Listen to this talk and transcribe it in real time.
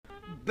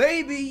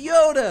Baby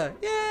Yoda,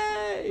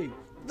 yay!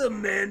 The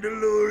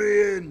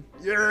Mandalorian,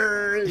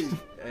 yay!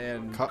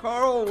 And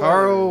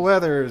Carl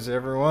Weathers,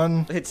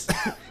 everyone. It's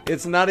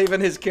not even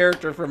his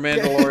character from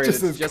Mandalorian.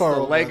 It's just the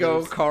Lego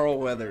Weathers. Carl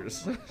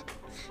Weathers.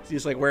 He's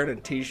just like wearing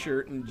a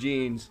t-shirt and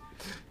jeans.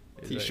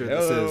 T-shirt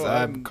that says,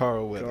 I'm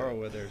Carl Weathers. Carl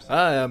Weathers.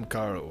 I am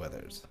Carl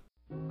Weathers.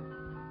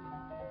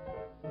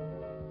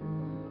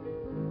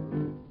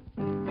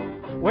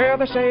 Well,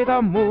 they say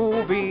the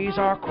movies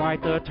are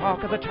quite the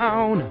talk of the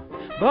town,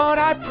 but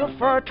I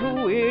prefer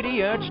two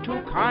idiots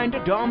to kind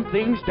of dumb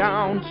things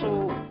down.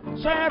 So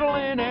settle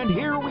in and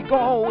here we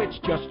go. It's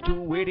just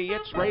Two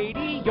Idiots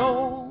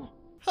Radio.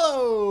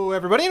 Hello,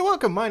 everybody, and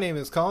welcome. My name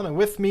is Colin, and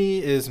with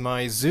me is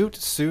my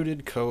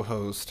zoot-suited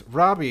co-host,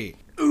 Robbie.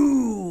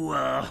 Ooh,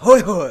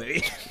 hoy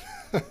hoy.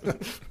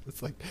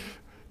 It's like,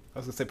 I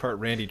was going to say part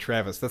Randy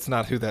Travis. That's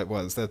not who that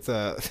was. That's,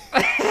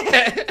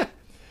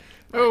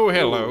 Oh,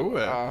 hello.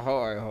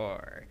 Ahoy,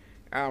 hoy.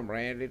 I'm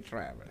Randy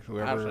Travis.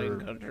 I sing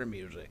country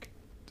music.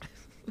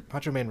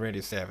 Macho Man Randy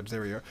Savage.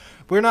 There we are.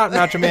 We're not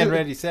Macho Man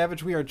Randy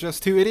Savage. We are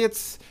just two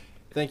idiots.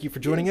 Thank you for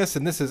joining us,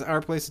 and this is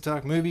our place to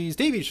talk movies,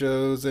 TV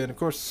shows, and, of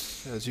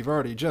course, as you've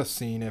already just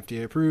seen,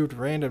 FDA-approved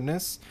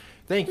randomness.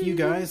 Thank you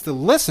guys, the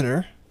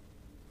listener.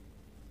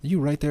 You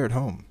right there at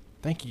home.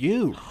 Thank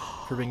you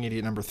for being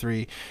idiot number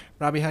 3.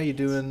 Robbie, how you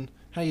doing?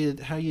 How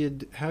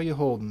you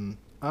holding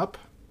up?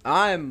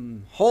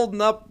 I'm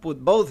holding up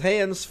with both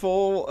hands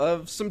full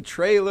of some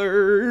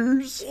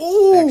trailers.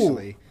 Ooh!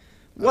 Actually,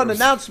 one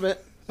announcement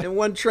and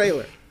one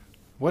trailer.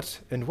 What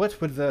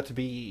would that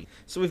be?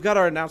 So we've got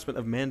our announcement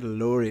of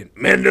Mandalorian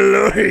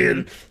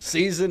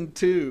Season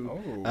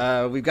 2.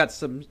 Oh. We've got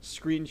some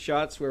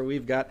screenshots where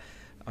we've got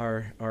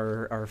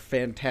our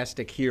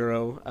fantastic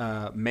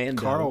hero,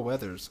 Mando. Carl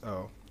Weathers.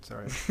 Oh,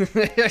 sorry.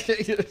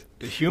 The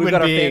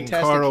Human being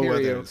Carl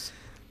Weathers.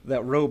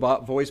 That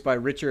robot voiced by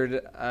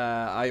Richard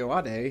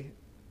Ayoade.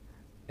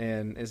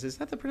 And is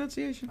that the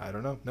pronunciation? I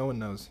don't know. No one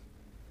knows.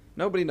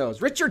 Nobody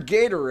knows. Richard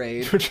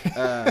Gatorade.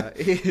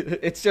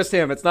 It's just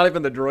him. It's not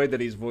even the droid that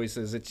he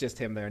voices. It's just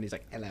him there, and he's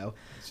like, hello.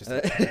 It's just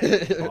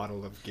a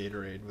bottle of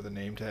Gatorade with a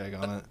name tag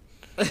on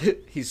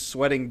it. He's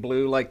sweating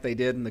blue like they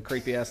did in the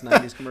creepy-ass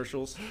 90s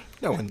commercials.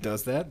 No one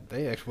does that.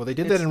 They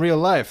did that in real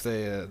life.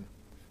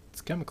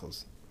 It's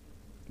chemicals.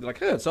 They're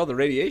like, it's all the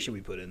radiation we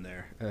put in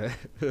there.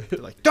 They're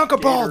like, dunk a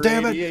ball,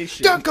 damn it!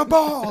 Radiation. Dunk a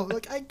ball!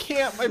 Like, I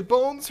can't. My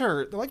bones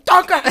hurt. They're like,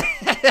 dunk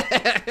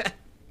it!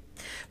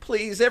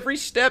 Please, every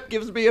step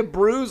gives me a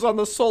bruise on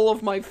the sole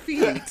of my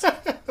feet.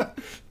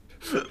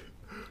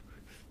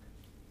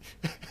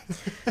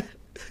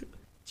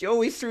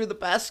 Joey threw the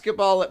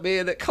basketball at me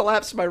and it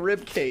collapsed my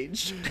rib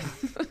cage.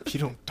 If you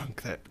don't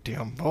dunk that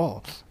damn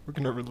ball, we're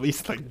gonna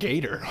release the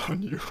gator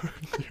on you.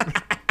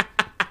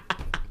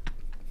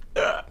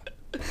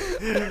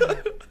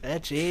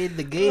 That's Ed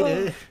the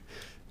gator.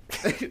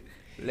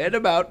 Let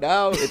him out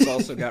now. It's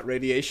also got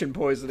radiation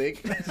poisoning.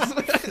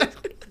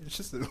 It's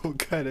just an old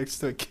guy next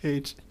to a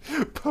cage,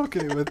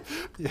 poking it with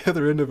the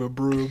other end of a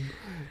broom.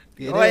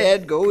 Go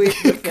ahead, go eat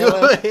the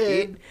fella.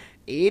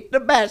 Eat the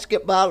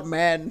basketball,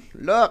 man.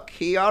 Look,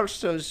 he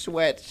also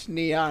sweats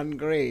neon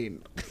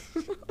green.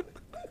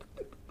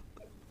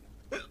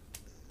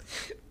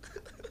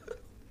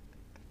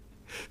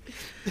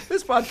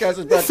 This podcast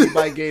is brought to you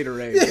by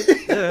Gatorade.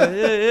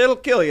 It'll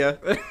kill you.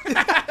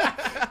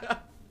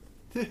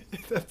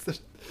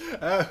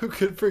 Who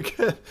could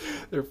forget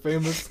their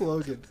famous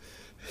slogan?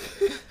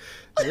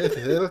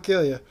 It'll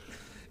kill you.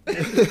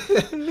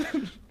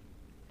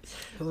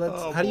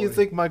 Well, how do you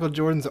think Michael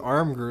Jordan's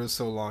arm grew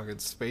so long in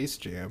Space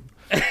Jam?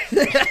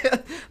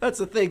 That's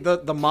the thing. The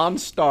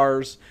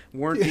Monstars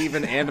weren't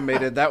even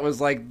animated. That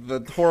was like the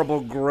horrible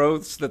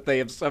growths that they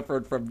have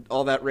suffered from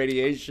all that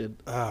radiation.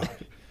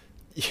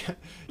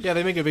 Yeah,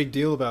 they make a big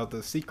deal about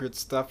the secret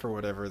stuff or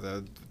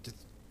whatever.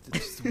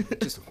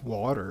 Just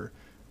water.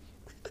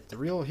 The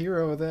real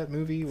hero of that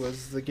movie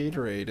was the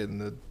Gatorade and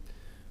the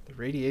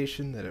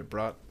radiation that it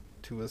brought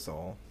to us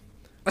all.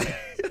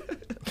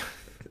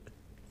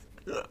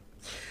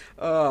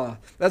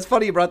 That's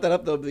funny you brought that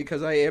up, though,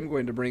 because I am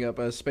going to bring up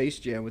a Space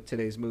Jam with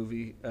today's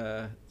movie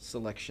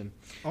selection.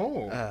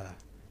 Oh.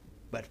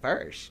 But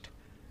first,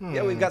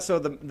 yeah, we've got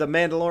the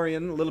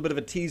Mandalorian, a little bit of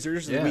a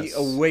teaser. So yes. We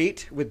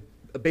await with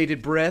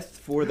bated breath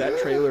for that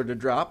trailer to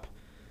drop.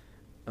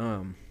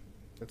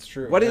 That's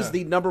true. What is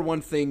the number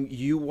one thing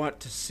you want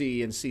to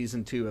see in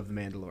Season 2 of The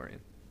Mandalorian?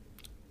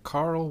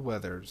 Carl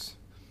Weathers.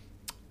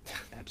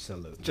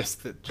 Absolutely.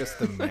 Just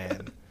the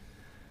man.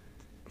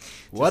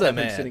 What a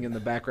man. Sitting in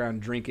the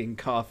background drinking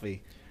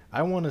coffee.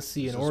 I want to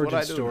see an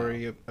origin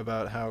story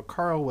about how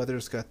Carl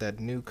Weathers got that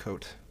new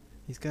coat.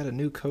 He's got a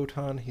new coat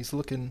on. He's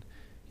looking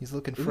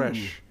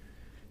fresh.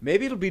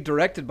 Maybe it'll be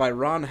directed by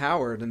Ron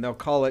Howard, and they'll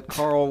call it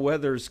Carl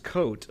Weathers'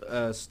 Coat,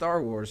 a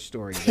Star Wars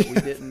story that we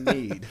didn't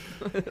need.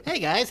 Hey,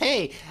 guys.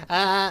 Hey.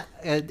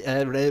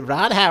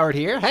 Ron Howard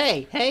here.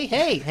 Hey,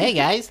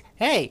 guys.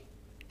 Hey.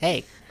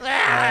 Get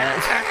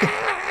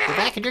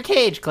back in your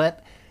cage, Clip.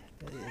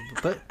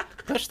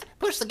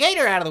 Push the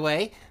gator out of the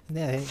way.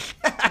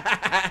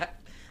 I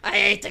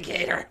hate the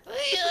gator.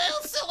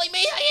 He'll still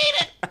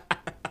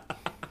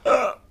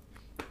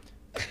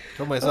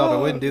Told myself I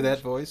wouldn't do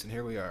that voice, and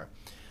here we are.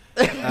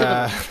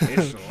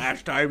 It's the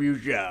last time you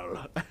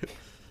shall.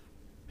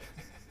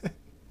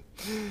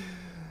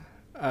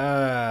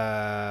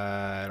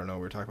 I don't know what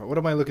we're talking about. What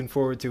am I looking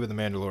forward to with The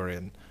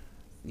Mandalorian?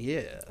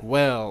 Yeah.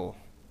 Well,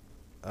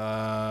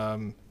 I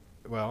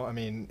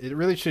mean, it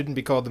really shouldn't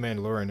be called The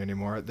Mandalorian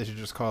anymore. They should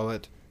just call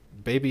it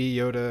Baby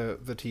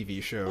Yoda, the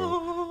TV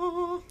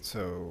show.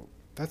 So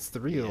that's the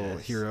real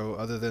hero,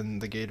 other than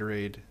the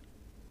Gatorade,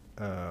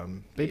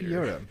 Baby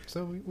Yoda.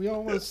 So we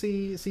all want to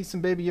see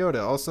some Baby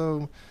Yoda.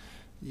 Also,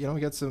 we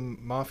got some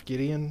Moff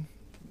Gideon,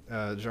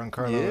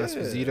 Giancarlo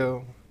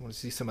Esposito. Want to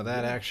see some of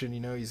that action?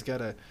 He's got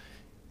a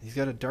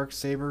dark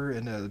saber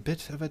and a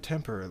bit of a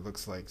temper. It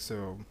looks like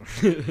so.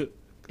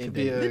 And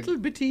a little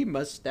bitty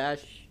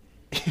mustache.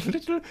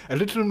 a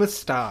little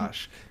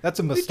mustache. That's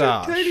a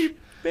mustache. Little tiny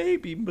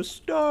baby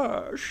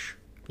mustache.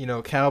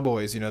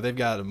 Cowboys. They've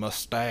got a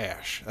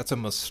mustache. That's a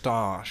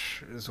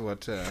mustache. Is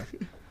what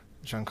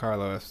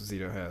Giancarlo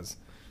Esposito has.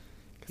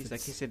 He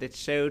said it's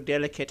so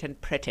delicate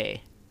and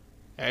pretty.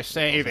 I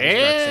say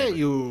there,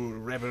 you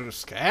rebel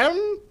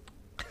scam.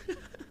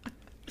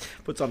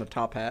 Puts on a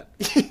top hat.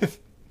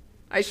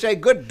 I say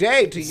good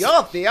day to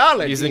your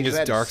theology. Using his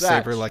dark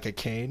saber like a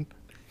cane.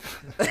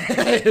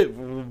 I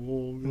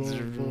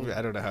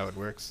don't know how it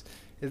works.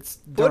 It's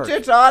dark. Put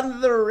it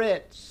on the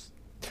Ritz.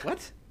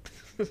 What?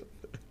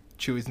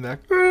 Chewie's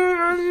neck.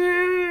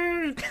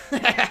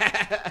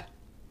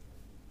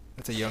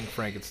 That's a young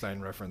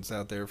Frankenstein reference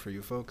out there for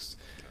you folks.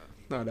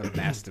 Not a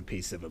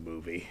masterpiece of a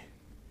movie.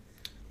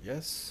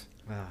 Yes,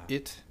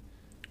 it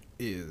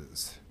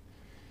is.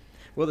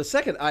 Well, the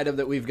second item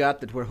that we've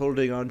got that we're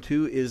holding on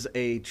to is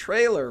a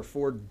trailer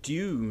for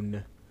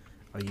Dune.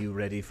 Are you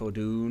ready for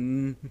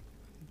Dune?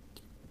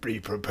 Be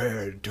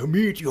prepared to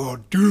meet your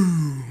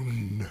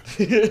doom.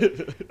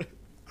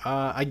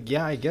 I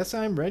guess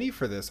I'm ready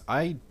for this.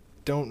 I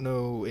don't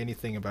know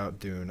anything about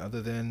Dune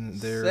other than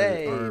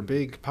there are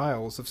big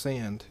piles of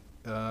sand.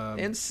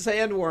 And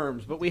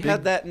sandworms, but we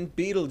had that in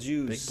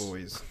Beetlejuice. Big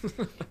boys.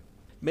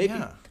 Maybe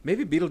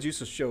Beetlejuice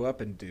will show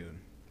up in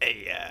Dune.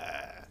 Hey,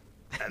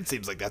 that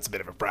seems like that's a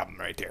bit of a problem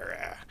right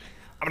there.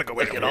 I'm gonna go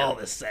Look at all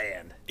this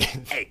sand.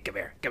 Hey, come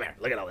here.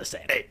 Look at all this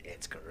sand. Hey,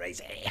 it's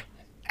crazy.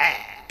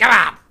 Come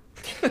on.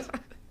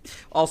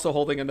 Also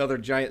holding another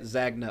giant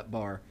Zagnut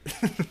bar.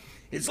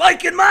 It's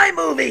like in my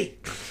movie.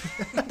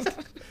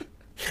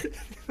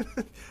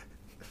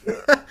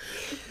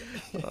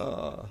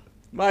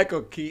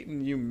 Michael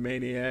Keaton, you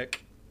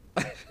maniac.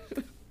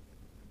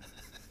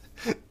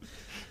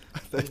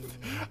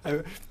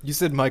 You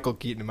said Michael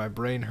Keaton, and my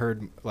brain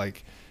heard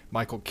like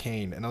Michael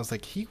Caine, and I was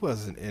like, he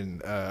wasn't in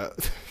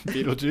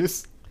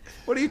Beetlejuice.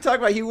 What are you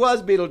talking about? He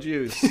was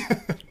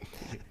Beetlejuice.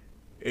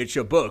 It's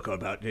a book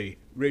about the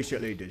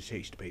recently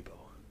deceased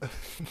people.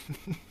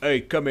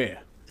 Hey, come here.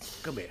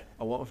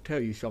 I want to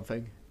tell you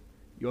something.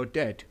 You're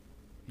dead.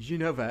 Did you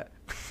know that?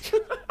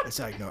 A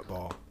Zagnut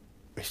ball,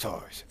 the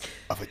size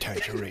of a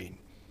tangerine.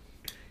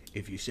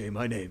 If you say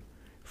my name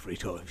 3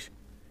 times,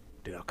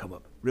 then I'll come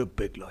up real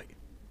big like.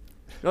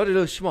 Not a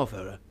little small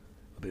fella.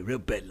 I'll be real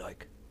big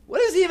like.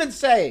 What is he even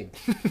saying?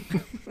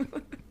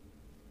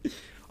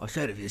 I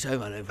said if you say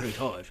my name 3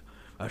 times,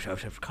 I shall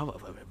come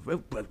up real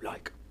big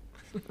like.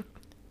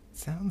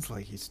 Sounds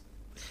like he's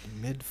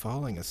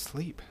mid-falling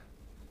asleep.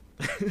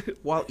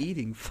 While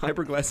eating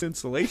fiberglass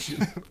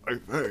insulation.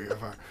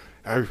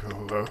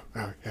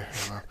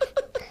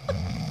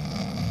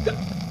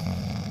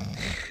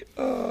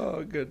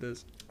 Oh,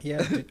 goodness.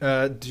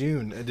 Yeah,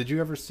 Dune. Did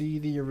you ever see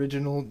the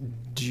original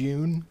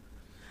Dune?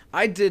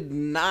 I did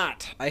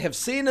not. I have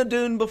seen a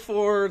Dune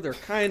before. They're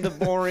kind of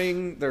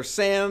boring. They're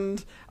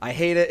sand. I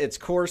hate it. It's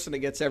coarse and it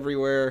gets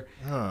everywhere.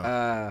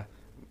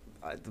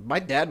 My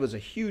dad was a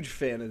huge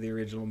fan of the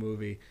original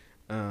movie,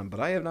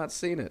 but I have not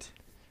seen it.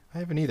 I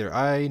haven't either.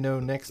 I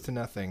know next to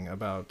nothing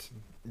about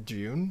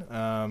Dune,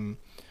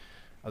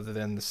 other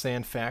than the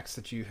sand facts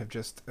that you have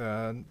just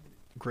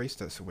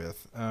graced us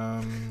with.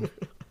 I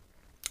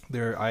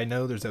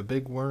know there's a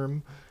big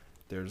worm.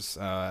 There's,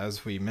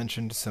 as we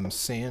mentioned, some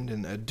sand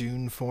in a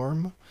dune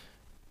form.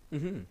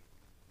 Mm-hmm.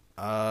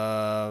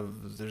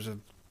 There's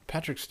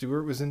Patrick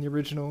Stewart was in the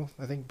original,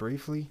 I think,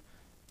 briefly.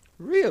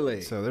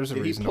 Really? So there's a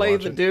reason to watch it.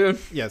 Did he play the Dune?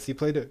 Yes, he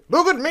played it.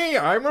 Look at me,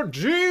 I'm a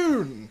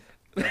Dune.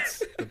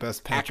 That's the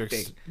best Patrick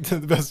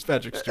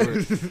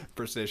Stewart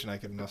impersonation I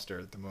can muster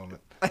at the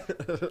moment.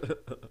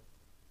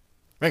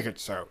 Make it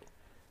so.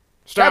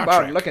 Come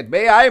on, look at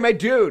me, I am a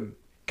Dune.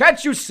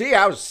 Can't you see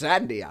how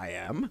sandy I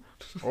am?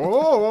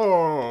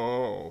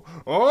 Oh,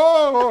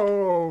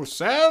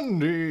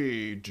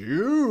 Sandy,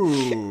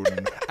 Dune,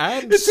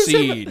 and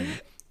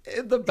scene.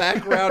 In the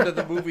background of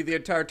the movie the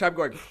entire time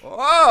going,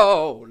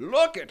 oh,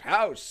 look at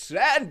how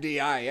sandy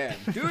I am.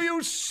 Do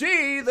you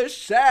see the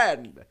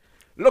sand?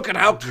 Look at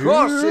how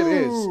coarse it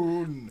is.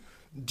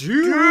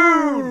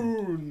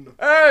 Dune.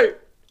 Hey,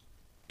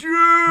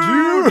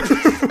 Dune.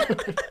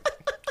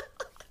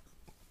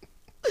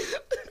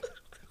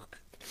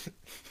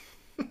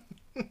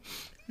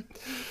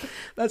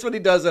 That's what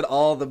he does in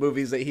all the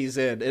movies that he's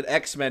in. In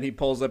X-Men, he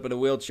pulls up in a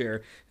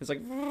wheelchair. It's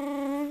like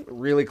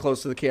really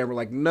close to the camera,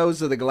 like nose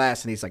to the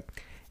glass, and he's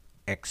like,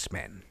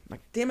 X-Men. I'm like,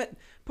 damn it,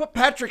 put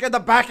Patrick in the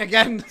back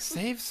again.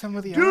 Save some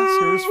of the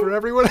Oscars for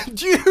everyone.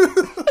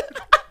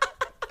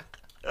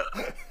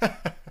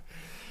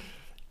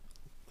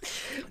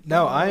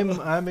 No,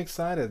 I'm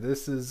excited.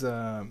 This is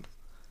I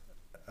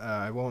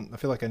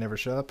feel like I never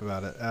shut up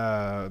about it.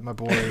 My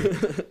boy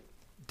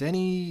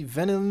Denis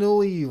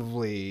Villeneuve.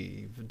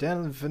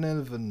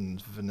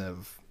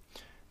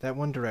 That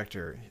one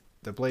director.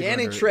 The Blade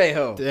Danny Runner.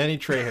 Trejo. Danny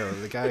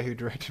Trejo, the guy who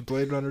directed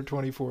Blade Runner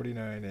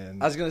 2049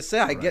 and I was going to say,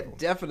 I get Arrival.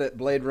 definite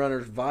Blade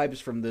Runner vibes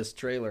from this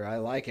trailer. I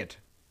like it.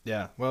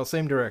 Yeah, well,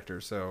 same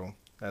director, so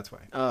that's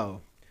why.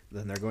 Oh,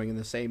 then they're going in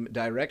the same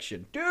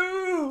direction.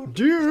 Dude!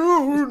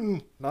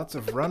 Dude! Lots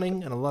of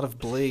running and a lot of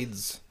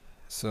blades.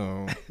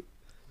 So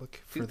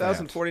look for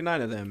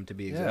 2,049 of them, to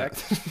be that.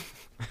 exact. Yeah.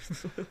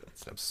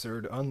 It's an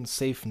absurd,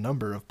 unsafe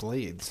number of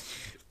blades.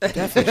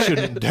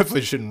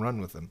 Definitely shouldn't run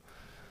with them.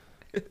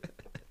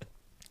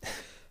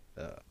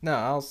 No,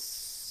 I'll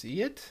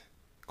see it?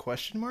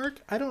 Question mark?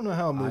 I don't know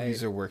how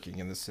movies are working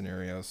in this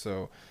scenario,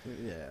 so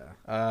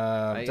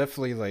Yeah.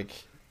 definitely like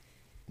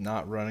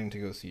not running to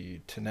go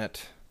see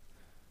Tenet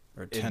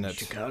or In Tenet.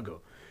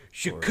 Chicago.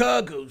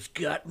 Chicago's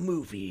got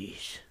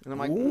movies. And I'm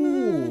like,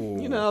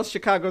 Ooh.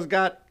 Chicago's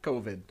got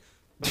COVID.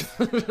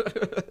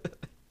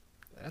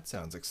 That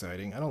sounds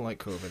exciting. I don't like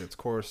COVID. It's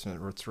coarse and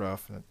it's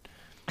rough and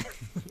it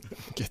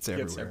gets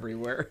everywhere. It's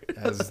everywhere.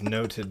 As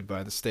noted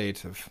by the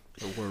state of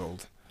the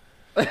world.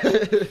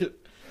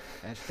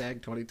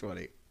 Hashtag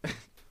 2020.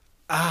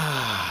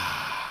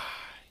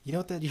 You know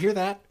what that? You hear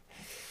that?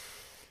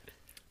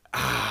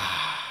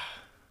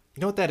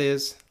 You know what that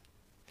is?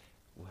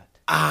 What?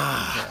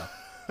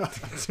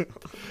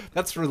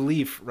 That's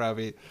relief,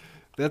 Robbie.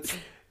 That's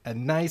a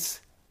nice,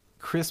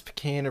 crisp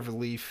can of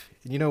relief.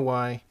 And you know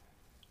why?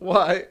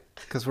 Why?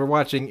 Because we're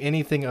watching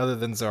anything other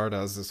than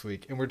Zardoz this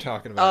week, and we're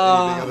talking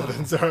about anything other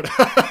than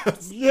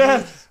Zardoz.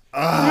 Yes!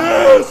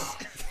 Yes!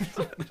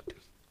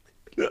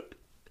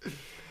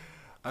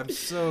 I'm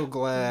so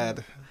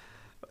glad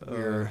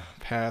we're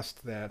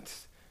past that.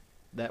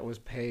 That was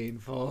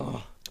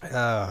painful.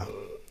 But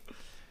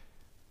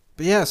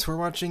yes, we're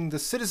watching the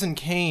Citizen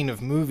Kane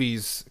of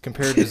movies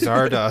compared to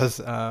Zardoz,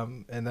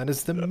 and that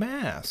is The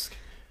Mask,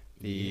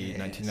 the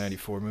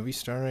 1994 movie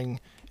starring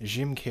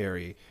Jim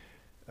Carrey.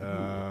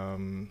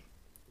 Jim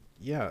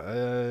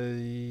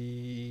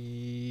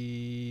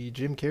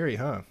Carrey,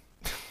 huh?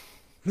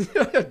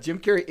 Jim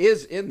Carrey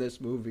is in this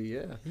movie,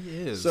 yeah. He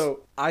is.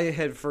 So I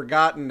had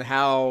forgotten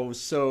how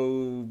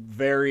so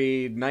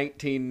very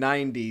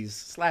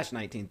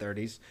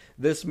 1990s/1930s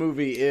this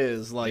movie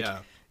is. Like, Yeah.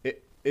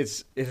 it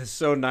is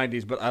so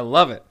 90s, but I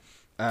love it.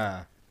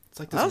 It's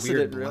like I this also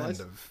weird didn't realize-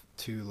 blend of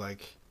two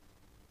like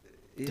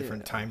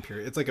different time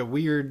period. It's like a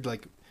weird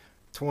like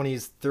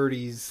 20s,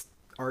 30s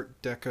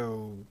Art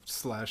Deco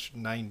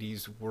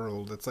 /90s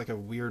world. It's like a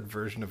weird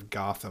version of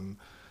Gotham.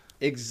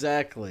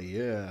 Exactly,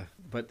 yeah.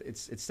 But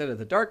it's instead of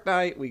the Dark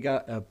Knight, we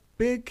got a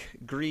big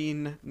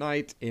green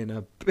knight in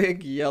a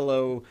big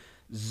yellow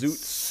zoot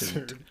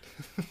suit.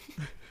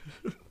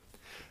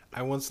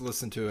 I once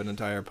listened to an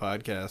entire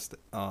podcast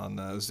on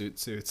zoot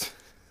suits.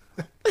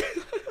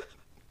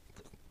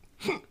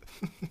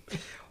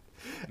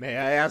 May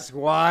I ask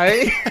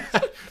why?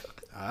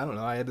 I don't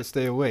know. I had to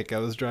stay awake. I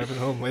was driving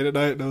home late at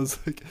night, and I was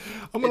like,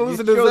 "I'm gonna And you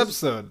listen to this chose-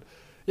 episode."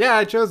 Yeah,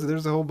 I chose it.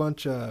 There's a whole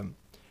bunch.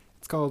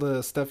 It's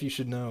called "Stuff You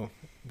Should Know."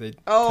 They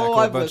tackle a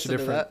I've bunch of listened to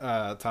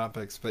different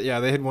topics. But yeah,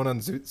 they had one on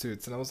zoot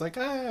suits, and I was like,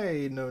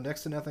 I know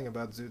next to nothing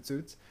about zoot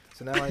suits,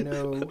 so now I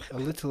know a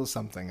little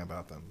something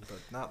about them, but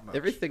not much.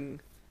 Everything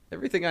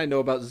I know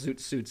about zoot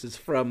suits is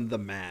from The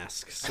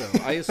Mask, so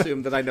I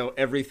assume that I know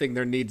everything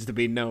there needs to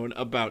be known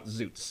about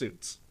zoot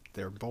suits.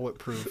 They're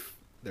bulletproof.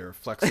 They're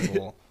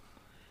flexible.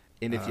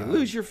 And if you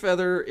lose your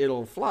feather,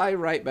 it'll fly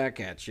right back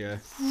at you.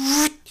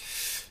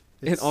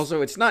 And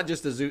also, it's not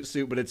just a zoot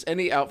suit, but it's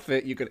any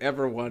outfit you could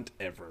ever want,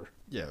 ever.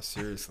 Yeah,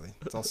 seriously.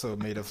 It's also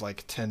made of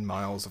like 10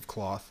 miles of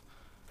cloth.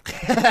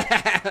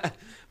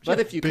 But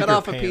if you cut bigger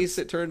off a pants. piece,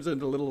 it turns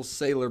into little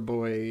sailor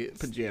boy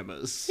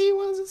pajamas. He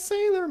was a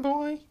sailor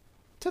boy.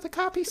 To the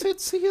cop he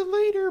said, "See you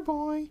later,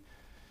 boy."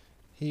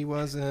 He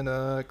wasn't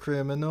a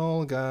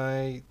criminal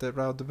guy that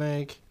robbed the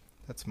bank.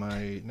 That's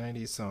my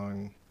 90s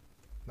song.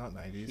 Not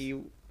 90s. He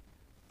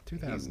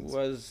 2000s. He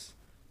was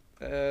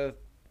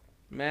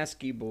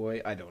Masky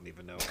boy. I don't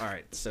even know. All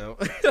right, so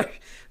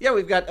yeah,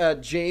 we've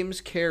got James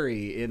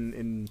Carrey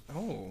in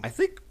Oh. I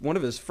think one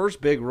of his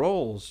first big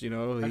roles. You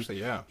know,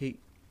 Actually, yeah. he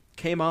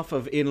came off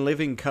of In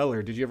Living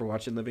Color. Did you ever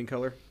watch In Living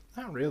Color?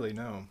 Not really,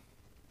 no.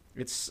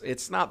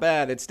 It's not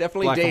bad. It's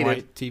definitely Black dated. and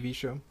white TV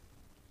show.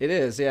 It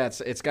is, yeah.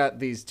 It's got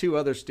these two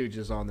other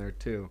stooges on there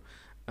too,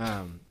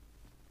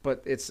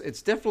 but it's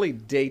definitely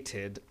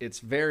dated. It's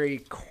very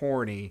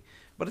corny,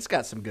 but it's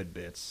got some good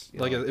bits. you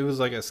know. It was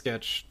like a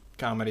sketch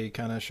comedy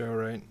kind of show,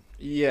 right?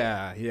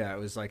 Yeah. It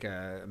was like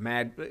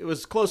it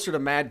was closer to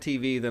Mad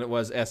TV than it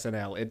was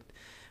SNL. It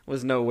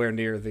was nowhere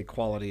near the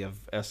quality of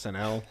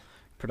SNL,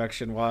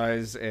 production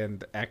wise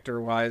and actor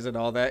wise and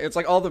all that. It's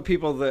like all the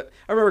people that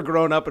I remember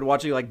growing up and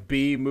watching like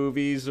B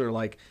movies or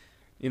like,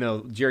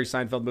 Jerry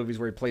Seinfeld movies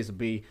where he plays a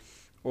bee,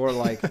 or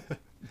like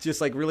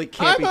just like really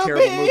campy,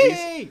 terrible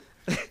movies.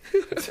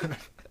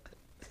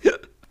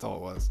 That's all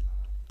it was.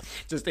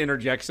 Just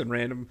interjects in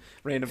random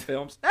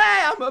films. Hey,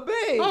 I'm a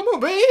bee. I'm a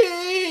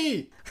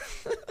bee.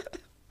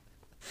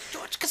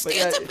 George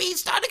Costanza Bee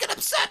starting to get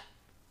upset.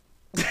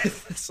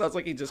 Sounds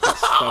like he just got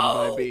stung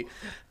by a bee.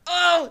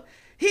 Oh,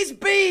 he's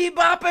bee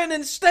bopping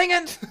and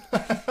stinging.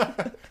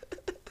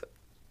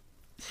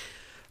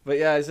 But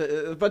yeah, it's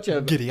a bunch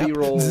of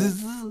B-roll.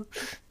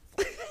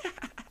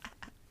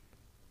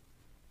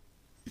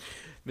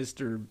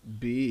 Mr.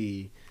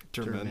 B.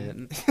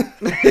 German.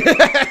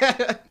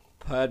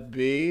 Pud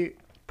B.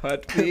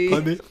 Pud B.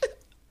 Pud B.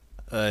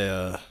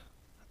 I'm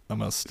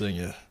gonna sting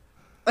you.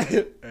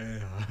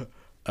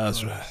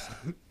 That's right.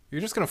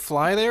 You're just gonna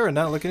fly there and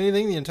not look at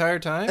anything the entire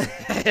time?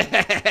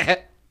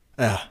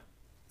 Yeah,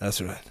 that's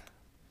right.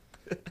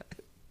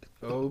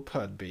 Oh,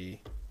 Pud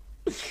B.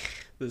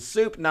 The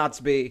soup knots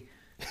B.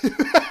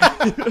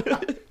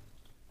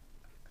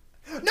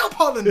 No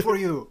pollen for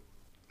you.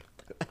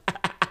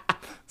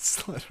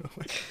 Slide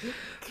away.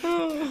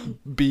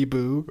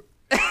 Bee-boo.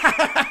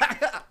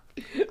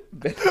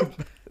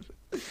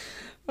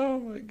 Oh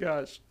my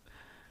gosh.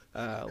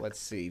 Let's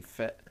see.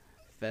 Fest.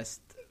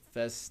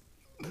 Fest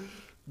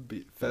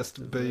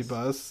Bay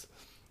Bus.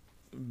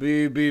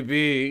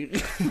 BBB.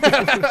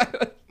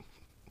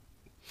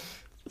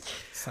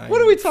 What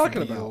are we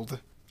talking about?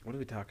 What are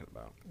we talking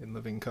about? In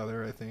Living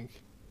Color, I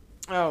think.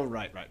 Oh,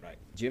 right.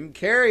 Jim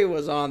Carrey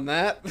was on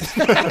that.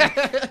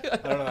 I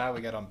don't know how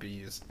we got on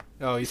bees.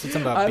 Oh, you said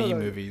something about bee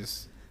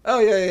movies. Oh,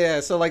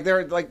 yeah. So, like,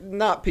 they're, like,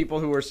 not people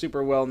who are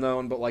super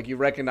well-known, but, like, you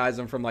recognize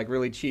them from, like,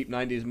 really cheap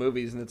 90s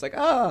movies, and it's like,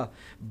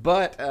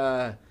 But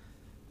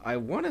I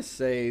want to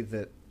say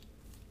that,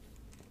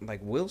 like,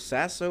 Will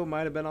Sasso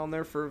might have been on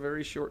there for a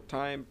very short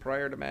time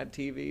prior to Mad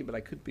TV, but I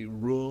could be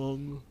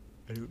wrong.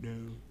 I don't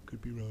know.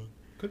 Could be wrong.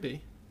 Could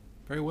be.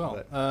 Very well.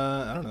 But,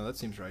 I don't know. That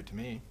seems right to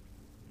me.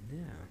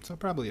 Yeah. So it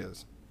probably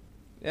is.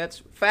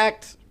 That's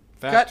fact.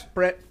 Fact. Cut,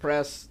 Brett,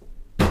 press.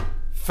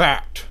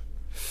 Fact.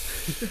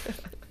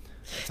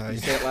 If you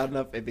say it loud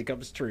enough, it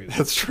becomes true.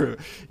 That's true.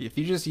 If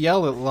you just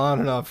yell it loud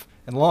enough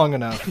and long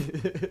enough,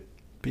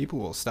 people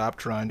will stop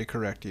trying to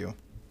correct you.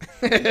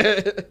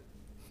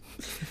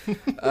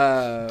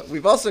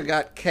 We've also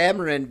got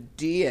Cameron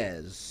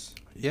Diaz.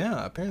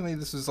 Yeah, apparently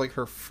this is like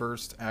her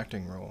first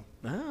acting role.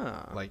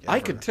 Like I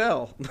ever. could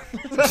tell.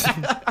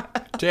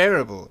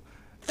 Terrible.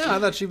 Yeah, I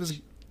thought she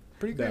was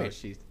pretty great. No,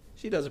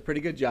 she does a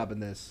pretty good job in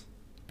this.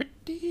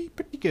 Pretty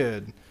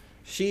good.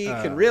 She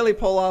can really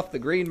pull off the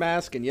green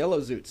mask and yellow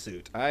zoot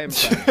suit. I am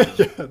proud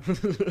of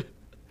her.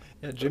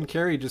 Yeah, Jim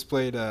Carrey just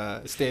played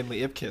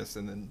Stanley Ipkiss,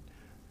 and then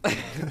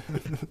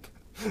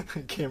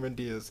Cameron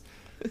Diaz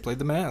played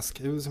the mask.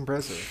 It was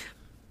impressive.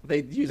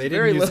 They used They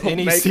very didn't use little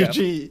any makeup.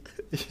 CG.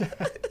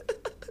 Yeah.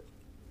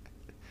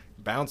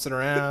 Bouncing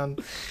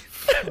around,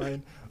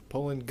 flying,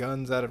 pulling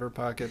guns out of her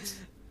pockets.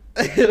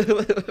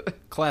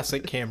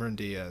 Classic Cameron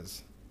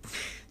Diaz.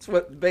 It's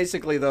what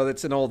basically though.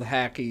 It's an old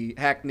hackney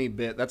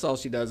bit. That's all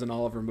she does in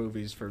all of her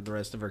movies for the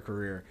rest of her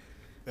career.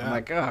 Yeah. I'm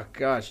like, oh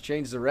gosh,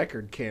 change the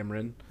record,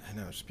 Cameron. I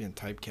know, just being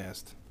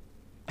typecast.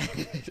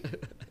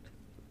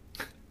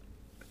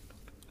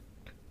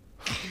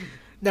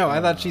 No,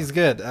 I thought she's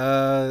good.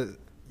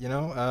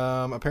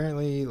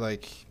 Apparently,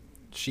 like,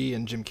 she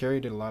and Jim Carrey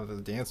did a lot of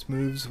the dance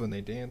moves when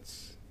they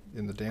dance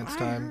in the dance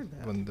time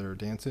when they're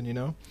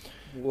dancing.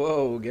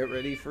 Whoa, get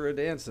ready for a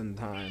dancing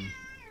time.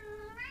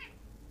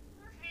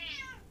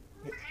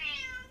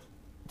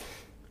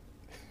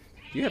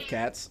 Do you have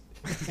cats?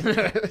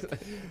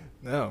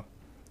 No.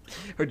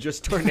 Or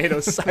just tornado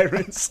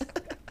sirens?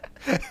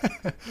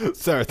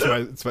 Sorry,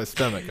 it's my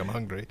stomach. I'm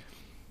hungry.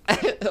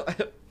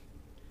 What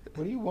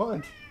do you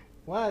want?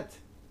 What?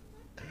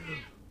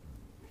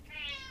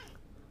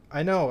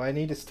 I know. We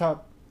need to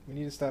stop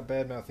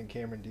bad mouthing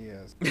Cameron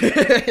Diaz.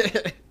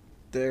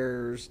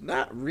 There's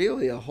not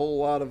really a whole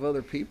lot of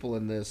other people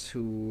in this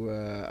who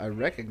I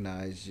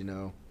recognize,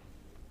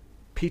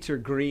 Peter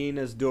Green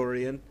as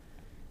Dorian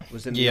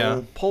was in the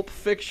old Pulp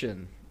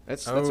Fiction.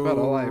 That's about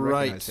all I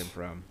recognize him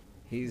from.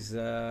 He's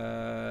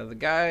the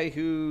guy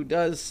who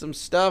does some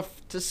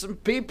stuff to some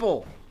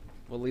people.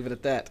 We'll leave it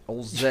at that.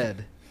 Old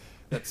Zed.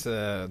 That's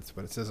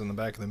what it says on the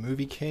back of the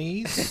movie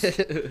case.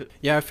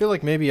 Yeah, I feel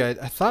like maybe I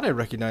thought I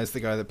recognized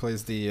the guy that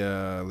plays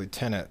the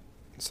lieutenant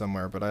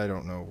somewhere, but I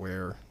don't know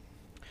where.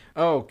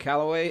 Oh,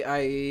 Calloway,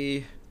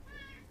 I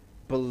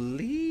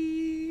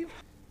believe.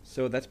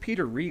 So that's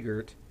Peter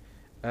Riegert.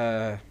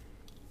 I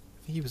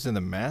think he was in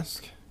The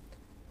Mask.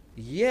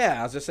 Yeah,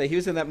 I was just saying he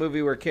was in that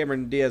movie where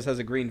Cameron Diaz has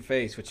a green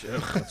face, which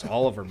that's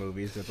all of her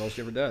movies. That's all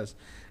she ever does.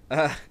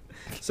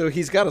 So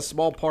he's got a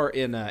small part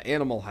in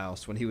Animal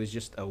House when he was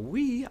just a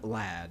wee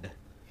lad.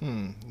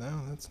 No,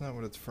 that's not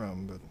what it's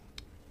from, but...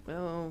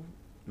 Well,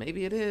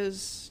 maybe it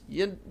is.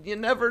 You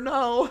never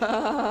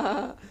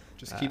know.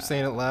 Just keep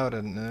saying it loud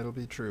and it'll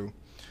be true.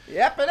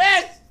 Yep, it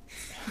is!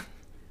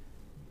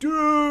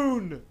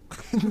 Dune!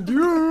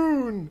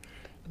 Dune!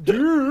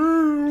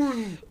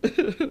 Dune!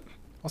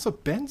 Also,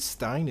 Ben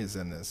Stein is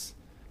in this.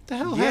 What the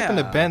hell happened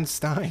to Ben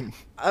Stein?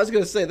 I was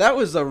going to say,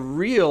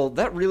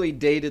 that really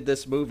dated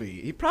this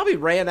movie. He probably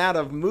ran out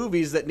of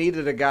movies that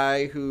needed a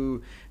guy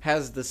who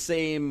has the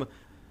same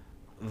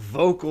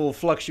vocal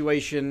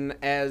fluctuation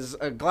as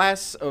a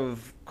glass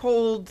of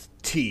cold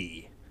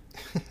tea.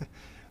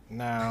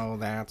 No,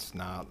 that's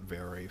not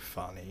very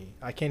funny.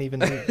 I can't even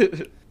do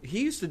it.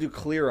 He used to do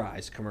Clear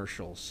Eyes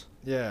commercials.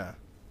 Yeah.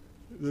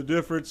 The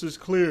difference is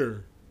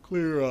clear.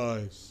 Clear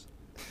eyes.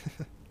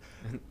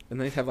 And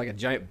they'd have like a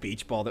giant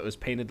beach ball that was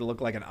painted to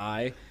look like an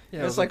eye. Yeah,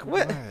 And it's like,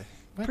 what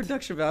What?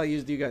 production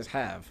values do you guys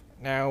have?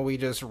 Now we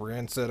just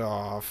rinse it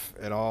off,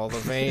 and all the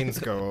veins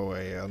go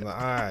away on the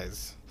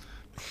eyes.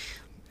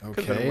 Could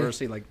have been Okay. worse,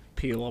 he like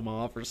peel them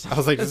off or I something.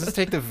 was like, does this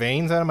take the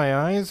veins out of my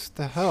eyes?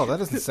 The hell? That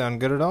doesn't sound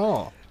good at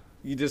all.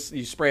 You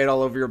spray it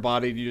all over your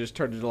body and you just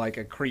turn into like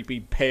a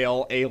creepy,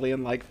 pale,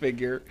 alien-like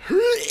figure.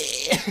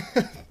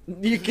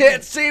 You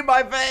can't see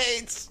my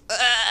veins!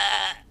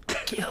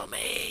 Kill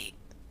me.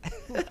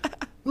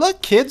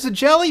 Look, kids, a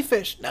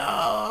jellyfish.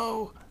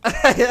 No.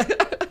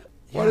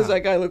 Why does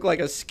that guy look like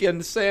a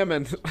skinned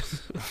salmon?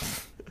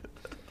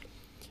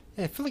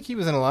 Yeah, I feel like he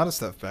was in a lot of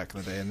stuff back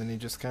in the day, and then he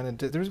just kind of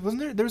did.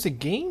 There was a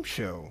game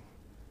show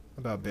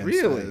about Ben.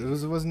 Really?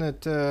 Stein. Wasn't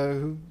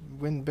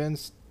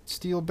it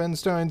steal Ben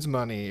Stein's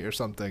money or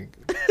something?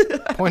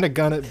 Point a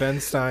gun at Ben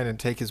Stein and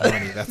take his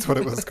money. That's what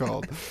it was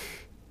called.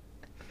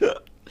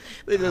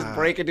 They just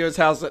break into his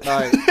house at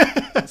night,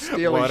 and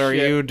steal his What are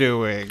shit, you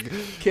doing?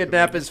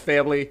 kidnap his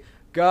family.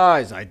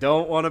 Guys, I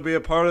don't want to be a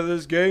part of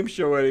this game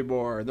show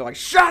anymore. And they're like,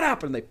 shut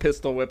up! And they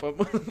pistol whip him.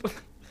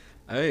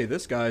 Hey,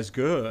 this guy's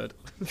good.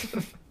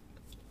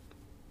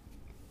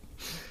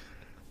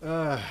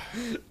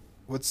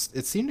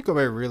 It seemed to go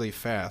by really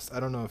fast. I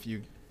don't know if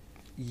you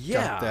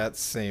got that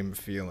same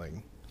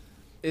feeling.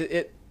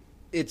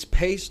 It's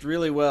paced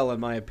really well, in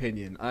my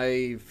opinion.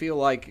 I feel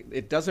like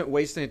it doesn't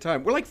waste any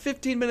time. We're like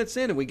 15 minutes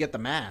in and we get the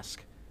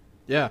mask.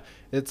 Yeah,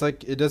 it's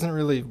like it doesn't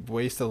really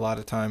waste a lot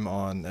of time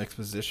on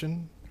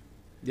exposition.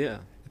 Yeah.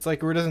 It's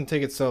like where it doesn't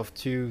take itself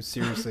too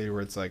seriously,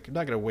 where it's like, you're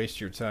not going to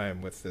waste your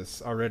time with this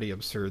already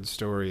absurd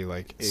story,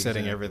 like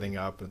setting everything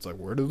up. And it's like,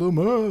 where did the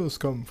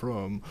mask come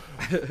from?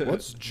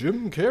 What's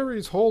Jim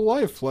Carrey's whole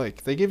life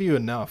like? They give you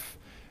enough.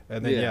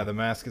 And then, Yeah. the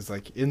mask is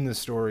like in the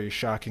story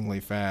shockingly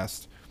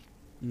fast.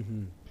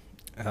 Mm-hmm.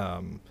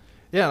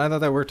 Yeah, and I thought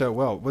that worked out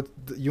well.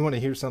 You want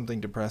to hear something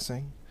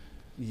depressing?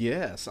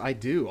 Yes, I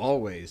do,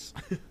 always.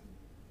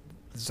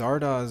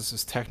 Zardoz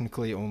is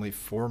technically only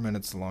 4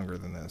 minutes longer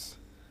than this.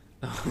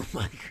 Oh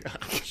my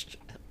gosh.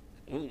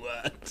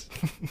 What?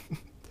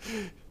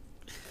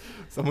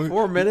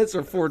 4 minutes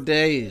or 4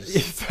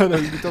 days? So no,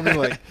 you told me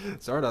like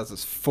Zardoz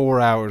is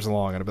 4 hours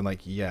long, and I've been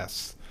like,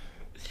 yes.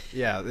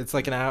 Yeah, it's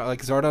like an hour.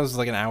 Like Zardoz is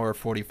like an hour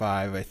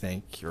 45, I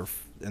think,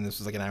 and this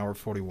was like an hour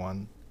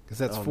 41 because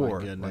that's Oh my 4.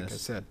 goodness. Like I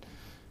said,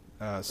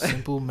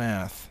 simple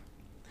math.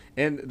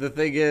 And the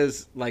thing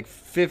is, like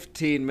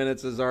 15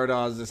 minutes of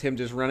Zardoz is him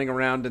just running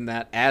around in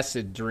that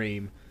acid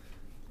dream.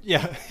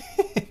 Yeah,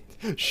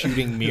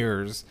 shooting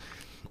mirrors.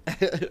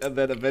 And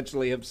then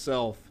eventually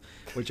himself,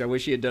 which I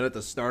wish he had done at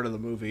the start of the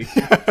movie.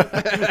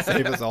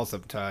 Save us all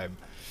some time.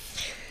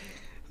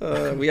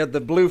 We had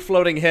the blue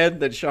floating head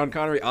that Sean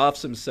Connery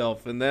offs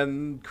himself, and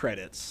then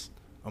credits.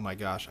 Oh my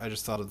gosh, I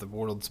just thought of the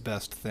world's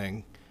best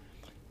thing.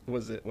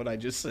 Was it what I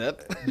just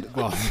said?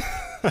 Well,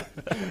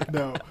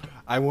 no,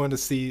 I want to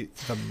see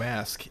the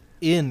mask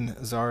in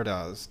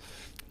Zardoz.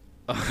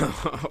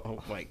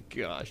 Oh my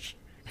gosh.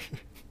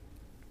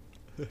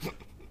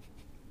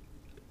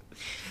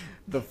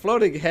 The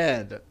floating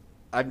head,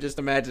 I'm just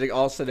imagining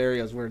all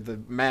scenarios where the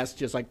mask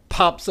just like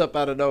pops up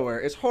out of nowhere.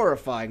 It's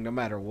horrifying no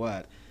matter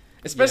what.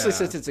 Especially Yeah.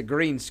 since it's a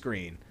green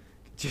screen.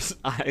 Just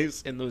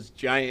eyes and those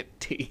giant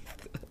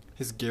teeth.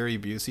 His Gary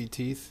Busey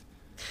teeth.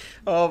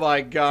 Oh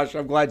my gosh,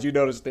 I'm glad you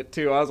noticed it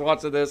too. I was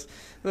watching this.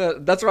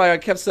 That's why I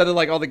kept sending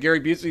like all the Gary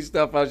Busey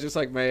stuff. I was just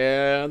like,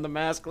 man, the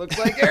mask looks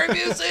like Gary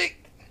Busey.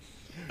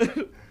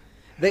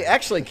 They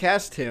actually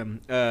cast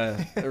him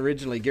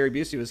originally. Gary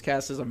Busey was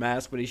cast as a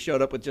mask, but he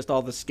showed up with just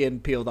all the skin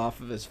peeled off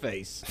of his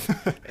face.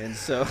 And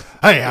so,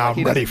 Hey, like,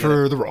 he I'm ready doesn't get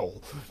for the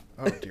role.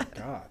 Oh, dear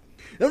God.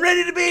 I'm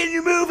ready to be in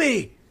your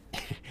movie.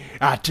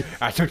 I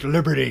took the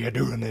liberty of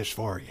doing this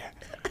for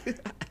you.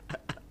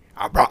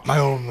 I brought my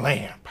own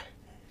lamp.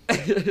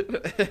 What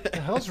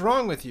the hell's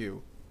wrong with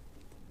you?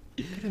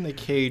 Get in the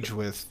cage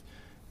with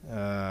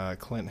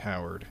Clint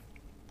Howard.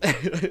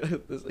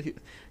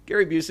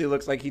 Gary Busey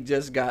looks like he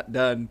just got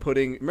done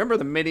putting. Remember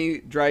the mini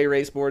dry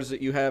erase boards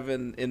that you have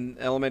in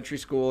elementary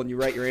school and you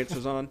write your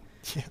answers on?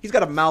 Yeah. He's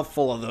got a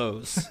mouthful of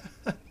those.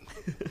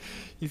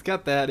 He's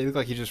got that. He looked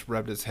like he just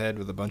rubbed his head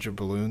with a bunch of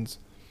balloons.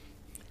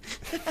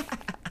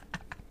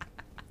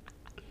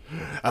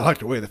 I like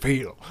the way they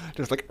feel.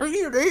 Just like,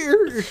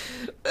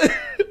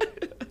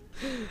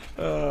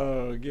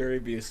 Oh, Gary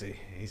Busey.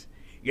 He's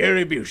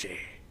Gary Busey.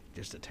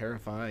 Just a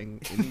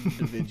terrifying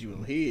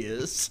individual he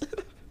is.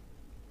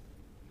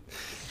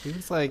 he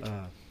was like,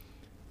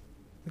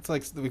 It's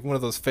like one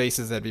of those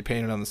faces that'd be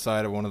painted on the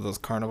side of one of those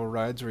carnival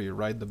rides where you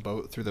ride the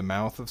boat through the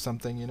mouth of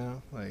something, you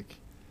know? Like,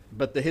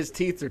 But his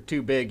teeth are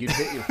too big. You'd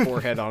hit your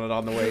forehead on it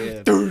on the way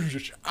in.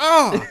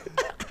 oh!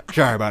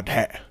 Sorry about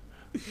that.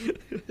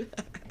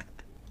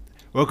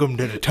 Welcome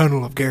to the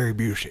tunnel of Gary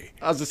Busey.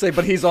 I was going to say,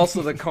 but he's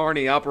also the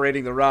carny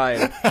operating the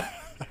ride.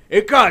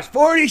 It costs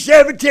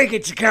 47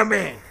 tickets to come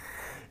in.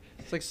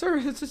 It's like, sir,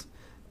 it's just,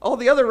 all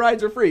the other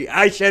rides are free.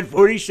 I said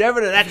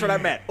 47, and that's what I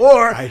meant.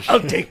 Or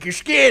I'll take your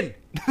skin.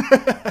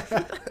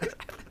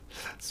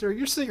 Sir,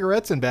 your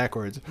cigarette's in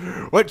backwards.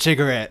 What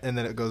cigarette? And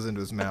then it goes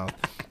into his mouth.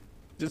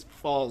 Just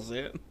falls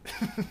in.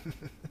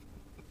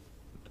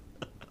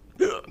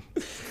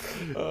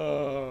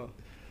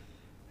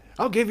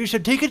 I'll give you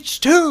some tickets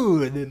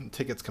too. And then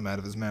tickets come out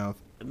of his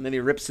mouth. And then he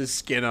rips his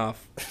skin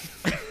off.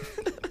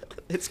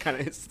 It's kind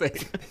of his thing.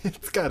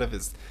 It's kind of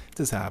it's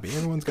his hobby.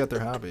 Everyone's got their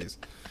hobbies.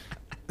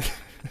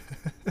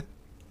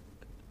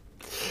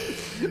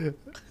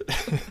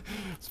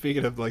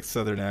 Speaking of like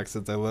southern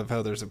accents, I love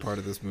how there's a part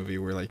of this movie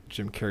where like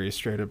Jim Carrey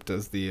straight up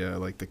does the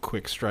like the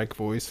quick strike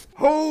voice.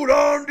 Hold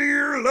on to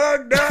your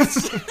lug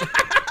nuts.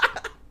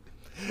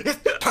 It's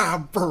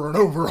time for an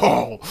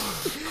overhaul.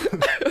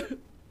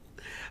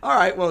 All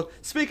right, well,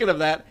 speaking of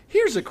that,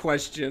 here's a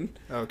question.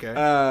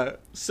 Okay.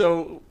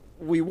 So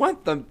we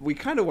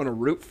kind of want to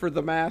root for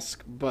the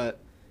Mask, but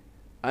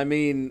I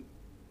mean,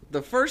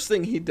 the first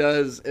thing he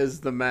does is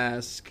the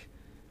Mask.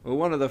 Well,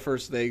 one of the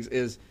first things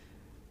is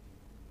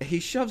he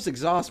shoves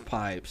exhaust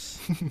pipes.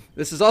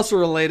 This is also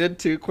related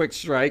to Quick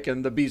Strike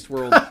and the Beast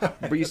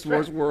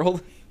Wars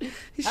world.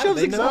 He How do shoves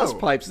they exhaust know?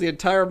 pipes, the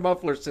entire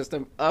muffler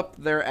system, up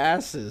their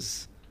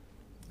asses.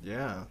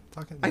 Yeah.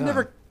 I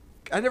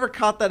never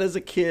caught that as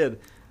a kid.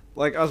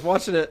 Like, I was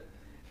watching it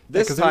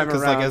this time around.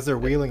 Because like as they're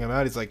wheeling him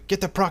out, he's like,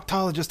 "Get the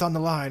proctologist on the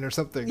line" or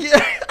something.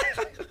 Yeah.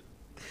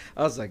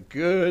 I was like,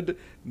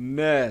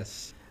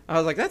 goodness. I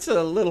was like, that's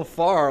a little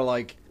far.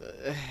 Like,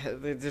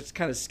 they're just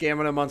kind of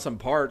scamming him on some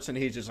parts, and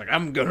he's just like,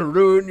 I'm going to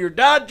ruin your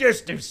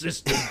digestive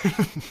system.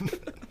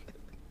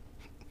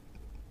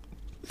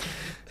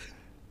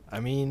 I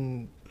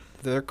mean,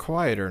 they're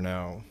quieter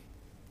now,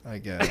 I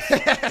guess.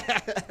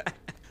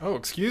 Oh,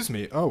 excuse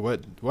me. Oh,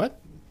 what?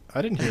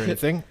 I didn't hear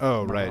anything.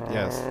 Oh, right,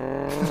 yes.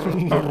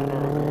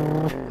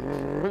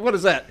 What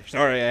is that?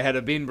 Sorry, I had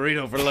a bean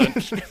burrito for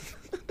lunch.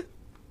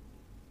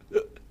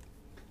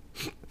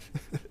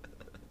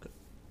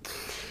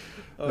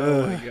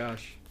 Oh my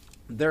gosh.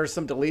 There are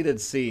some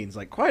deleted scenes,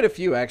 like quite a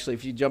few actually,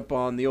 if you jump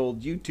on the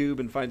old YouTube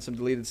and find some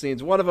deleted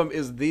scenes. One of them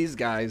is these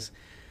guys.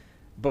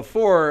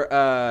 Before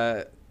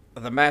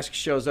the Mask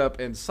shows up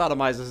and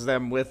sodomizes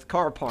them with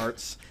car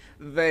parts,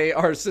 they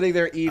are sitting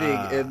there eating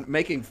and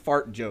making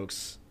fart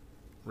jokes.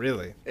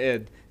 Really?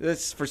 And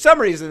this, for some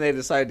reason, they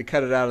decided to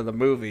cut it out of the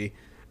movie.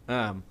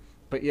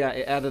 But yeah,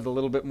 it added a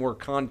little bit more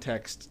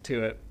context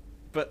to it.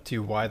 But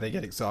To why they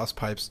get exhaust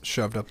pipes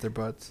shoved up their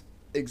butts?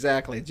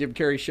 exactly, Jim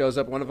Carrey shows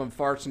up, one of them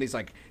farts, and he's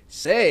like,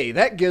 "Say,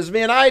 that gives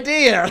me an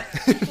idea."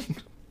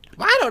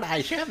 Why don't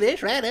I shove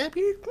this right up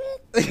here?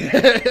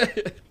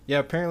 Yeah,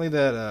 apparently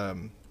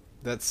that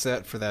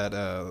set for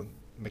that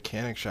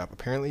mechanic shop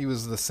apparently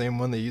was the same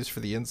one they used for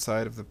the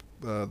inside of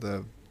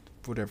the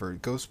whatever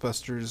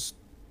Ghostbusters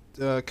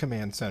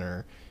command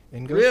center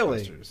in Ghostbusters.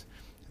 Really?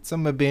 It's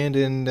some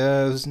abandoned it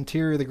was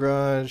interior of the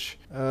garage.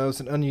 It was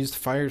an unused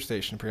fire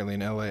station apparently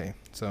in L.A.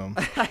 So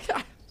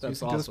That's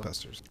using awesome.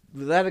 Ghostbusters.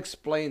 That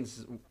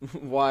explains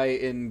why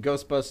in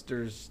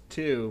Ghostbusters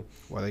 2,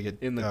 Why they get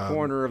in the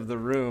corner of the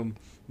room,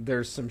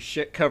 there's some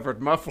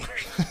shit-covered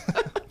mufflers.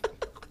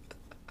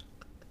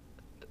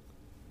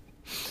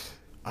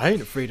 I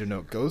ain't afraid of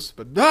no ghosts,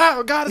 but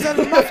oh god, is that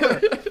a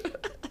muffler?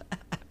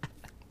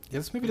 Yeah,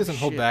 this movie doesn't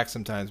hold shit. back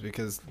sometimes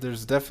because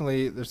there's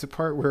a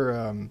part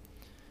where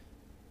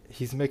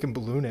he's making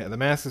the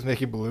Mask is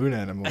making balloon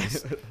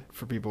animals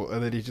for people,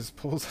 and then he just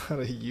pulls out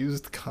a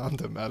used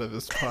condom out of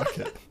his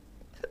pocket.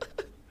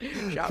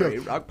 Sorry,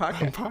 wrong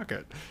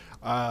pocket.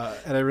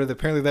 And I read that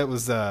apparently that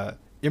was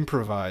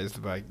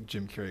improvised by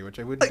Jim Carrey, which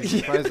I wouldn't be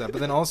surprised at.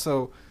 But then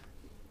also,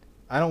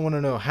 I don't want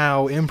to know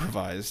how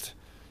improvised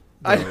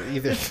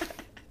either.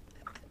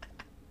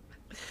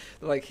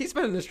 Like, he's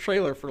been in this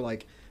trailer for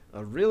like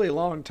a really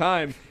long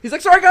time. He's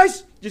like, "Sorry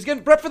guys, just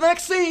getting prepped for the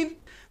next scene."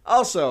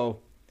 Also,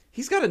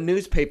 he's got a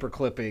newspaper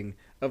clipping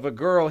of a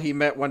girl he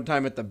met one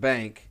time at the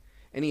bank,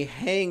 and he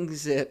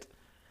hangs it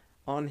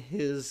on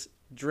his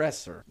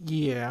dresser.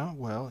 Yeah,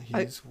 well,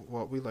 he's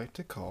what we like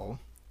to call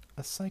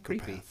a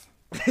psychopath.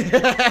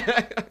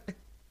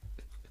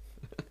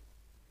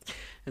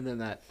 And then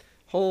that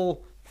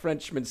whole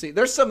Frenchman scene.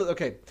 There's some,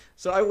 okay,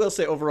 so I will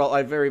say overall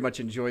I very much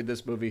enjoyed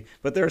this movie,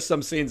 but there are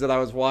some scenes that I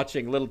was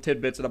watching, little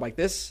tidbits, and I'm like,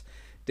 this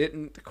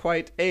didn't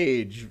quite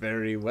age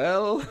very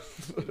well.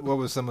 What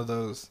was some of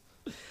those?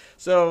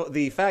 So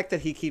the fact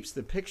that he keeps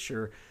the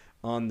picture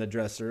on the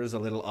dresser is a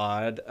little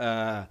odd.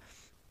 I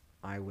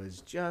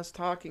was just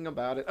talking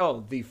about it.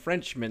 Oh, the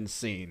Frenchman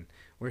scene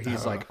where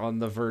he's like on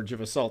the verge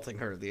of assaulting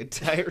her the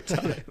entire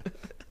time.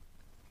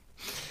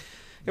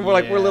 And we're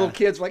like, we're little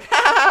kids, we're like,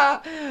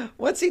 ha,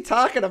 what's he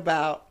talking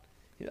about?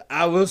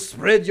 I will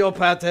spread your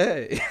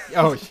pate.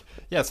 Oh,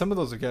 yeah, some of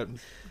those are getting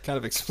kind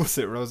of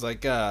explicit. Where I was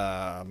like,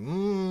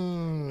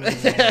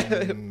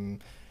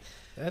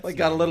 that's Like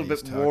got a not little what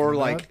bit he's more talking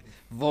like about.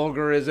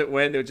 vulgar as it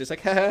went. It was just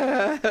like,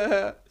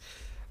 I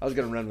was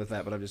gonna run with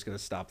that, but I'm just gonna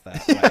stop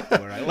that right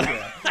where I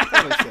left.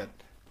 Probably should.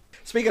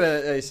 Speaking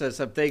of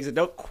some things that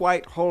don't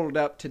quite hold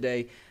up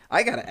today,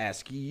 I gotta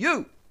ask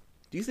you: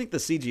 do you think the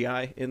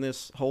CGI in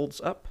this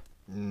holds up?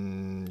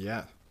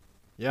 Yeah,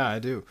 I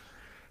do.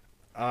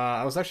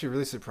 I was actually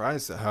really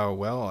surprised at how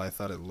well I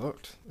thought it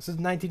looked. This is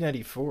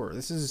 1994.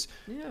 This is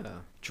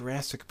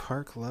Jurassic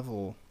Park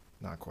level.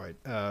 Not quite.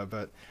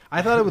 But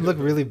I thought it would look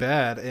really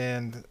bad,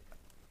 and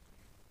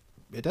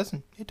it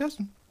doesn't.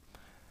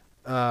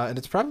 And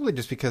it's probably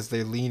just because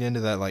they lean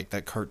into that like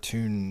that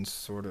cartoon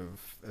sort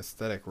of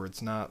aesthetic where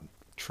it's not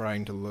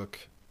trying to look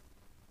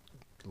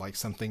like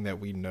something that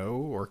we know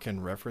or can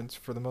reference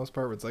for the most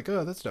part. Where it's like,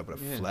 oh, that's not what a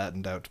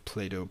flattened out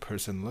Play-Doh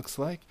person looks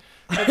like.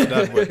 That's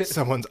not what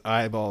someone's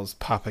eyeballs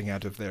popping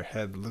out of their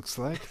head looks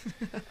like.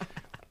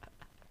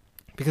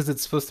 Because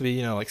it's supposed to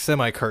be, like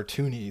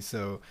semi-cartoony,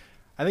 so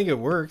I think it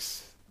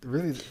works.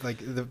 Really, like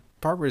the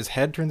part where his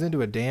head turns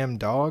into a damn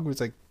dog was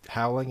like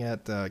howling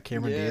at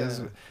Cameron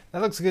Diaz.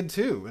 That looks good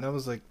too. And I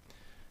was like,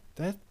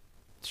 that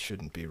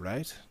shouldn't be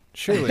right.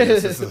 Surely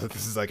this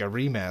is like a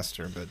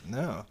remaster, but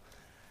no.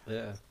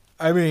 Yeah.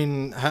 I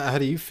mean, how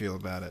do you feel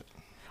about it?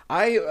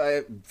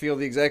 I feel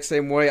the exact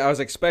same way. I was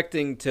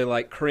expecting to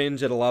like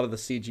cringe at a lot of the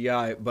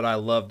CGI, but I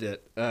loved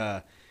it.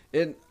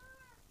 And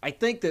I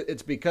think that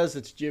it's because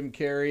it's Jim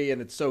Carrey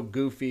and it's so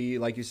goofy.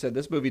 Like you said,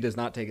 this movie does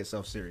not take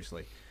itself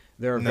seriously.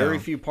 There are very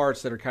few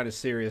parts that are kind of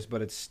serious,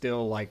 but it's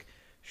still like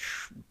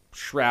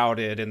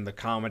shrouded in the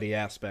comedy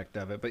aspect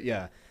of it. But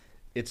yeah,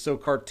 it's so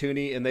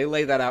cartoony, and they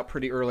lay that out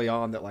pretty early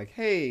on that like,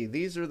 hey,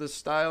 these are the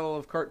style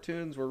of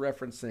cartoons we're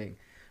referencing.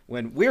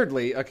 When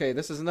weirdly, okay,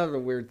 this is another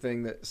weird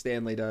thing that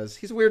Stanley does.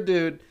 He's a weird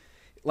dude.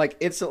 Like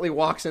instantly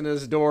walks in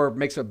his door,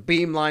 makes a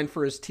beamline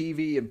for his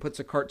TV, and puts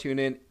a cartoon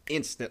in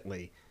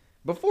instantly.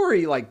 Before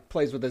he like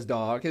plays with his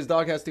dog has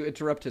to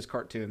interrupt his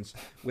cartoons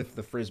with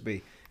the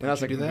frisbee. And I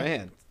was like,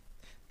 man,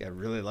 guy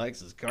really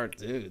likes his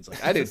cartoons.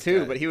 Like I do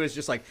too, but he was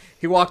just like,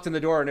 he walked in the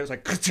door and it was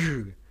like,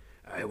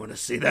 I want to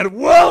see that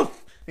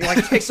wolf. He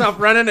like takes off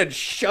running and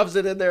shoves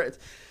it in there.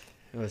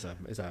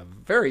 It's a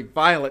very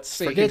violent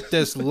scene. Forget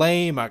this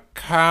lame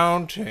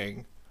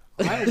accounting.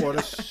 I want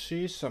to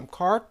see some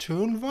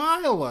cartoon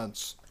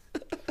violence.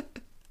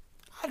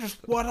 I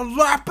just want to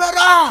lap it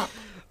up.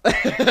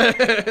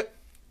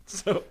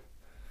 So,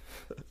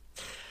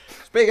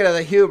 speaking of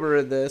the humor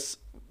in this,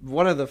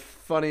 one of the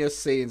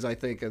funniest scenes, I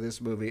think, of this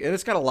movie, and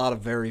it's got a lot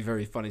of very,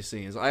 very funny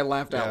scenes. I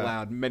laughed out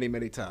loud many,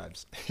 many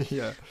times.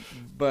 Yeah.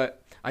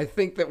 But I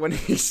think that when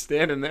he's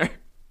standing there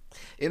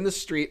in the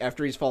street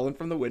after he's fallen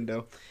from the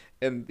window,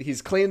 and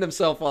he's cleaned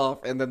himself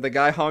off, and then the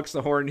guy honks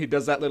the horn, he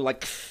does that little,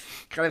 like,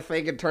 kind of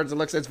thing and turns and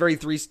looks. It's very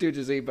Three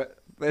Stooges-y, but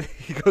then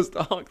he goes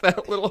to honk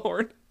that little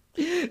horn.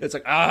 It's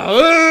like,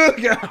 oh,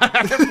 God,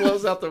 it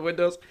blows out the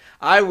windows.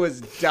 I was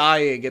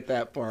dying at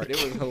that part.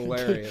 It was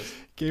hilarious.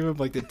 Gave him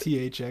like the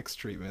THX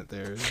treatment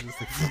there. It's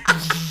just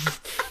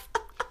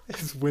like,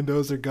 his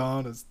windows are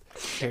gone. His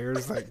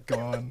hair's like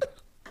gone.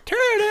 Turn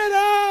it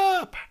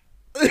up!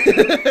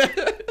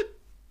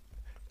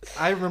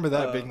 I remember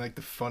that being like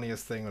the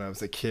funniest thing when I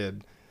was a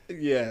kid.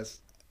 Yes.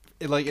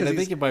 And I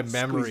think in my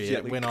memory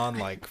it went on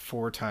like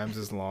 4 times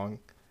as long.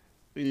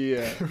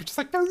 Yeah. We're just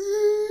like,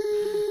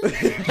 oh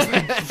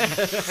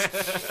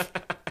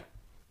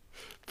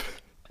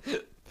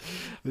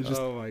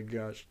my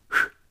gosh.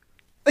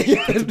 Puts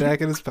it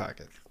back in his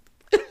pocket.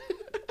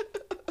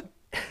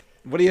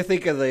 What do you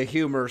think of the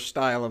humor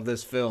style of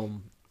this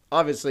film?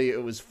 Obviously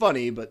it was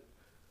funny, but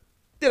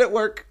did it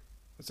work?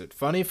 Was it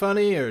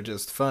funny or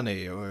just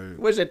funny? Or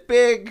was it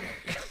big?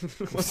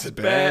 was it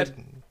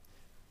bad?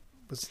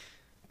 Was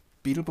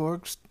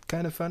Beetleborgs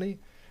kind of funny?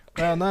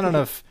 Well, not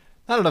enough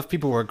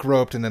people were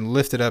groped and then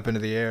lifted up into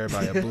the air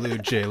by a blue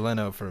Jay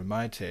Leno for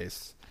my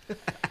taste.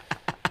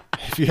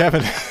 If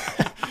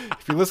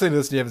you're listening to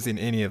this and you haven't seen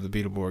any of the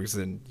Beetleborgs,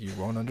 then you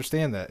won't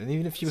understand that. And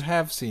even if you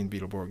have seen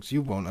Beetleborgs,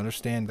 you won't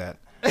understand that.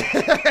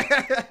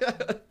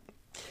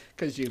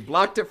 Because you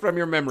blocked it from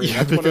your memory.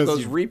 Yeah, that's one of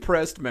those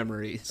repressed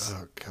memories.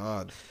 Oh,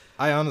 God.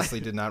 I honestly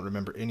did not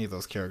remember any of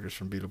those characters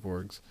from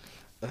Beetleborgs.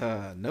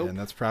 Nope. And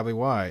that's probably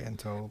why,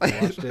 until I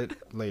watched it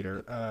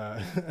later.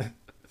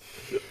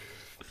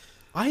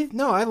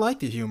 I like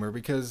the humor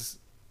because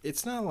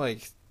it's not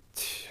like...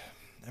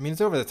 I mean,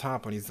 it's over the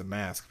top when he's the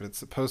mask, but it's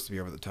supposed to be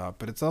over the top.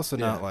 But it's also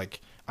not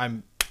like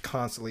I'm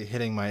constantly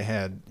hitting my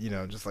head,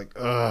 just like,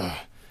 ugh.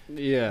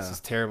 Yeah. This is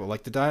terrible.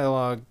 Like, the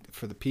dialogue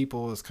for the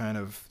people is kind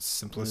of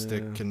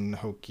simplistic and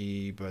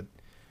hokey, but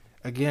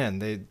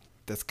again,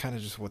 that's kind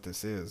of just what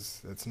this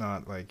is. It's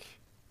not like,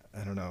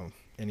 I don't know,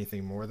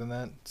 anything more than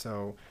that.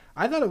 So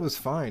I thought it was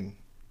fine.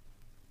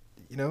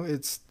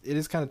 It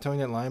is kind of towing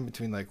that line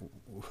between, like,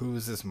 who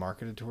is this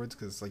marketed towards?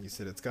 Because, like you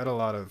said, it's got a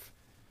lot of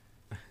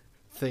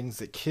things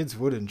that kids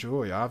would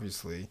enjoy,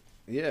 obviously.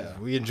 Yeah.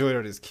 We enjoyed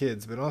it as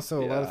kids, but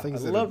also a lot of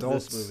things that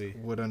adults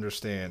would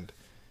understand.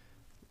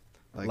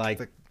 Like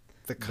the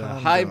the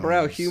condoms.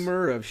 highbrow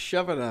humor of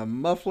shoving a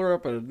muffler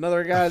up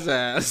another guy's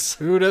ass.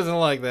 Who doesn't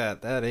like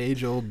that? That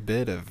age-old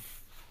bit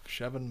of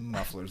shoving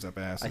mufflers up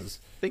I asses.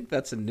 think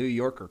that's a New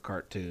Yorker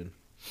cartoon.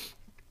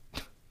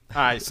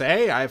 I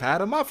say I've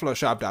had a muffler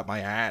shoved up my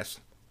ass.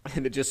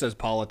 And it just says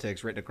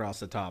politics written across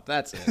the top.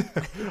 That's it.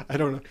 I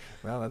don't know.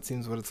 Well, that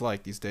seems what it's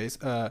like these days.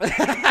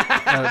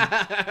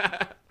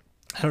 I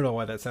don't know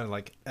why that sounded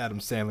like Adam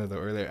Sandler though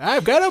earlier.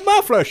 I've got a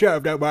muffler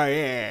shoved up my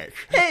ass.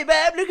 Hey,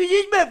 Bob, look at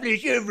this muffler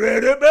shoved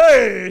right up my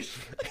ass.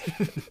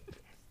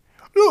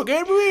 Look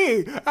at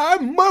me.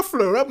 I'm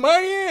muffler up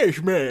my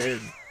ass, man.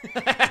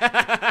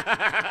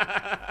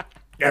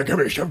 Now give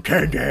me some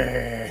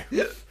candy.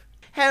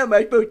 How am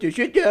I supposed to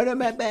sit down on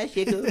my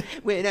bicycle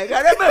when I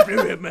got a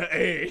muffler up my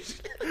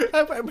ass?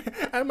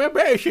 I'm a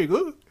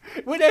bicycle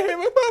when I have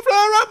a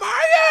muffler up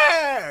my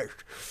ass.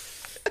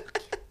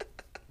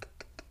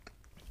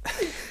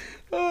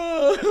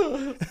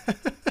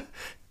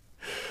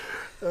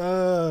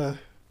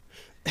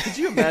 Could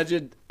you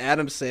imagine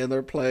Adam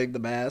Sandler playing The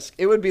Mask?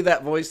 It would be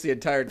that voice the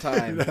entire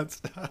time.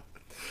 That's not.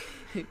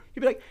 He'd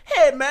be like,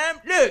 "Hey, Mom,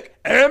 look,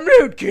 I'm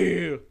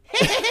roadkill."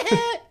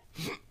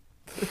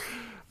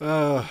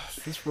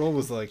 This role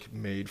was like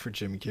made for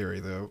Jim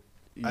Carrey, though.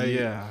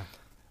 Yeah.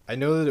 I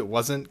know that it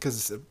wasn't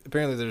because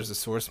apparently there's a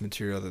source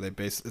material that they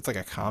base. It's like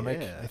a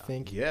comic, I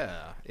think.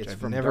 Yeah, it's I've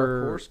from never-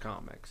 Dark Horse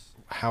Comics.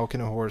 How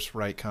can a horse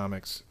write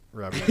comics,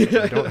 Robert? They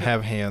don't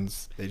have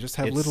hands. They just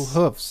have little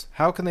hooves.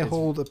 How can they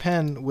hold a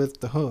pen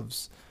with the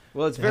hooves?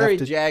 Well, it's They very have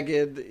to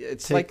jagged.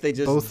 It's take like they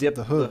just both dipped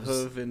the the hooves.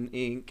 hoof in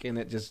ink and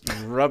it just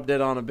rubbed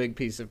it on a big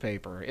piece of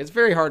paper. It's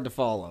very hard to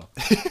follow.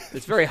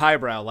 It's very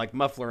highbrow, like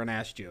muffler and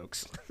ass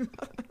jokes.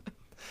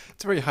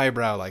 It's very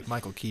highbrow, like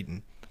Michael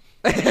Keaton.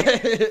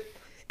 Hey,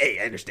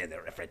 I understand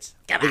that reference.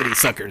 Come Look on. at these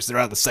suckers. They're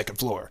on the second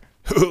floor.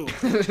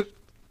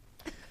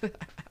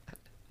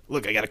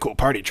 Look, I got a cool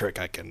party trick.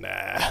 I can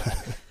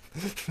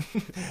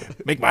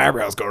make my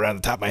eyebrows go around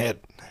the top of my head.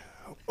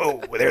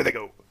 Oh, there they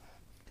go.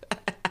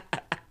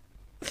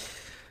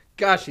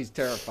 Gosh, he's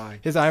terrifying.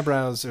 His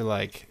eyebrows are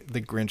like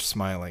the Grinch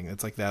smiling.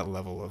 It's like that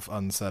level of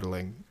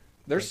unsettling.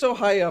 They're so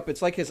high up,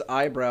 it's like his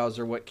eyebrows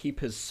are what keep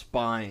his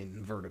spine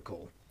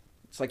vertical.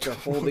 It's like they're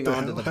holding the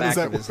onto hell? the How does back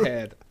that of his work?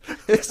 head.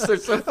 They're so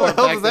far How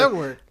back does that there.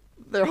 work?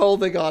 They're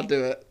holding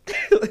onto it.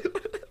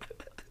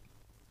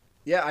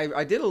 Yeah,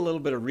 I did a little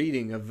bit of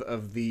reading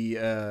of the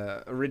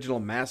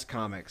original Mask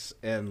comics,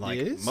 and like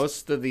Yes?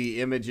 most of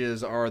the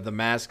images are the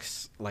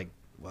masks,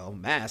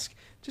 mask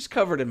just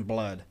covered in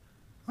blood.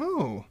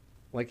 Oh.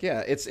 Like, yeah,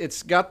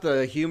 it's got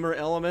the humor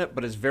element,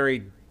 but it's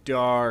very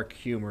dark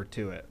humor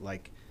to it.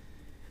 Like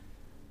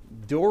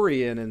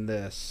Dorian in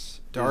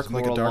this Dark is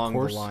like more a dark along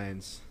horse? the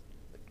lines.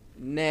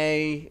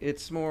 Nay,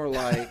 it's more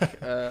like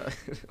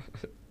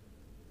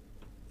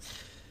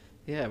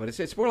yeah, but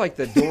it's more like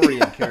the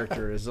Dorian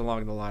character is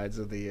along the lines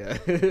of the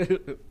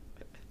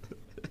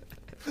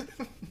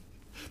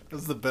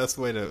That's the best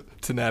way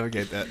to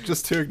navigate that.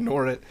 Just to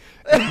ignore it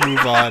and move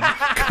on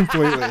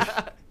completely.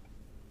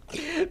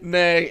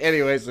 Nay.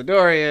 Anyways, the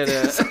Dorian.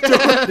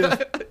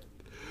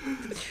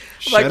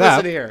 Shut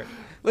up. Listen here.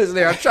 Listen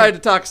here. I'm trying to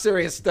talk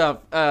serious stuff.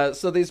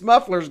 So these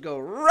mufflers go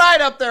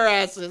right up their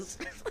asses.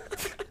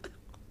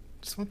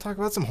 Just want to talk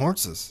about some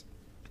horses.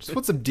 Just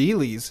want some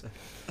dealies.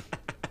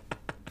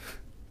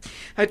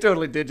 I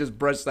totally did just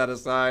brush that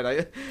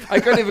aside. I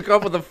couldn't even come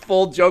up with a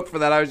full joke for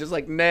that. I was just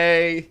like,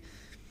 nay.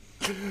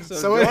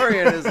 So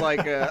Dorian is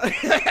like oh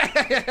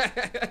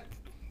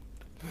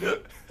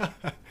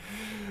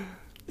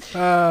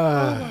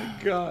my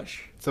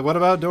gosh. So what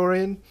about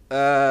Dorian?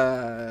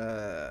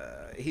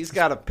 He's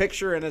got a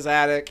picture in his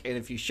attic, and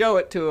if you show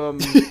it to him,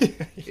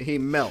 he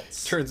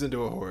melts. Turns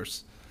into a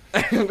horse.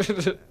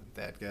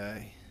 That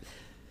guy.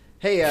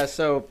 Hey,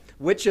 so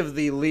which of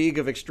the League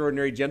of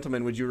Extraordinary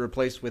Gentlemen would you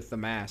replace with the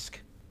Mask?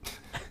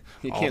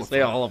 You can't of say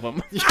them. all of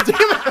them.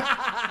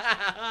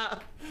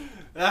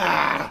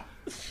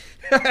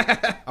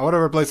 I want to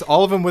replace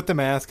all of them with the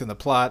Mask, and the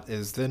plot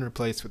is then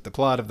replaced with the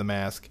plot of the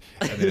Mask.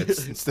 And then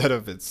it's instead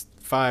of it's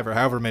 5 or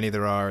however many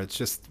there are, it's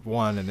just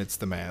 1, and it's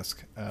the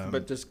Mask.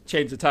 But just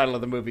change the title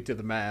of the movie to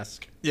The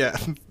Mask. Yeah,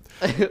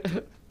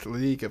 the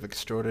League of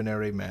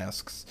Extraordinary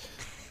Masks.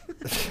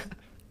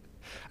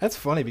 That's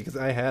funny because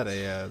I had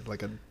a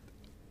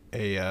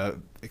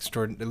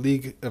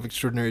League of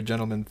Extraordinary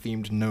Gentlemen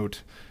themed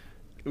note.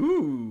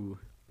 Ooh.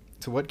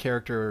 So what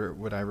character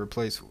would I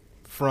replace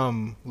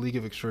from League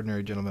of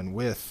Extraordinary Gentlemen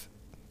with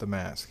the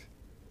Mask?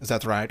 Is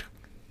that right?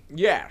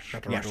 Yes. Is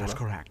that the Yes, right that's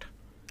order? correct.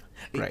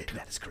 Right.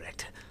 That is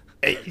correct.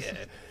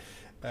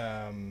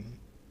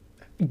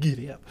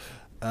 Giddy up.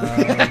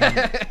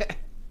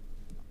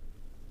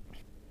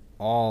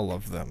 All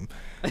of them.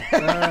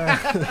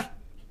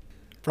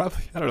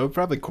 Probably, I don't know,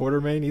 probably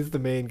Quartermain. He's the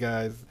main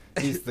guy.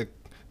 He's the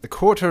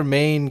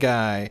Quartermain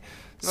guy.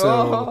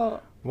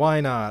 So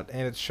why not?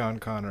 And it's Sean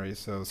Connery,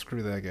 so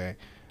screw that guy.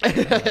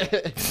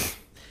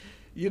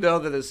 You know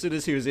that as soon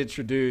as he was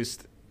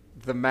introduced,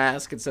 the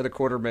Mask instead of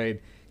Quartermain,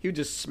 he would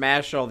just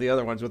smash all the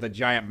other ones with a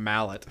giant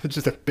mallet.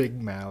 Just a big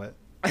mallet.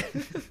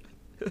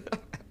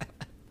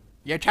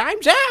 Your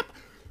time's up.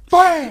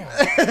 Bam.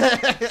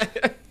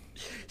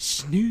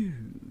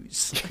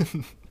 Snooze.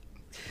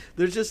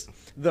 There's just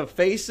the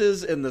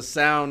faces and the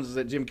sounds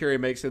that Jim Carrey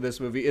makes in this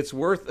movie. It's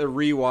worth a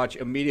rewatch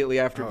immediately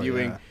after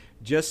viewing,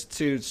 just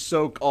to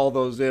soak all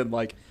those in.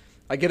 Like,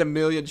 I get a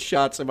million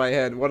shots in my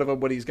head. One of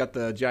them when he's got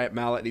the giant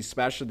mallet and he's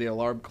smashing the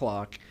alarm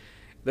clock.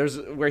 There's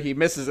where he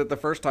misses it the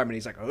first time and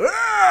he's like,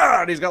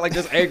 "Argh!" And he's got like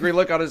this angry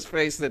look on his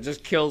face that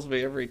just kills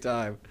me every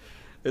time.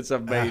 It's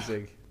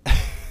amazing.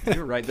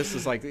 You're right. This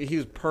is like, he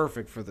was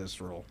perfect for this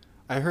role.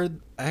 I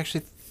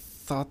actually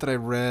thought that I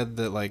read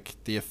that like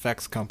the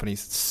effects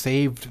companies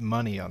saved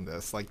money on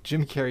this. Like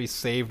Jim Carrey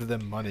saved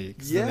them money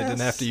because then they didn't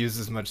have to use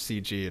as much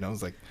CG. And I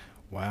was like,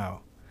 wow.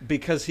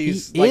 Because he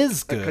is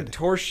good. A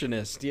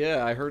contortionist.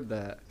 Yeah, I heard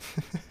that.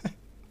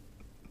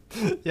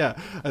 Yeah,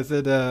 I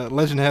said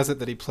legend has it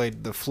that he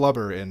played the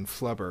Flubber in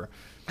Flubber.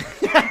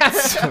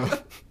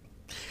 So,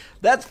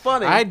 that's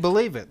funny. I'd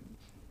believe it.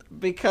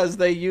 Because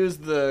they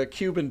used the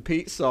Cuban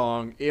Pete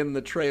song in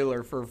the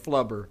trailer for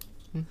Flubber.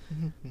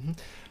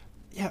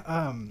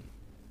 Yeah,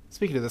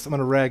 speaking of this, I'm going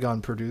to rag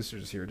on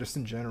producers here, just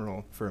in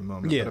general, for a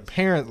moment. Yes. But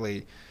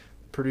apparently,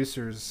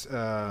 producers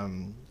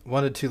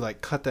wanted to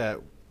like cut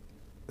that.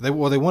 They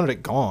wanted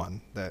it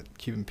gone, that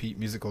Cuban Pete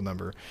musical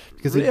number,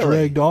 because it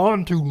dragged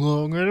on too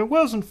long and it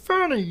wasn't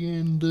funny,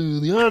 and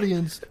the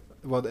audience.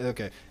 Well,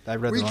 okay, I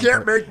read. We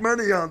can't make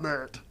money on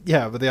that.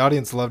 Yeah, but the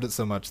audience loved it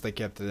so much they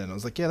kept it in. I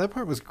was like, yeah, that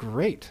part was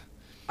great.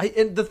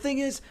 And the thing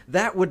is,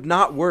 that would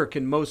not work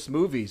in most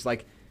movies.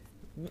 Like,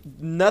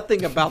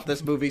 nothing about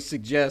this movie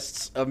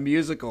suggests a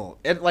musical.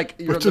 And like,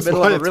 you're in the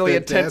middle of a really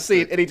intense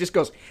scene, and he just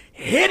goes,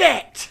 "Hit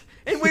it!"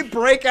 And we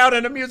break out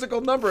in a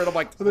musical number, and I'm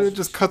like, and then it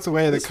just cuts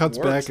away, and it cuts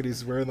back, and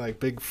he's wearing like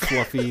big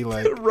fluffy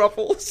like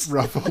ruffled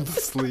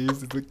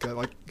sleeves. He's got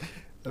like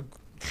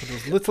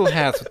those little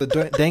hats with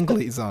the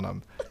danglies on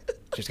them.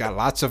 She's got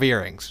lots of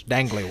earrings,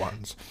 dangly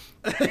ones.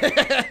 It's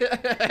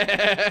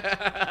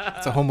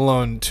a Home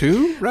Alone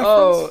 2 reference?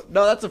 Oh,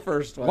 no, that's the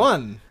first one.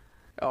 One.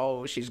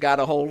 Oh, she's got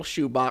a whole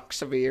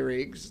shoebox of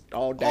earrings,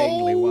 all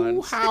dangly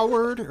ones.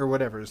 Howard, or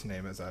whatever his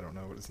name is. I don't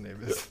know what his name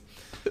is.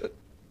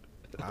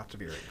 Lots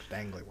of earrings,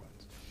 dangly ones.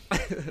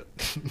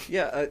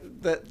 Yeah,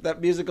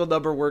 that musical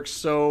number works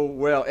so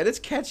well, and it's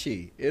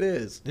catchy. It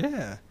is.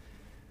 Yeah.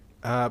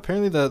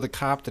 Apparently the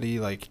cop that he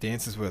like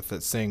dances with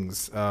that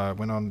sings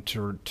went on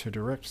to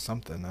direct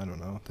something. I don't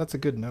know. That's a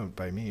good note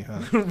by me,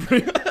 huh?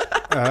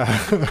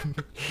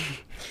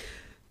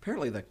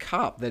 Apparently the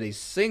cop that he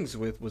sings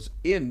with was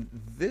in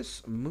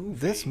this movie.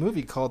 This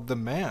movie called The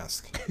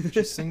Mask.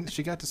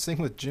 She got to sing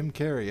with Jim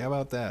Carrey. How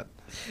about that?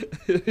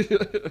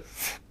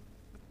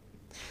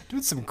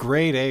 Doing some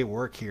grade A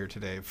work here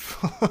today,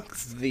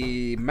 folks.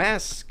 The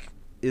mask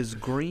is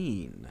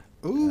green.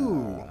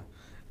 Ooh.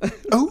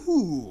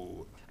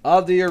 Ooh.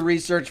 I'll do your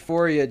research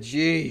for you,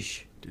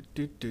 jeesh.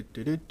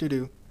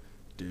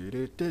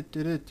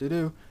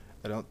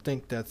 I don't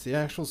think that's the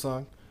actual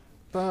song,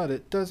 but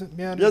it doesn't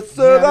matter. Yes,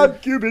 sir, I'm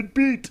Cuban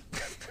Pete.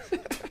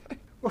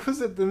 What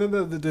was it? And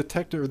then the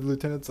detective or the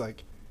lieutenant's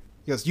like,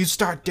 he goes, "You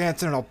start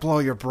dancing and I'll blow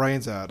your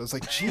brains out." I was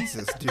like,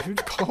 Jesus,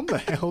 dude, calm the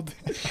hell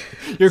down.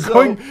 You're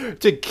going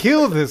to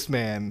kill this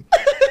man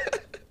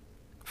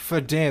for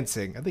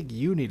dancing. I think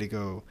you need to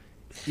go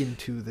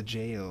into the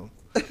jail.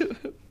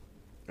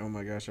 Oh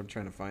my gosh, I'm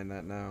trying to find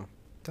that now.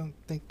 Don't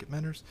think it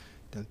matters.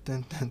 Dun,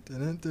 dun, dun,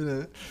 dun,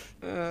 dun,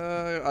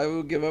 dun. I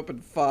will give up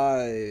in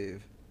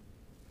 5,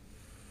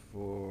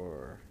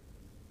 4,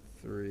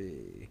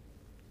 3,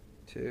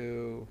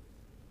 2,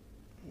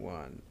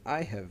 1.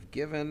 I have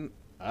given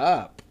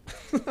up.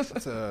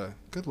 That's a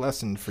good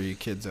lesson for you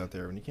kids out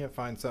there. When you can't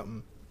find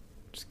something,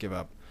 just give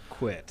up.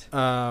 Quit.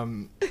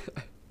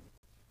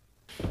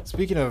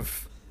 Speaking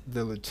of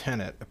the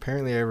lieutenant,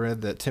 apparently I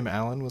read that Tim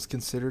Allen was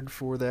considered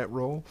for that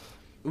role.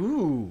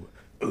 Ooh.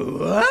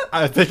 What?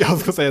 I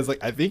was gonna say,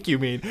 I think you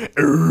mean. Start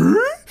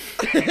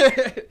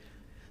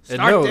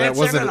no, dancing that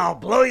wasn't. and I'll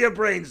blow your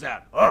brains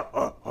out.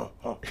 I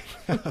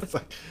was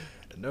like,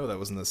 no, that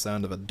wasn't the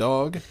sound of a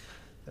dog.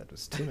 That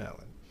was Tim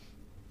Allen.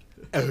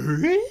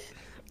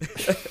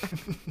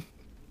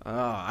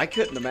 I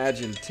couldn't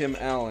imagine Tim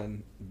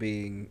Allen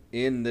being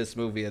in this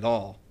movie at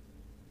all.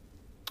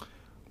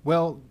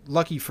 Well,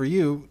 lucky for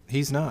you,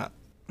 he's not.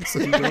 So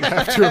you don't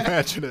have to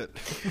imagine it.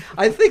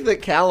 I think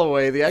that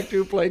Calloway, the actor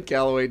who played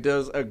Calloway,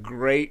 does a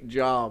great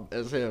job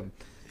as him.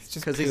 He's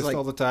just 'Cause pissed he's like,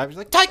 all the time. He's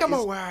like, take him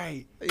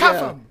away!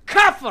 Cuff him!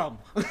 Cuff him!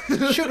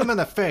 Shoot him in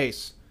the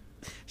face!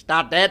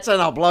 Stop dancing,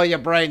 I'll blow your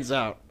brains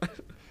out.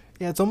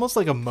 Yeah, it's almost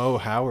like a Mo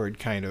Howard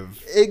kind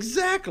of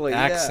Exactly.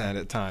 accent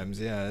at times.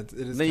 Yeah, it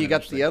is. Then you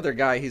got the other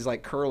guy, he's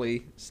like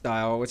Curly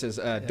style, which is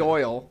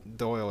Doyle.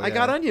 Doyle, I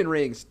got onion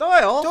rings.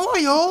 Doyle!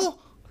 Doyle!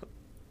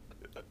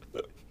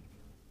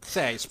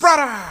 Say,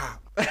 Sprada!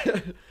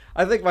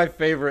 I think my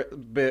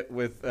favorite bit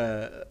with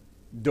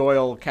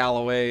Doyle,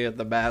 Calloway, and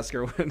the mask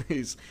are when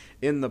he's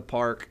in the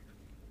park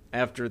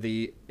after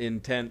the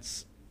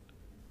intense,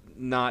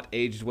 not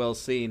aged well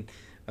scene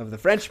of the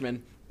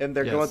Frenchman, and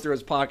they're going through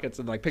his pockets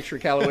and like picture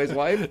Calloway's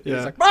wife. Yeah.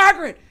 He's like,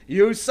 "Margaret,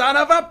 you son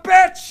of a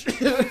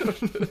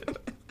bitch!"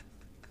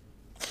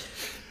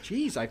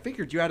 Jeez, I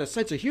figured you had a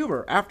sense of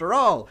humor. After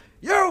all,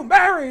 you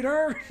married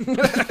her.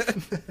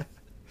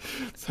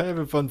 So I have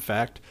a fun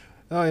fact.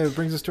 Oh yeah, it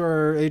brings us to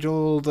our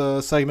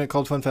age-old segment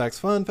called Fun Facts.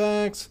 Fun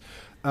Facts.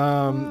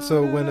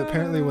 So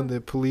when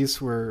the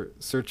police were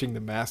searching the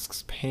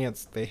mask's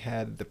pants, they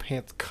had the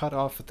pants cut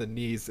off at the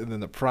knees, and then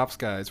the props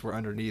guys were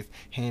underneath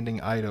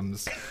handing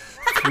items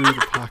through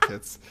the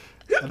pockets.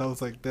 And I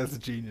was like, that's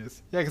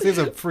genius. Yeah, because there's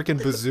a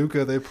freaking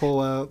bazooka they pull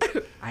out.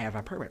 I have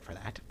a permit for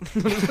that.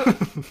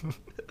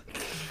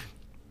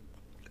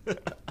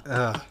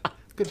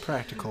 Good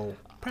practical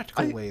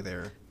way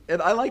there.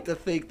 And I like to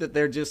think that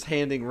they're just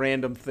handing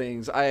random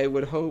things. I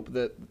would hope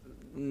that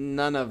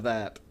none of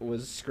that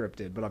was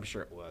scripted, but I'm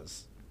sure it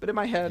was. But in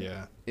my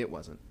head, it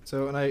wasn't.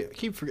 So, and I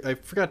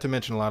forgot to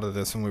mention a lot of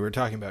this when we were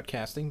talking about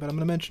casting, but I'm going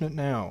to mention it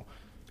now.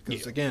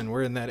 Because, again,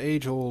 we're in that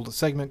age-old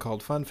segment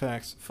called Fun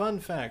Facts. Fun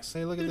Facts.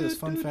 Hey, look at this.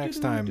 Fun Facts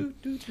time.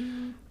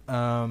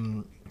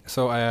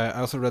 So I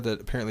also read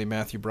that apparently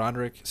Matthew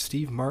Broderick,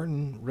 Steve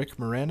Martin, Rick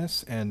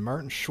Moranis, and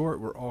Martin Short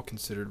were all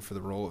considered for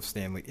the role of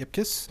Stanley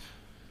Ipkiss.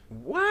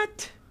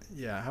 What?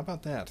 Yeah, how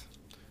about that?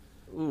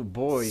 Ooh,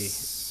 boy.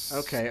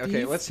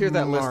 Okay. Let's hear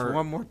that list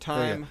one more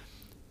time.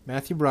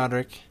 Matthew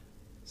Broderick.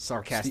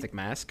 Sarcastic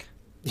mask.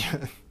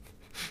 Yeah.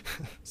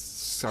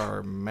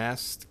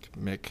 Sarmastic.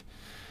 I'm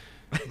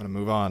going to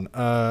move on.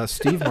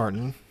 Steve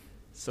Martin.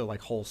 So,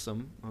 like,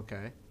 wholesome.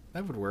 Okay.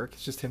 That would work.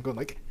 It's just him going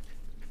like...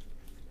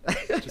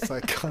 just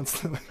like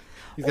constantly.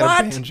 He's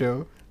got a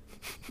banjo.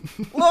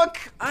 Look,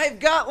 I've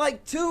got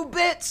like 2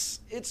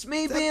 bits. It's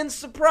me being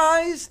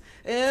surprised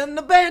and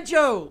the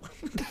banjo.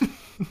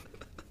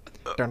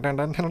 Rick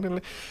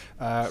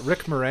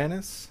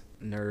Moranis.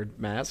 Nerd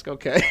mask,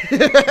 okay.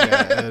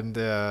 Yeah, and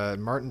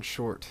Martin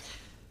Short.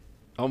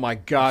 Oh my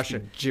gosh.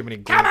 Jiminy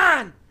Come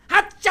on!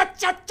 Hot shot,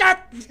 shot,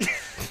 shot!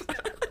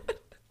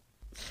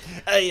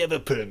 I have a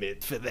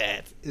permit for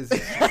that.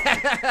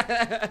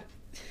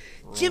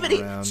 Jiminy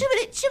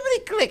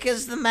Click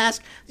is the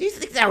mask. Do you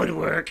think that would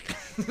work?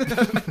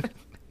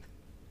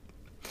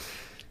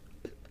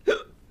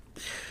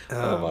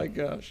 Oh my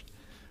gosh.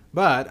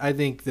 But I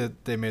think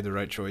that they made the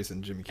right choice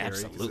in Jim Carrey.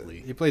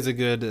 Absolutely. He plays a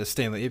good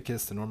Stanley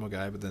Ipkiss, the normal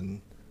guy, but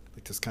then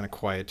like this kind of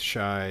quiet,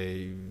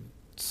 shy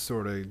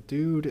sort of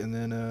dude, and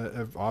then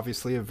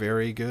obviously a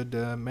very good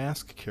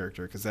mask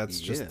character, because that's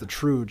just the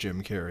true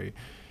Jim Carrey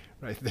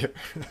right there.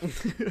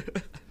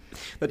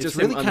 It's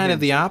really kind of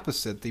the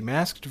opposite. The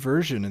masked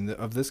version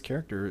of this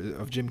character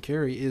of Jim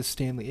Carrey is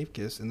Stanley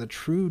Ipkiss, and the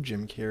true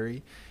Jim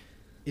Carrey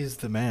is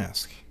the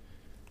mask.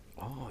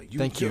 Oh,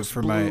 Thank you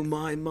for blew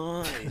my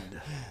mind.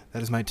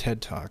 That is my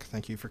TED Talk.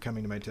 Thank you for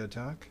coming to my TED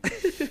Talk.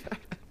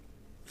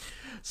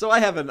 So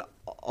I have an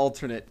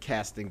alternate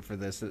casting for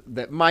this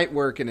that might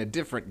work in a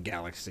different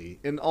galaxy,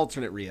 an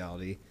alternate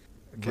reality.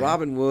 Okay.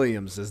 Robin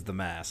Williams is the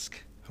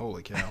mask.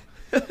 Holy cow.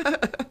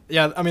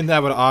 Yeah, I mean,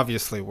 that would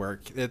obviously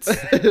work.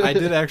 I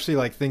did actually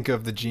like think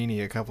of the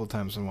genie a couple of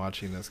times when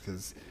watching this,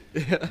 because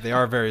they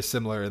are very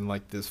similar in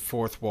like this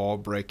fourth wall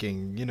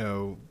breaking,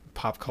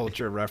 pop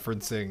culture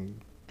referencing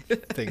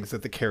things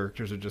that the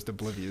characters are just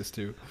oblivious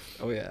to.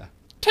 Oh yeah.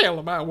 Tell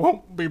him I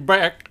won't be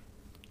back.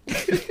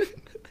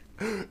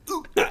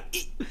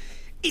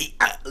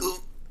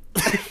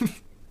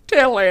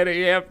 Tell Annie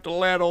you have to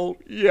let old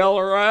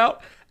Yeller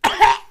out.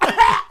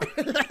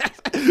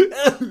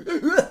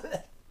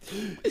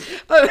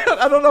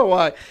 I don't know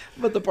why,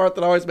 but the part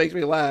that always makes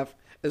me laugh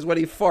is when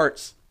he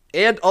farts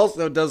and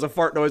also does a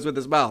fart noise with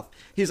his mouth.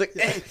 He's like,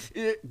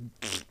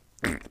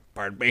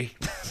 pardon me.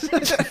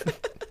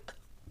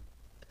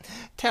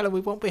 Tell him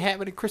we won't be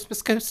having a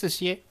Christmas ghost this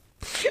year.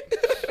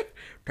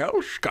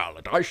 Tell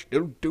Scarlett I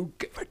still do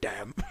give a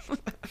damn.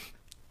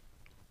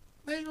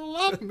 They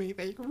love me.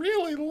 They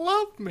really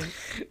love me.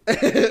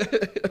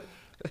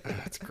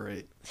 That's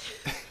great.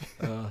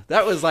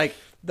 That was like,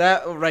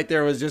 that right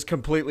there was just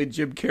completely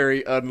Jim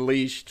Carrey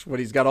unleashed when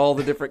he's got all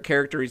the different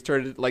characters. He's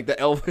turned into like the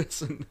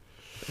Elvis and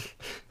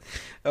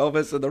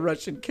the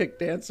Russian kick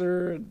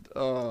dancer. And,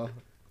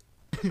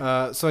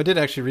 so I did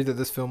actually read that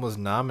this film was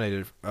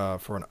nominated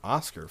for an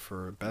Oscar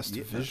for Best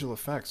Visual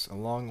Effects,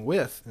 along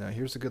with, now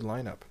here's a good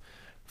lineup,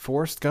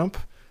 Forrest Gump,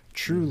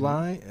 True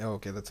Lie. Oh,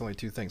 okay, that's only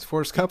 2 things.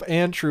 Forrest Gump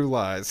and True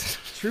Lies.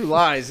 True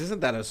Lies.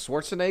 Isn't that a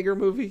Schwarzenegger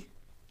movie?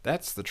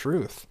 That's the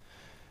truth.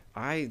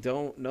 I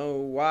don't know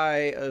why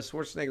a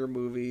Schwarzenegger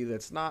movie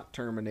that's not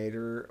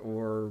Terminator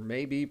or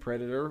maybe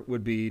Predator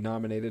would be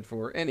nominated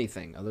for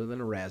anything other than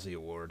a Razzie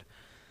Award.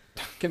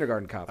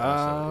 Kindergarten Cop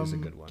also is a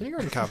good one.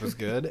 Kindergarten Cop is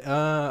good.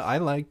 I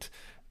liked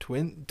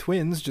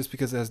Twins just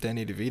because it has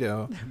Danny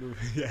DeVito.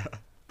 Yeah.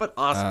 But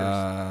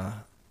Oscars.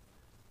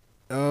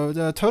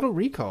 Total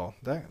Recall.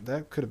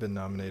 That could have been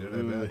nominated,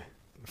 I bet,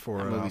 for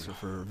an Oscar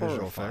for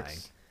visual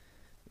effects.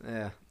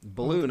 Yeah.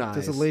 Balloon Eyes.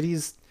 Does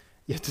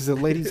a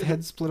lady's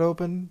head split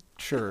open?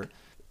 Sure.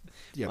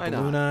 Yeah, Why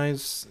Balloon not?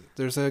 Eyes.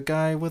 There's a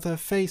guy with a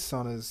face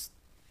on his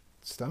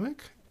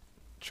stomach?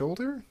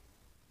 Shoulder?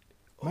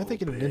 Am I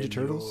thinking of Ninja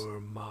Turtles? Your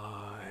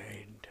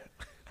mind.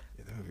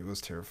 Yeah, that movie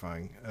was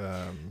terrifying.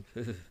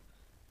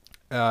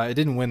 It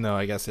didn't win, though.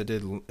 I guess it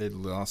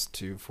lost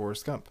to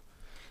Forrest Gump.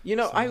 You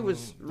know, So, I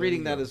was there reading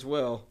you that go. as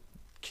well.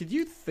 Could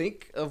you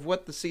think of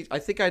what the I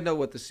think I know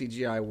what the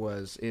CGI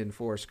was in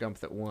Forrest Gump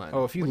that won.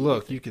 Oh, if you What do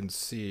look, think? you can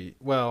see.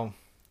 Well,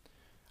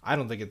 I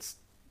don't think it's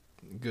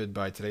good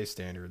by today's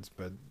standards,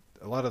 but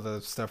a lot of the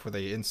stuff where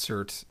they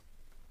insert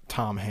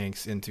Tom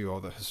Hanks into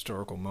all the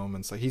historical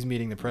moments, like he's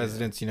meeting the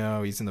presidents, you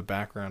know, he's in the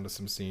background of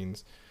some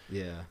scenes.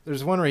 Yeah.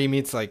 There's one where he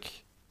meets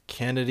like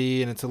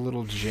Kennedy, and it's a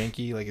little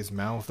janky, like his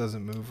mouth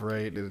doesn't move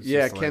right. It's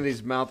Yeah, just like,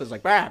 Kennedy's mouth is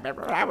like. you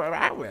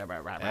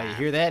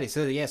hear that? He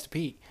said he has to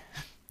pee.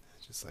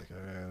 It's just like,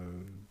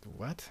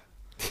 what?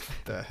 What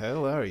the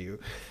hell are you?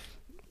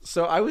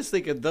 So I was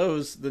thinking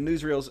those, the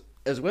newsreels,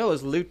 as well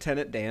as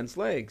Lieutenant Dan's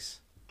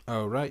legs.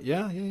 Oh, right.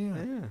 Yeah.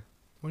 Yeah.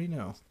 What do you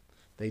know?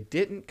 They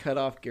didn't cut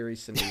off Gary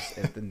Sinise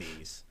at the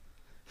knees.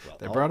 Well,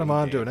 They I'll brought him be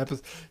on to damned. an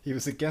episode. He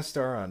was a guest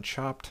star on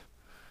Chopped,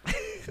 and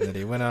then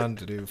he went on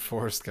to do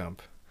Forrest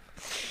Gump.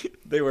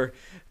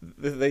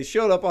 They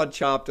showed up on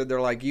Chopped, and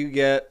they're like, you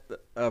get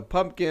a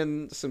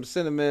pumpkin, some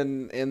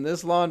cinnamon in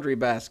this laundry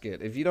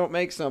basket. If you don't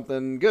make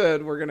something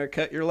good, we're going to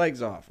cut your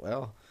legs off.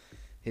 Well,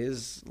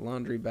 his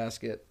laundry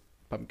basket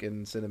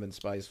pumpkin cinnamon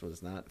spice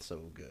was not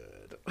so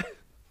good.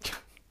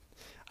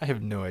 I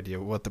have no idea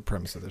what the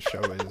premise of the show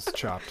is,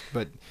 Chopped,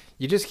 but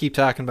you just keep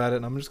talking about it,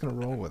 and I'm just going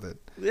to roll with it.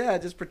 Yeah,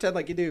 just pretend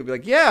like you do. Be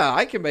like, yeah,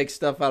 I can make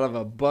stuff out of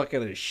a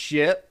bucket of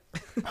shit.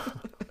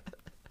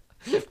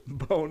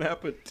 Bon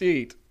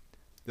appetit.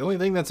 The only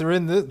thing that's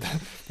in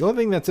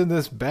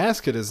this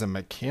basket is a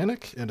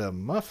mechanic and a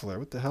muffler.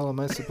 What the hell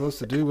am I supposed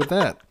to do with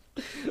that?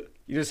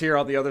 You just hear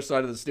on the other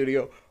side of the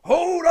studio,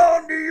 hold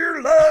on to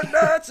your lug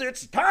nuts,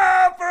 it's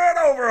time for an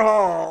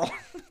overhaul.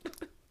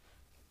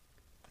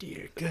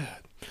 Dear God.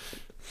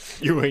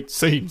 You ain't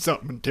seen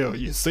something until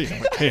you see a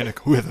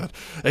mechanic with an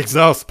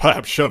exhaust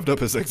pipe shoved up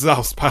his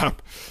exhaust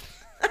pipe.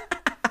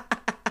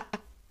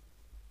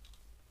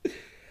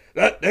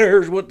 That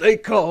there's what they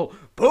call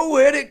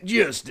poetic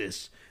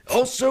justice.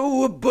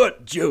 Also a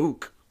butt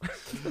joke.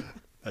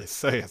 They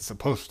say it's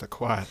supposed to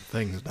quiet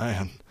things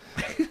down.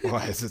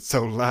 Why is it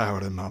so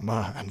loud in my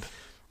mind?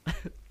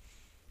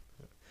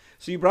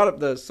 So you brought up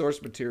the source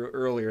material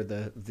earlier,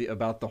 the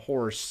about the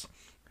horse.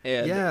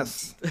 And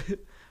Yes.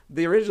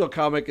 the original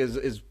comic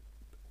is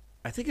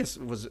I think it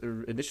was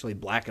initially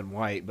black and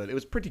white, but it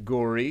was pretty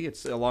gory.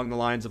 It's along the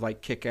lines of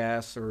like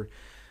Kick-Ass or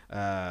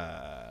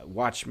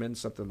Watchmen,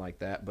 something like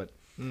that. But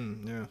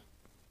Yeah.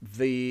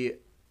 the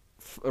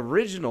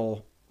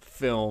original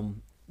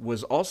film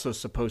was also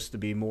supposed to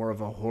be more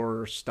of a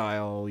horror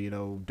style, you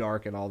know,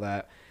 dark and all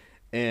that.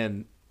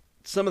 And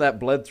some of that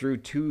bled through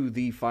to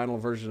the final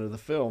version of the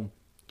film.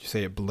 Did you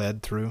say it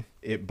bled through?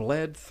 It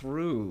bled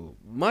through,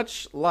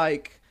 much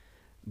like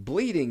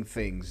bleeding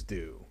things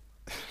do.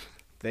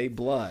 They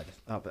blood.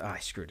 Oh, I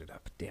screwed it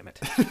up. Damn it.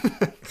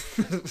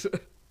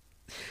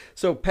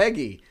 So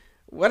Peggy,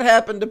 what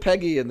happened to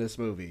Peggy in this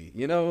movie?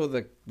 You know,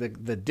 the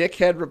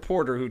dickhead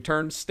reporter who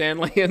turned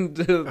Stanley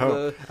into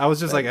Oh, I was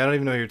just like, I don't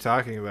even know what you're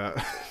talking about.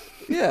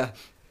 yeah.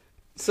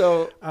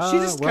 So she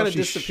just Well, kind of she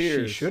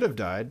disappears. She should have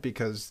died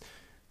because,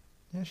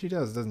 yeah, she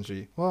does, doesn't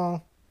she?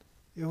 Well,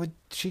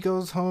 she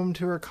goes home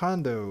to her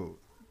condo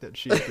that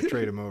she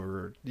betrayed him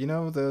over. You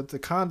know, the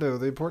condo,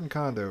 the important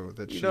condo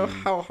that You she... know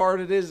how hard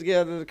it is to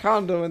get a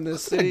condo in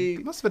this city?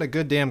 It must have been a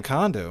good damn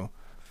condo.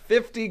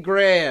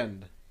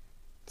 $50,000.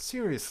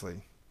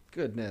 Seriously.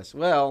 Goodness.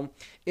 Well,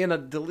 in a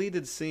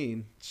deleted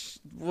scene,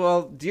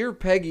 well, Dear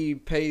Peggy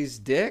pays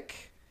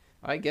Dick.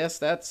 I guess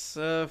that's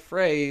a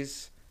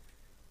phrase.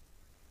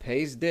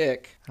 Pays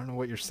Dick. I don't know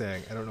what you're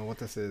saying. I don't know what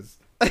this is.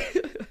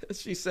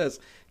 She says,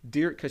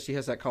 Dear, because she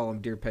has that column,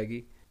 Dear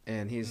Peggy.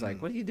 And he's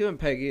like, what are you doing,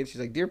 Peggy? And she's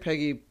like, Dear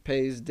Peggy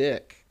pays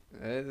Dick.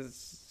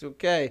 It's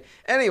okay.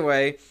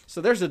 Anyway,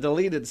 so there's a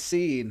deleted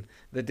scene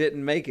that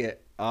didn't make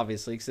it,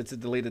 obviously, because it's a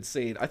deleted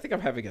scene. I think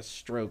I'm having a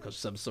stroke of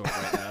some sort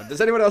right now.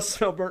 Does anyone else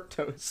smell burnt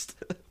toast?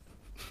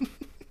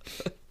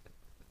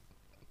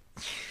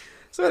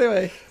 So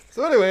anyway,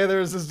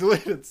 there's this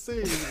deleted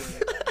scene.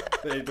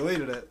 They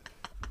deleted it.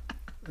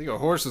 I think a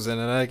horse was in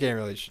it. I can't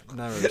really,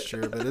 not really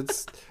sure, but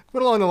it's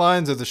put along the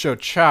lines of the show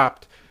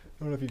Chopped.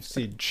 I don't know if you've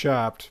seen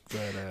Chopped,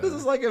 but this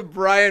is like if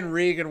Brian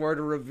Regan were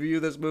to review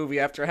this movie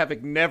after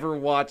having never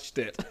watched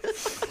it.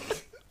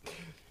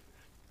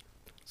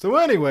 so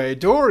anyway,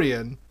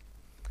 Dorian.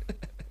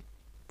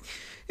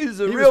 He's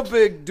a real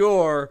big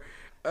door.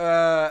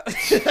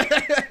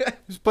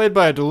 He's played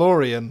by a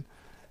DeLorean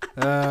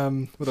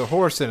with a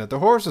horse in it. The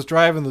horse is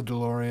driving the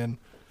DeLorean.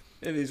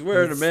 And he's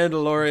wearing a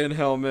Mandalorian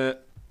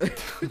helmet.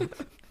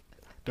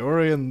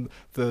 Dorian,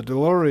 the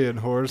DeLorean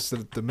horse,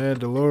 and the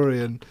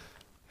Mandalorian.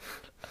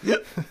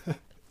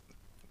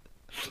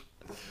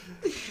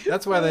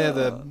 That's why they had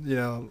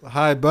the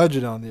high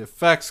budget on the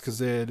effects, because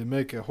they had to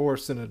make a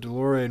horse in a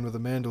DeLorean with a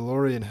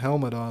Mandalorian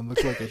helmet on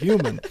look like a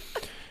human.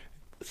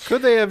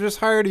 Could they have just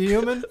hired a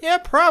human? Yeah,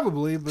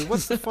 probably. But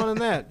what's the fun in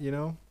that? You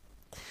know,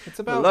 it's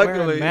about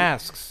wearing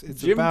masks.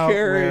 It's Jim about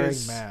Carrey wearing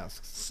is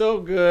masks.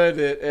 so good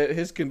at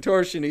his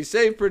contortion. He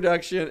saved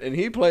production, and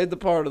he played the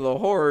part of the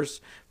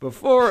horse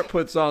before it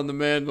puts on the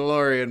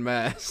Mandalorian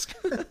mask.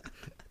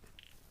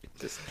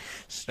 Just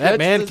That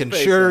man his can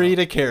face sure out. eat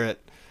a carrot.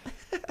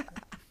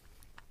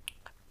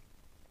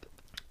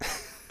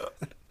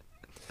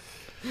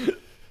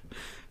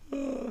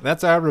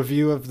 That's our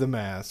review of The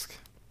Mask.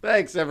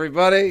 Thanks,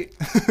 everybody.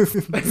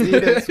 See you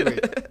next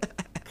week.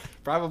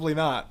 Probably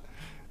not.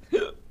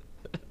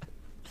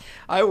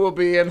 I will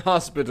be in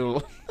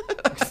hospital.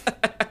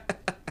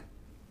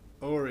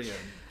 Orion.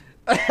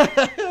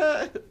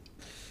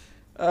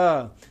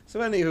 So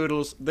any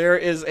hoodles, there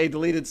is a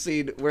deleted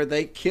scene where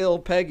they kill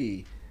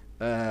Peggy.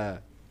 Oh.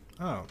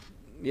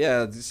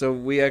 Yeah, so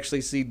we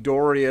actually see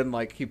Dorian,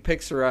 like, he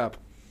picks her up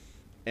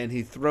and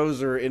he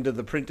throws her into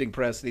the printing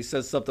press and he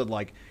says something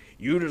like,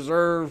 "You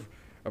deserve,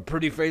 a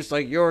pretty face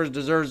like yours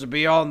deserves to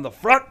be on the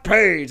front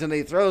page," and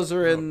he throws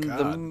her in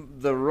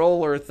the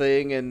roller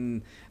thing,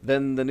 and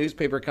then the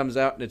newspaper comes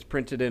out and it's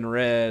printed in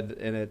red,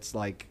 and it's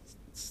like,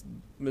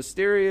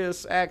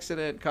 mysterious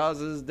accident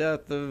causes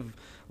death of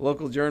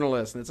local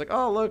journalist, and it's like,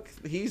 oh look,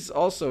 he's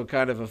also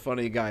kind of a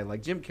funny guy,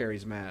 like Jim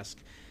Carrey's Mask,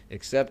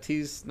 except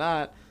he's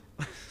not.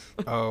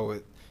 Oh,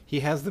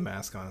 he has the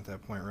mask on at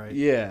that point, right?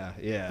 Yeah.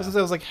 I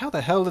was like, how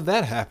the hell did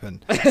that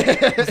happen?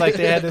 It's like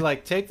they had to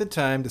like take the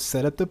time to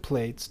set up the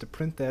plates to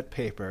print that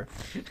paper.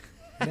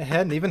 And it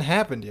hadn't even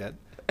happened yet.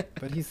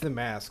 But he's the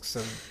Mask,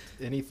 so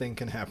anything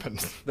can happen.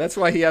 That's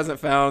why he hasn't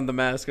found the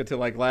mask until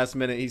like last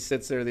minute. He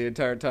sits there the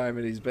entire time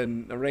and he's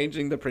been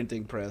arranging the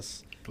printing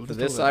press for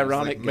this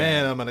ironic like,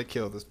 man, I'm gonna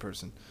kill this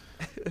person.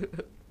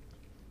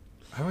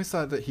 I always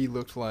thought that he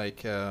looked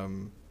like do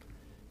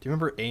you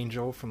remember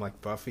Angel from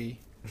like Buffy?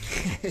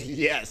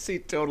 Yes, he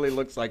totally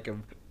looks like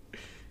him.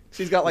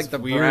 She's got like Those the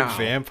weird brow.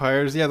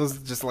 vampires. Yeah, those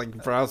just like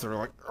brows that are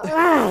like,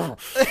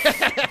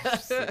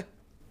 just, like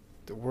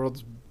the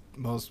world's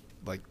most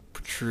like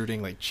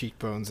protruding like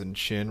cheekbones and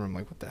chin. Where I'm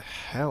like, what the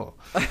hell?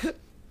 What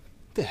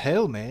the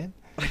hell, man?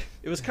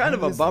 It was kind of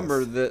How a is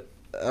bummer this?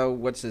 that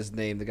what's his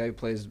name? The guy who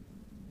plays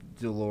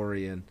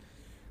DeLorean,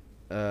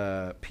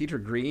 Peter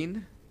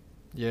Green.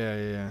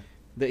 Yeah.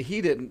 That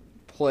he didn't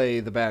play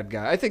the bad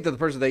guy. I think that the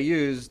person they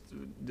used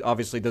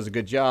obviously does a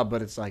good job,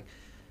 but it's like,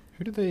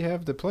 Who did they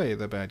have to play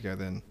the bad guy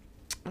then?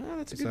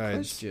 that's a good Besides-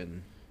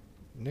 question.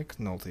 Nick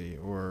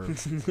Nolte or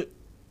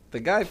The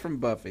guy from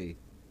Buffy.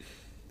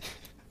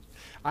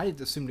 I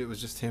assumed it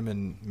was just him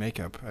in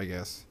makeup. I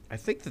guess I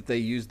think that they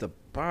used a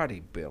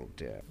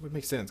bodybuilder. it would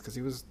make sense because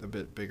he was a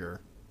bit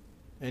bigger,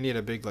 and he had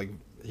a big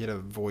he had a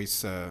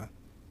voice.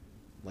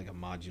 Like a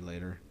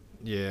modulator.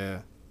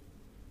 Yeah,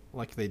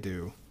 like they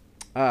do.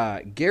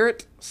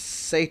 Garrett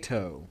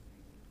Sato.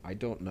 I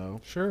don't know.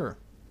 Sure.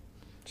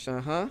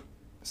 Uh-huh.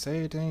 Say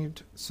it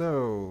ain't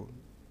so.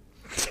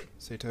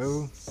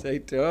 Sato.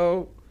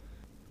 Sato.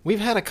 We've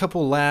had a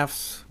couple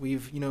laughs.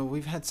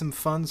 We've had some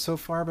fun so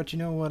far, but you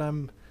know what?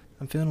 I'm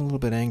feeling a little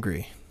bit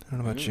angry. I don't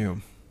know about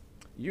you.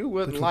 You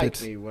wouldn't Little like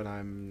bit. me when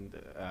I'm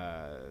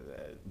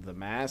the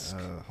Mask.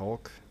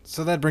 Hulk.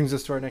 So that brings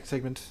us to our next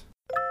segment.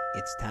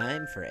 It's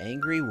time for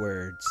Angry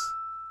Words.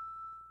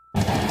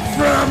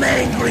 From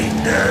Angry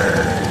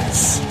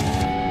Nerds.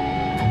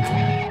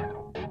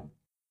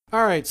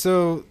 All right,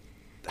 so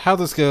how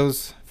this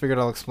goes, figured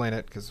I'll explain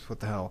it because what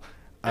the hell.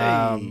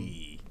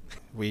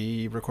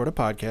 We record a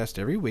podcast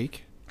every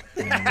week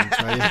and we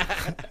tell you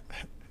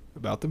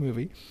about the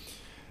movie.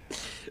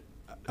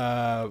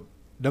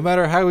 No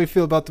matter how we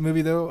feel about the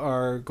movie, though,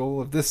 our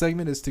goal of this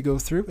segment is to go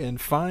through and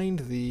find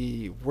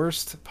the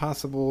worst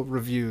possible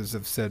reviews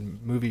of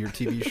said movie or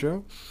TV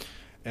show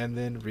and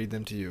then read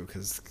them to you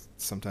because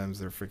sometimes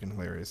they're freaking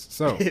hilarious.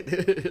 So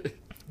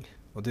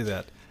we'll do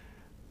that.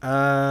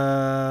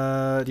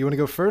 Do you want to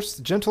go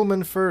first?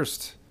 Gentleman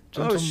first.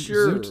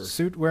 Sure.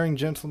 Suit-wearing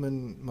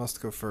gentleman must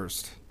go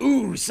first.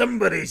 Ooh,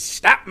 somebody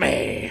stop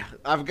me.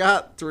 I've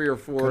got 3 or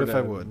 4 Good if to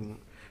I would.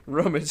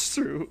 rummage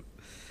through.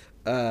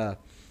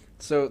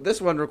 So this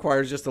one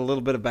requires just a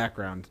little bit of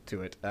background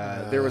to it.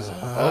 There was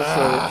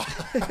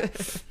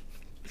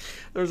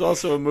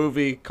also a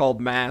movie called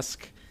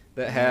Mask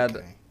that had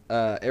Okay.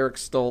 Eric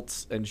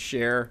Stoltz and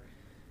Cher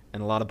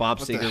and a lot of Bob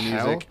What the Seger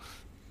hell? music.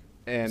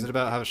 Is And it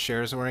about how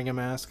Cher's wearing a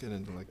mask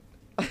and like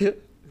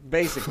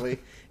basically,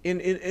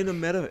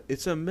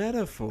 it's a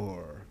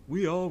metaphor.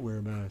 We all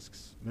wear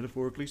masks,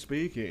 metaphorically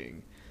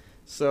speaking.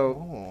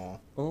 So,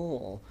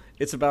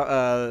 it's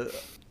about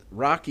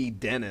Rocky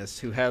Dennis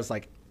who has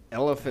like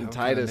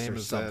elephantitis name or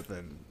is that?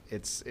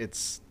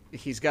 something.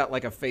 He's got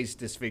like a face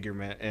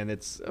disfigurement, and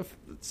it's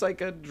like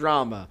a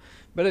drama.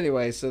 But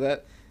anyway, so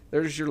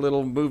there's your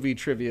little movie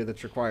trivia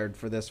that's required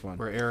for this one.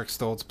 where Eric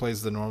Stoltz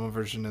plays the normal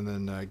version and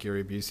then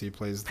Gary Busey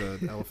plays the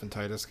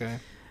elephantitis guy.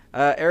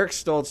 Eric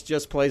Stoltz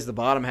just plays the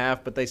bottom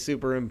half, but they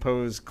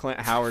superimpose Clint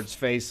Howard's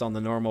face on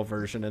the normal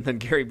version, and then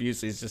Gary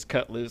Busey's just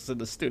cut loose in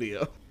the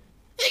studio.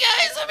 Hey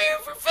guys, I'm here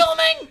for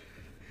filming.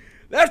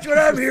 That's what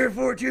I'm here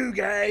for too,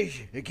 guys.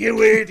 I can't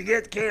wait to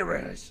get the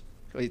cameras.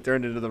 He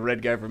turned into the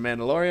red guy from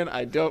Mandalorian?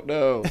 I don't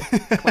know.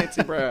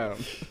 Clancy Brown.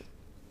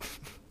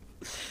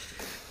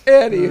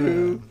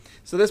 Anywho,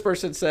 so this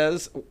person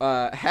says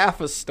half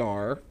a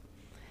star.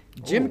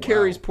 Jim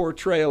Carrey's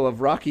portrayal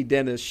of Rocky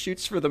Dennis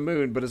shoots for the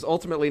moon, but is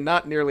ultimately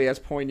not nearly as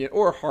poignant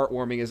or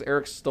heartwarming as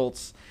Eric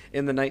Stoltz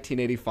in the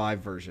 1985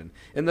 version.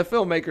 And the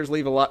filmmakers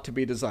leave a lot to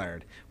be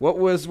desired. What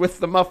was with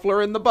the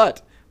muffler in the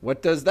butt?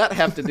 What does that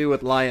have to do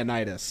with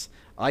Leonidas?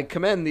 I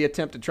commend the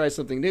attempt to try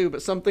something new,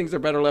 but some things are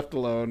better left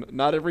alone.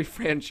 Not every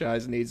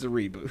franchise needs a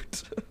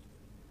reboot.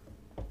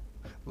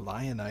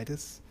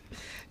 Leonidas?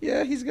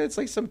 Yeah, he's got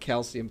like some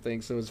calcium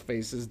thing, so his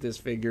face is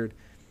disfigured.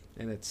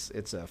 And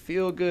it's a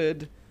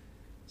feel-good,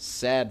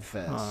 sad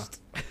fest.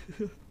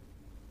 Huh.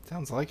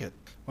 Sounds like it.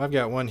 Well, I've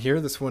got one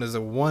here. This one is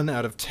a 1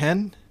 out of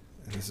 10.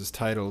 And this is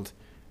titled,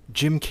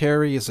 Jim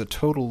Carrey is a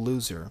total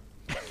loser.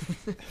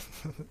 It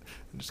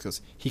just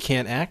goes, he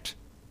can't act.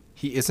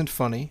 He isn't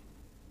funny.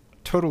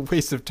 Total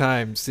waste of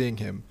time seeing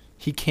him.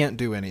 He can't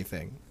do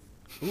anything.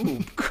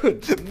 Ooh,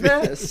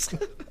 goodness.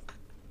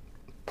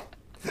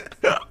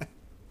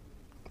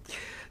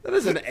 That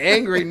is an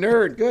angry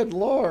nerd. Good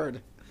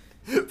Lord.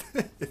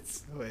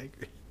 It's so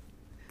angry.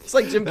 It's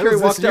like Jim Carrey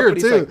walked up and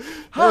he's like,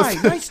 hi,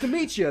 nice to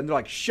meet you. And they're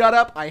like, shut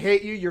up. I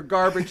hate you. You're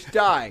garbage.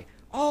 Die.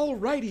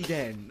 Alrighty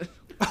then.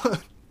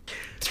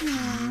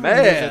 Man.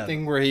 There's that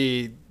thing where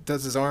he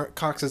does his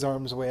cocks his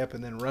arms way up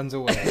and then runs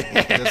away.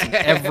 He does in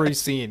every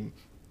scene.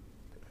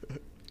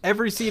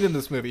 Every scene in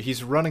this movie,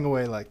 he's running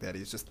away like that.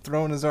 He's just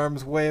throwing his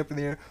arms way up in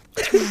the air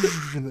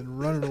and then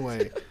running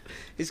away.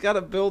 He's got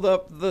to build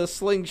up the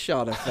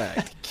slingshot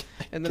effect.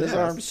 And then his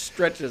arm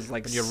stretches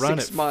like 6 miles. When you run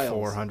at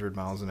 400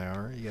 miles an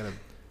hour, you got to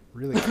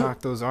really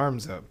cock those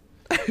arms up.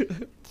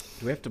 Do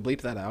we have to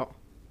bleep that out?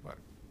 What,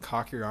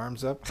 cock your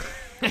arms up?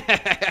 You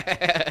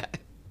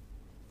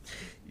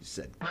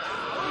said...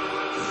 I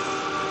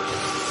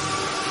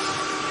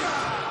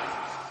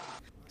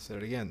said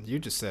it again. You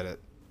just said it.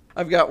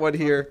 I've got one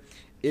here.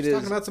 It is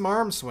talking about some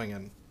arm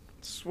swinging.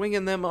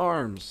 Swinging them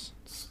arms.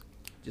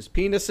 Just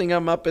penising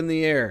them up in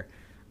the air.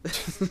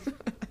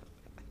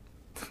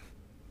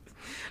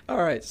 All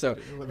right, so...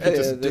 Let me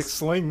just dick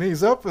sling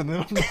these up and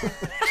then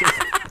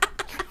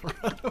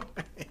run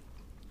away.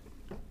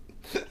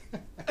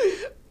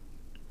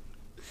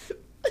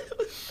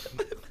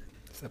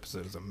 This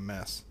episode is a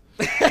mess.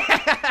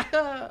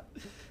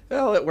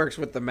 Well, it works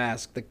with the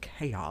mask, the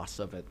chaos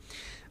of it.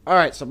 All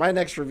right, so my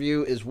next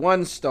review is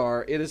 1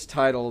 star. It is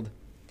titled,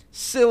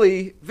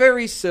 Silly,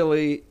 Very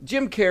Silly,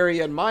 Jim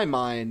Carrey, in my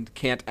mind,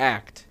 can't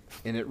act.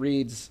 And it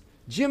reads,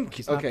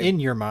 He's not in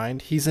your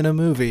mind. He's in a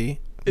movie,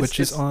 which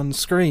is on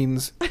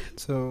screens.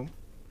 So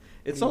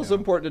it's also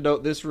important to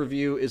note this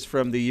review is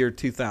from the year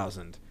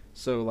 2000.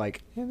 So,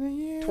 like,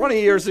 20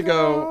 years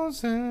ago,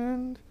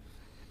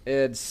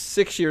 and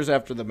 6 years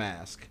after The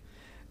Mask.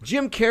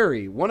 Jim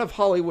Carrey, one of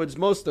Hollywood's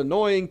most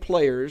annoying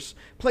players,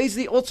 plays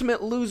the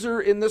ultimate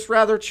loser in this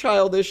rather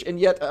childish and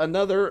yet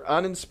another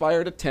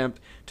uninspired attempt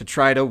to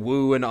try to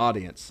woo an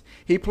audience.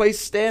 He plays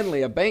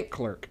Stanley, a bank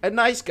clerk, a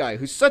nice guy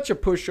who's such a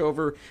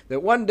pushover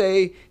that one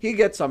day he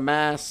gets a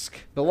mask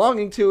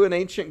belonging to an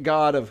ancient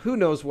god of who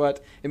knows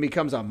what and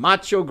becomes a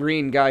macho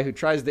green guy who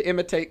tries to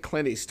imitate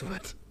Clint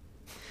Eastwood.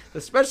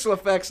 The special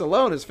effects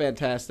alone is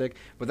fantastic,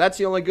 but that's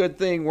the only good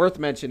thing worth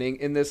mentioning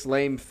in this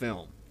lame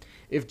film.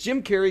 If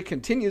Jim Carrey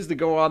continues to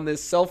go on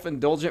this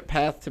self-indulgent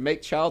path to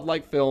make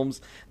childlike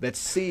films that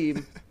see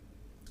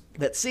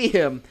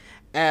him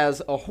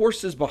as a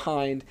horse's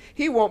behind,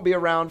 he won't be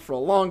around for a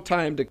long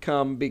time to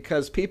come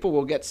because people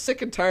will get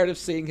sick and tired of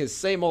seeing his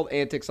same old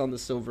antics on the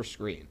silver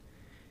screen.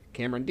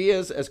 Cameron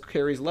Diaz as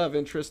Carrey's love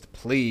interest,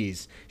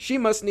 please. She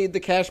must need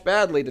the cash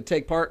badly to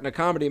take part in a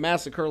comedy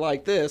massacre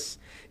like this.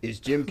 Is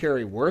Jim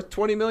Carrey worth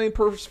 $20 million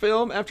per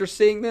film after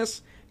seeing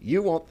this?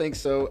 You won't think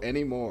so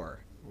anymore.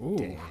 Ooh.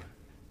 Damn.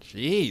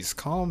 Jeez,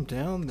 calm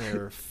down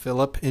there,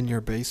 Philip in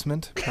your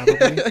basement,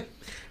 probably.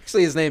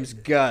 Actually, his name's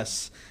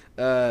Gus,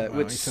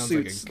 which sounds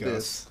suits like a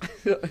Gus.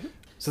 this.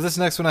 So this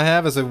next one I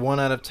have is a 1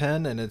 out of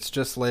 10, and it's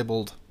just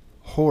labeled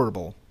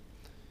horrible.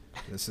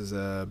 This is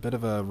a bit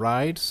of a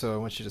ride, so I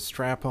want you to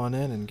strap on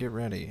in and get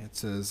ready. It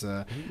says,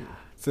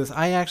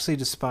 I actually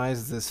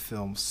despise this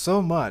film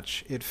so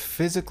much, it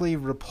physically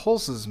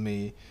repulses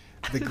me.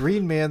 The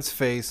Green Man's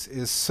face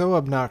is so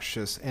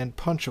obnoxious and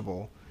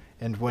punchable.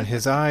 And when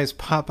his eyes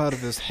pop out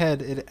of his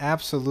head, it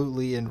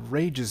absolutely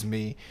enrages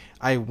me.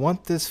 I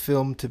want this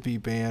film to be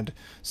banned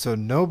so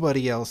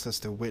nobody else has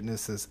to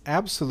witness this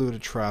absolute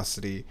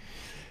atrocity,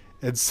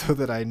 and so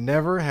that I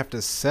never have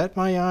to set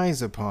my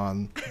eyes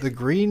upon the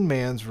Green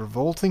Man's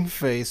revolting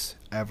face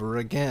ever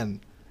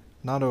again.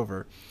 Not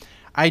over.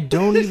 I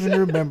don't even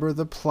remember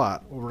the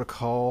plot or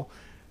recall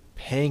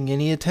paying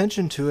any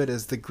attention to it,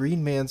 as the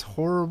Green Man's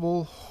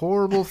horrible,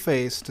 horrible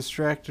face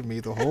distracted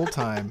me the whole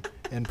time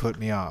and put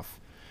me off.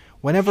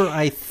 Whenever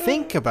I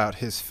think about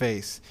his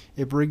face,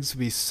 it brings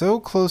me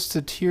so close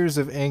to tears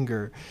of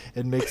anger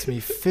and makes me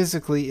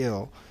physically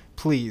ill.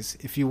 Please,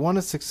 if you want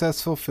a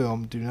successful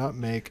film, do not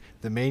make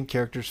the main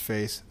character's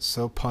face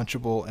so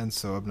punchable and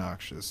so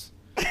obnoxious.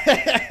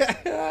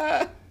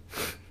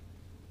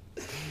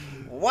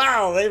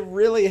 wow, they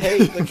really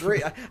hate the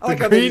Green. I like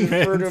how they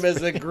refer to him as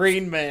the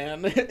Green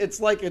Man.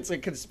 It's like it's a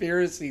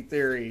conspiracy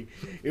theory.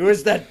 It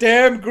was that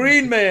damn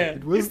Green Man.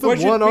 It was the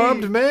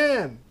one-armed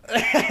man.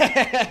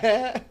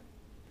 It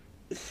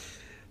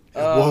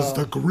was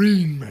the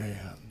Green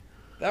Man.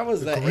 That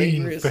was the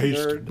angriest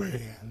green-faced nerd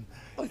man.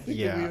 I think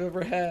that we've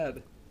ever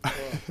had.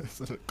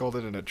 Called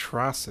it an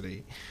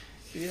atrocity.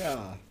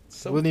 Yeah.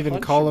 So I wouldn't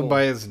even call him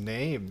by his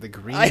name. The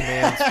Green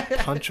Man's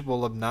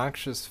punchable,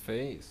 obnoxious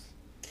face.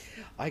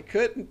 I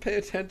couldn't pay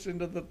attention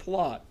to the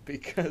plot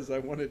because I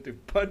wanted to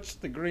punch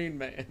the Green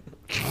Man.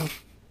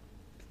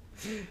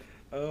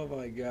 Oh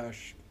my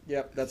gosh.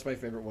 Yep, that's my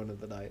favorite one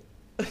of the night.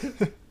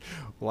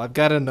 Well, I've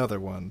got another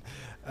one.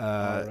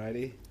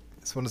 Alrighty.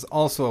 This one is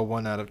also a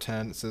 1 out of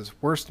 10. It says,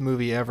 worst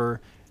movie ever,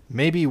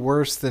 maybe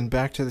worse than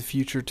Back to the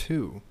Future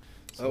 2.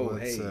 So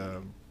let's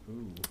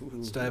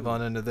dive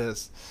on into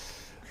this.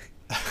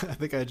 I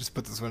think I just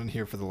put this one in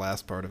here for the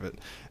last part of it.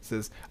 It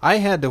says, I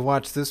had to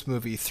watch this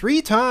movie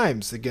 3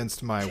 times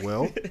against my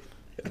will.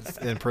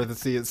 In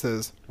parentheses, it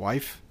says,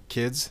 wife,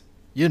 kids,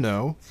 you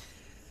know.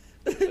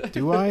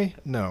 Do I?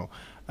 No.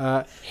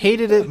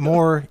 Hated it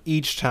more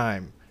each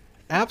time.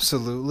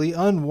 Absolutely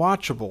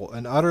unwatchable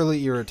and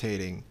utterly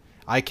irritating.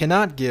 I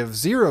cannot give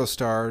 0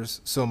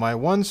 stars, so my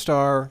 1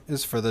 star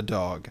is for the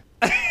dog.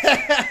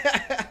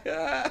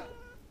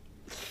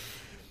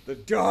 The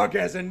dog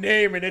has a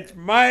name and it's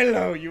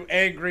Milo, you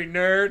angry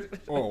nerd.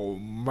 Oh,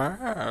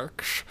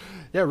 Max.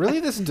 Yeah, really,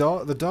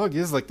 the dog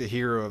is like the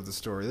hero of the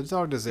story. The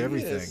dog does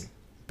everything.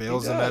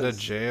 Bails him out of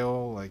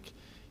jail. Like,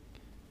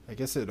 I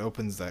guess it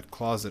opens that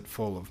closet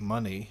full of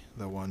money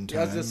the one time.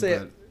 I was just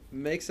saying, it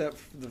makes up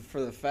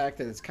for the fact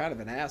that it's kind of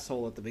an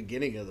asshole at the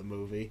beginning of the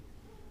movie.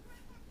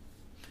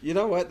 You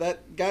know what?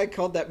 That guy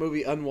called that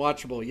movie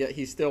unwatchable, yet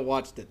he still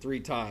watched it 3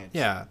 times.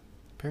 Yeah.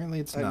 Apparently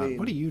it's not.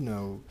 What do you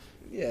know?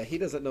 Yeah, he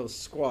doesn't know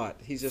squat.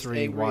 He's just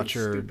angry and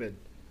stupid.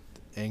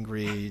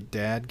 Angry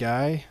dad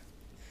guy?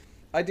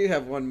 I do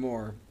have one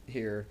more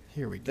here.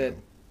 Here we go. That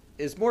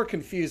is more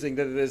confusing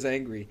than it is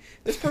angry.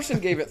 This person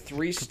gave it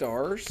 3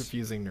 stars.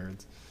 Confusing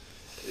nerds.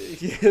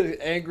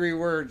 Angry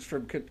words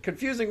from...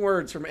 confusing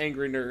words from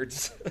angry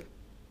nerds.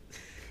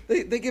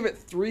 They give it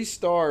 3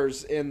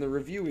 stars, and the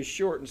review is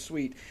short and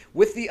sweet.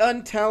 With the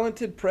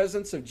untalented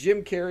presence of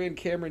Jim Carrey and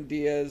Cameron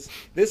Diaz,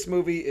 this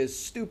movie is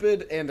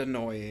stupid and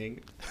annoying.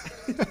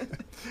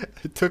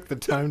 It took the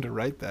time to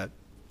write that.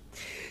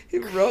 He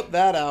wrote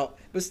that out,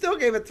 but still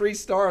gave it 3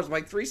 stars.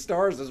 Like, 3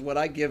 stars is what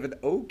I give an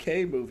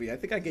okay movie. I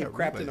think I gave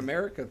Captain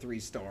America 3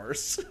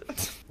 stars.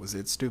 Was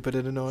it stupid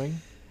and annoying?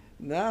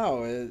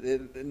 No,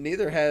 it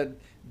neither had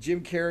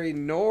Jim Carrey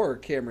nor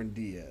Cameron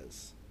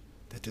Diaz.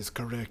 That is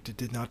correct. It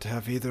did not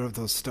have either of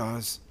those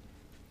stars.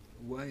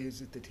 Why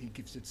is it that he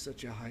gives it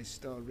such a high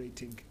star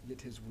rating,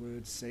 yet his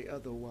words say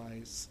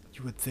otherwise?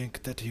 You would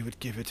think that he would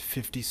give it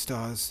 50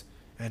 stars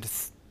and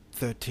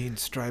 13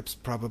 stripes,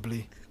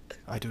 probably.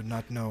 I do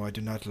not know. I do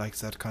not like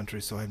that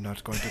country, so I'm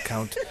not going to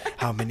count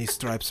how many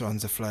stripes are on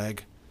the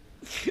flag.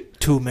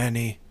 Too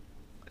many.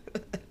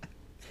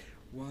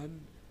 1,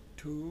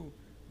 2,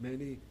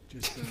 many,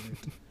 just done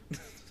it.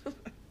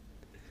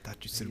 Thought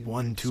you said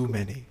 1 too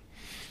many.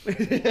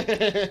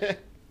 That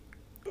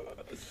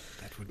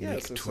would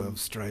make 12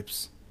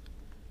 stripes.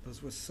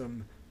 Those were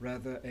some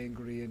rather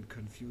angry and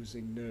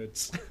confusing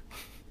nerds.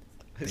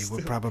 They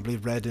were probably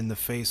red in the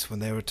face when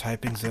they were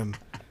typing them,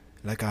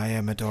 like I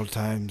am at all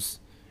times.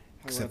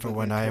 Except for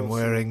when I am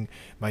wearing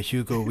my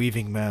Hugo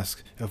Weaving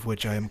mask, of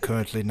which I am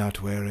currently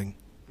not wearing.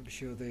 I'm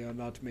sure they are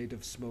not made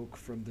of smoke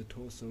from the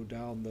torso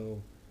down,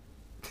 though.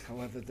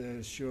 However, there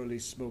is surely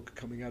smoke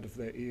coming out of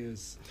their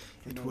ears.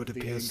 It would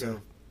appear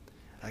so.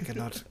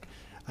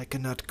 I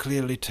cannot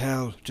clearly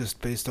tell just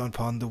based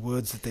upon the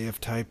words that they have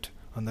typed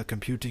on the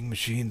computing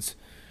machines.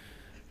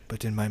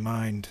 But in my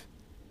mind,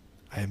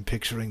 I am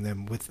picturing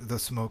them with the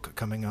smoke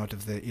coming out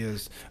of their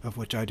ears, of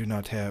which I do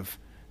not have.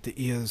 The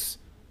ears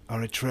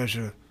are a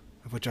treasure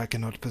of which I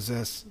cannot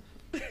possess.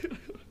 That's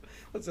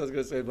what I was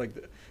going to say, like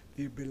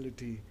the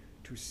ability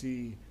to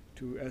see,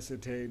 to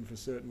ascertain for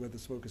certain where the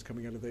smoke is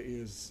coming out of their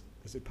ears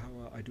is a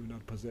power I do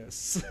not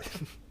possess.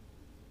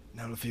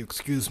 Now, if you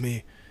excuse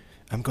me,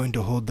 I'm going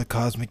to hold the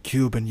cosmic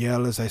cube and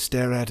yell as I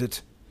stare at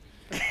it.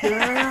 With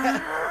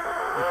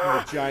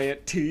my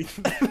giant teeth.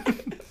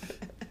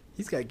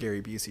 He's got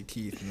Gary Busey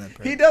teeth in that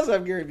part. He does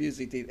have Gary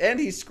Busey teeth, and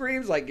he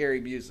screams like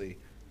Gary Busey.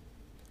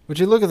 Would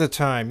you look at the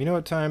time? You know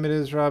what time it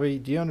is, Robbie?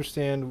 Do you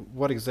understand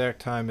what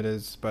exact time it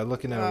is by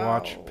looking at a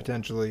watch,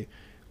 potentially?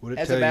 Would it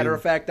As a matter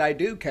of fact, I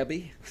do,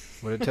 Cubby.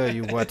 Would it tell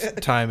you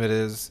what time it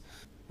is?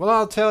 Well,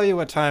 I'll tell you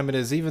what time it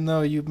is, even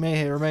though you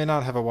may or may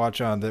not have a watch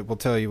on that will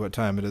tell you what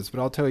time it is. But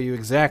I'll tell you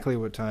exactly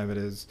what time it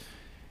is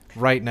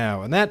right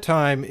now. And that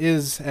time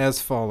is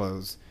as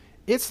follows.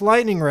 It's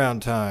lightning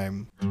round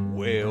time.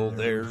 Well,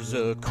 there's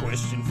a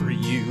question for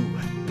you.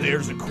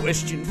 There's a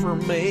question for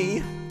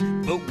me.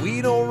 But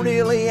we don't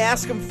really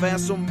ask them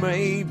fast, so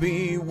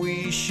maybe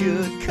we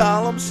should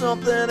call them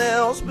something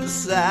else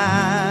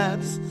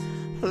besides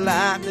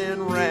lightning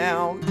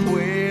round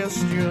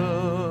questions.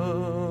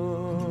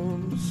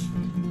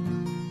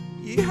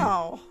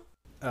 Yeehaw.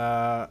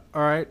 All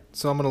right,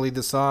 so I'm going to lead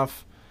this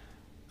off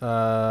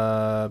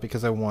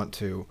because I want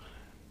to.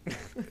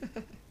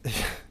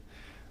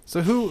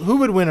 So who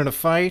would win in a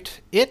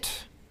fight,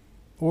 it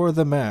or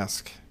the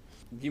Mask?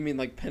 You mean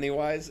like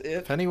Pennywise?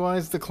 It?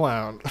 Pennywise the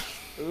clown.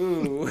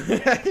 Ooh.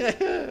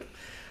 Hey,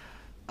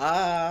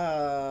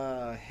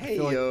 I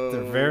feel like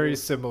they're very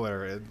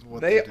similar in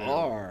what they do.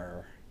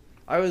 are.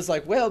 I was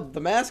like, well,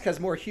 the Mask has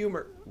more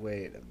humor.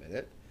 Wait a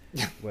minute.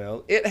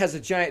 Well, it has a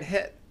giant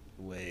head.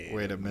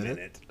 Wait a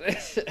minute.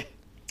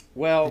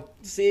 Well,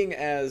 seeing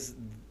as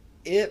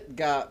it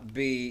got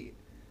beat,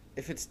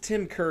 if it's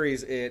Tim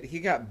Curry's It, he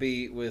got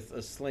beat with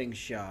a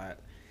slingshot,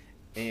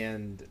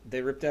 and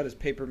they ripped out his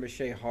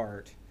papier-mâché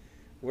heart.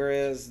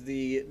 Whereas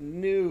the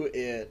new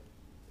It,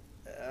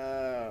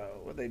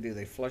 what they do?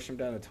 They flush him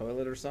down a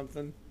toilet or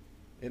something?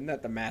 Isn't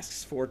that the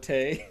Mask's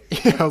forte?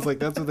 Yeah, I was like,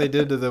 that's what they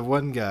did to the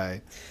one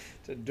guy.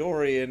 To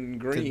Dorian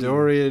Green.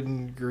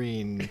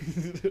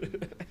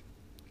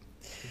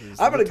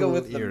 I'm going to go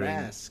with the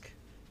Mask.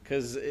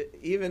 Because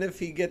even if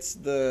he gets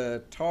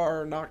the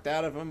tar knocked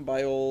out of him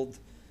by old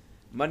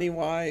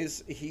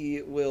Money-Wise,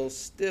 he will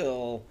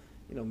still,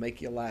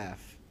 make you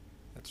laugh.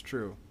 That's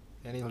true.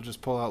 And he'll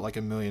just pull out like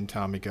a million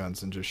Tommy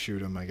guns and just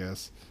shoot him, I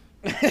guess.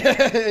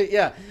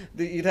 Yeah.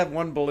 You'd have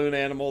one balloon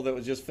animal that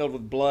was just filled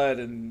with blood,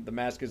 and the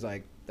Mask is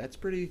like, that's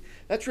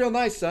real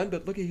nice, son,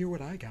 but look at here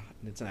what I got.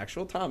 And it's an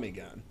actual Tommy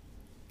gun.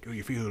 Do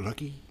you feel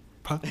lucky,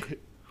 punk?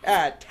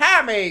 A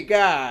Tommy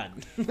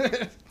gun!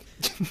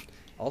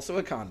 Also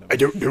a condom. I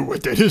don't know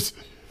what that is.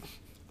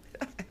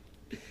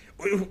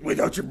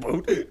 Without your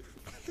boat?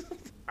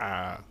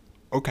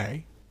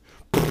 Okay.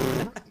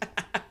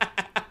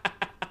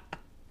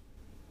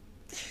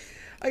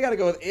 I gotta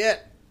go with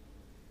it.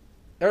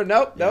 Or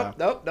nope.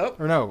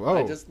 Or no, oh.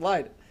 I just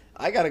lied.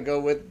 I gotta go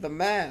with the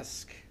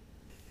Mask.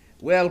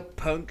 Well,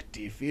 punk,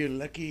 do you feel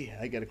lucky?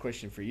 I got a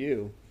question for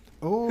you.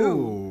 Oh.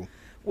 Who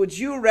would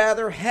you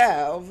rather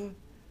have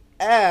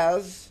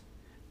as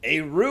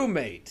a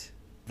roommate?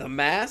 The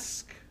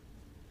Mask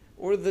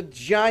or the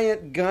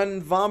giant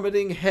gun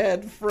vomiting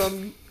head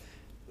from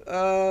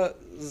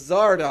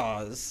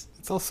Zardoz?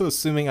 It's also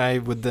assuming I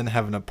would then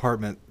have an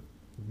apartment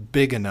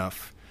big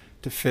enough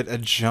to fit a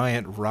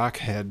giant rock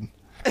head.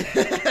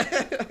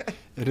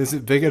 And is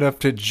it big enough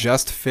to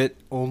just fit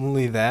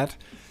only that?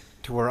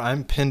 To where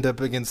I'm pinned up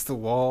against the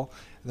wall,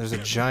 and there's a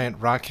giant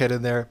rock head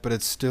in there, but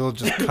it's still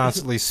just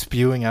constantly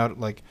spewing out,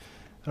 like,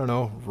 I don't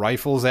know,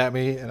 rifles at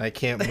me, and I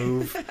can't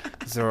move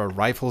because there are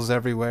rifles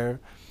everywhere.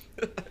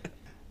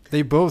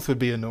 They both would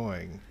be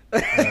annoying. The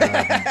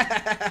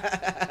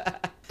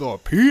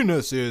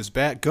penis is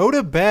bad. Go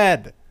to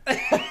bed.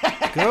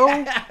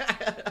 Go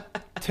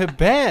to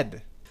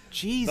bed.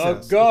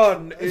 Jesus. The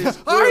gun is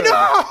good. I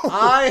know!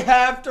 I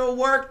have to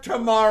work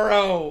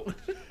tomorrow.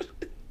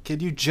 Can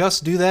you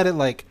just do that at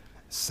like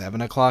 7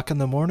 o'clock in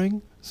the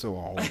morning so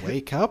I'll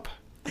wake up?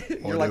 You're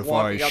What like if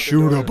walking I out the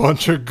shoot door. a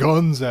bunch of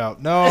guns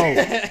out? No.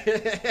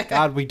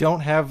 God, we don't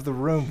have the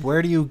room.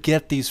 Where do you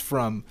get these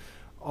from?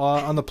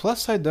 On the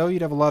plus side, though,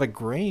 you'd have a lot of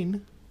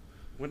grain.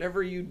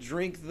 Whenever you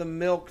drink the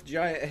milk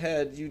giant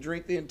head, you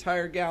drink the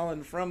entire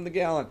gallon from the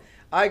gallon.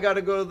 I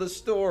gotta go to the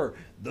store.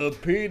 The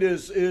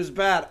penis is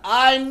bad.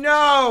 I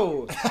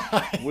know.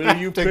 Will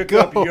you to pick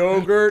go up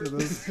yogurt?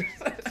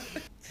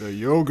 The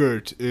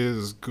yogurt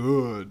is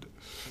good.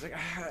 He's like,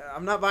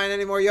 I'm not buying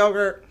any more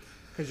yogurt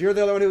because you're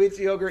the only one who eats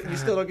yogurt and you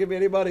still don't give me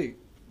any money.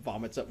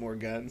 Vomits up more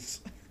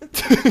guns. God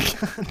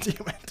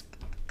damn it.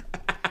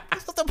 You're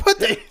supposed to put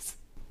these.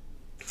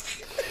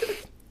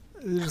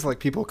 It's just like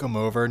people come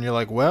over and you're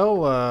like,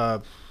 well,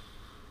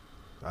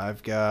 I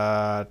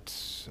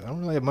don't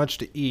really have much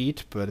to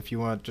eat, but if you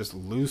want just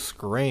loose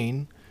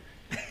grain,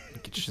 I'll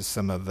get you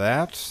some of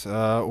that.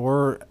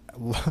 Or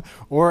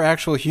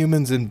actual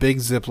humans in big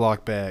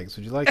Ziploc bags.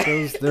 Would you like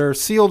those? They're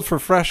sealed for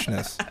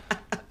freshness.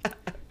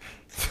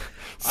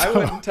 I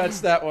wouldn't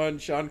touch that one.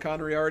 Sean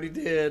Connery already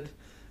did.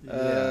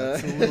 Yeah,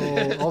 it's a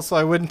little... Also,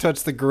 I wouldn't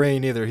touch the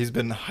grain either. He's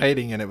been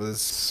hiding in it with his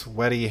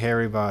sweaty,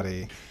 hairy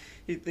body.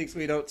 He thinks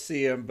we don't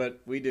see him,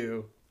 but we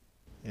do.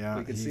 Yeah,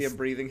 We can see him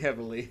breathing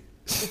heavily.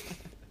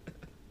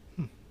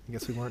 I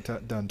guess we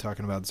weren't done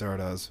talking about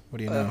Zardoz. What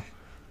do you know?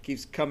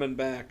 Keeps coming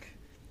back.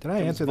 Did I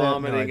Comes answer that? No, I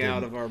vomiting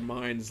out didn't. of our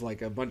minds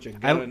like a bunch of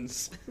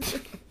guns.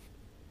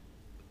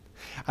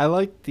 I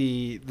like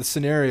the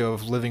scenario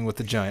of living with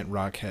the giant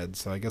rock head,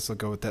 so I guess I'll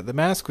go with that. The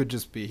Mask would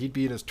just be, he'd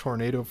be in his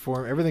tornado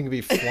form. Everything would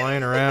be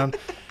flying around.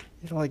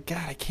 You're like,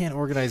 God, I can't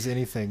organize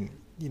anything.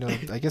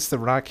 I guess the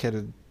rock head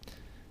would,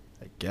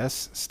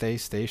 stay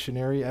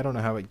stationary. I don't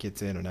know how it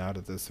gets in and out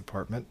of this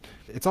apartment.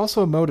 It's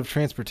also a mode of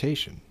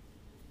transportation.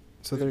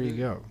 So there you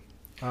go.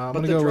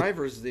 But the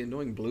driver is the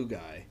annoying blue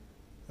guy.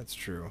 That's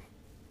true.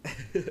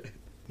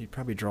 He'd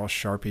probably draw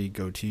Sharpie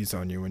goatees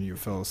on you when you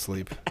fell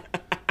asleep.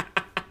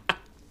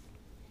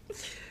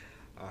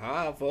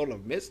 Full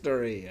of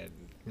mystery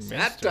and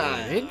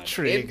satire.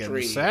 Intrigue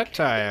and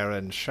satire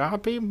and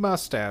Sharpie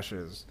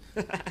mustaches.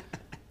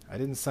 I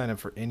didn't sign up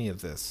for any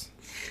of this.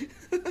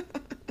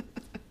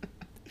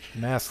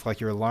 Mask, like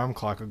your alarm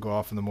clock would go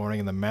off in the morning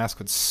and the Mask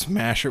would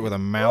smash it with a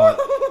mallet.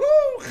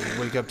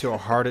 Wake up to a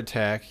heart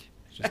attack.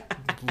 Just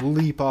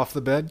leap off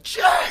the bed.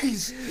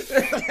 Jeez!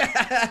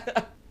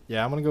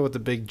 Yeah, I'm going to go with the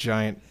big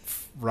giant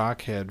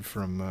rock head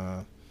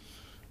from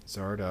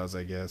Zardoz,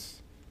 I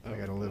guess. I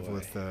got to live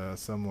with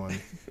someone.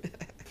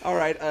 All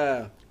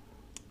right,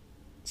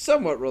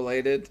 somewhat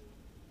related.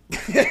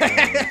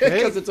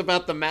 Because it's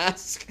about the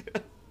mask.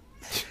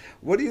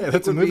 What do you think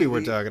that's a would movie be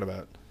we're talking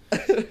about.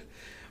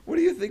 What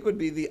do you think would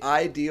be the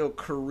ideal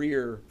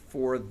career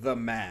for the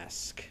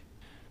mask?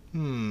 He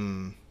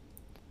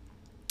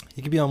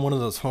could be on one of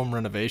those home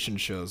renovation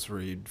shows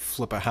where he'd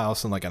flip a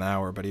house in like an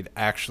hour, but he'd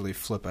actually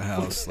flip a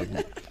house. Like,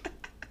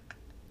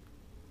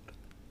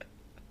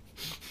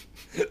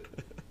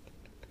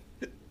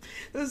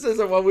 this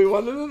isn't what we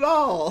wanted at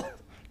all.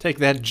 take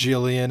that,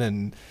 Jillian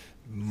and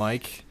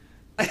Mike,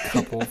 a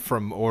couple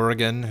from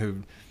Oregon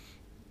who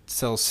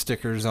sell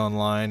stickers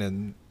online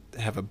and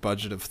have a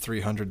budget of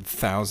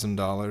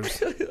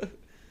 $300,000.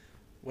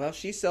 Well,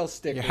 she sells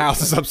stickers. Your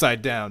house is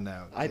upside down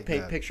now. I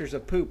paint pictures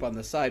of poop on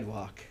the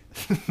sidewalk.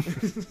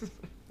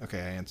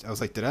 Okay, I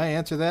was like, did I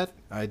answer that?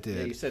 I did.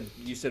 Yeah,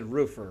 you said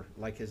roofer,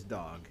 like his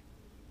dog.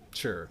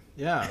 Sure.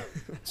 Yeah.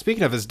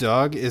 Speaking of his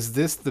dog, is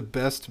this the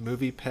best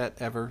movie pet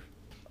ever?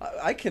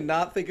 I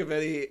cannot think of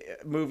any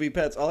movie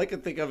pets. All I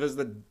can think of is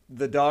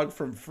the dog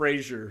from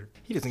Frasier.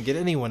 He doesn't get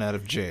anyone out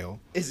of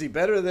jail. Is he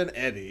better than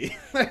Eddie?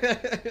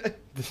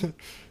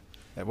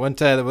 At one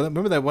time,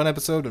 remember that one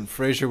episode when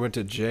Frasier went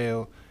to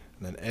jail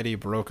and then Eddie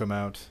broke him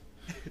out?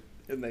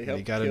 And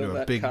He got into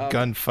a big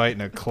gunfight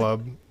in a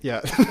club.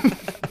 Yeah.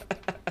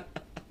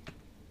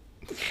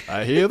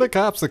 I hear the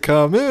cops are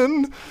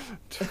coming.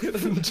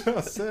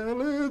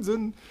 Salads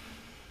and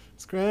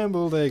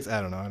scrambled eggs.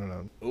 I don't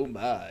know. Oh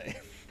my!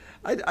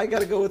 I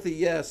gotta go with a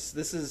yes.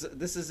 This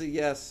is a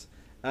yes.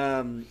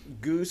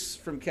 Goose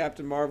from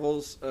Captain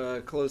Marvel's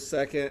close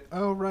second.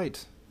 Oh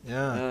right.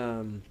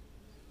 Yeah.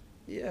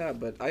 Yeah,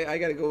 but I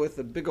gotta go with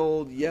a big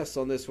old yes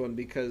on this one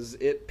because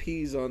it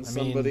pees on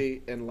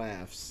somebody and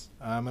laughs.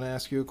 I'm gonna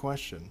ask you a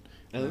question.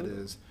 That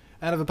is,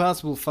 out of a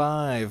possible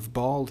 5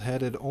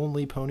 bald-headed,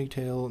 only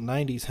ponytail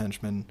 90s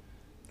henchmen,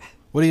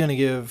 what are you gonna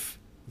give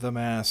the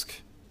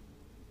mask?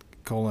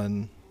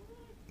 The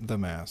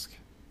mask.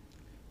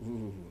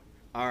 Ooh.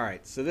 All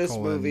right. So this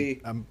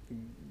movie.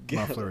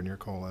 Muffler in your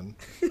colon.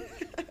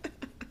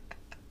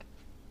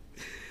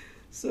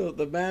 So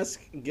the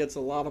mask gets a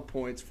lot of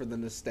points for the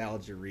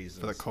nostalgia reasons.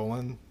 For the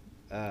colon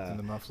and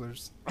the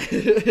mufflers.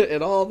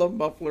 And all the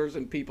mufflers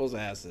and people's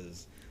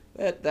asses.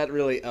 That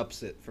really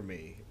ups it for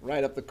me.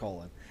 Right up the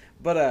colon.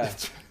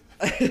 But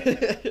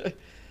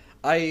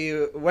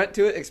I went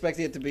to it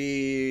expecting it to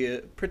be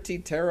pretty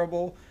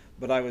terrible,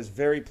 but I was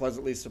very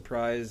pleasantly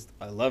surprised.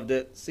 I loved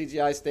it.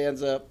 CGI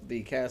stands up.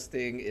 The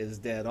casting is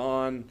dead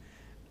on.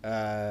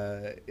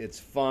 It's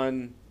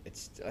fun.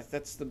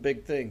 That's the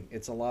big thing.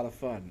 It's a lot of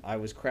fun. I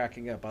was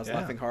cracking up. I was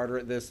laughing harder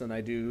at this than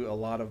I do a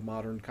lot of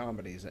modern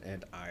comedies,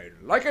 and I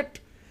like it.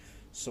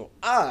 So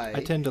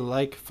I tend to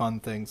like fun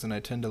things, and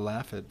I tend to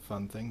laugh at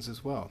fun things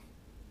as well.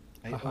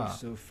 I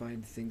also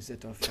find things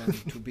that are fun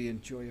to be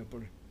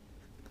enjoyable.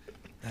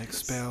 I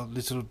expel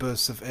little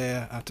bursts of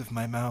air out of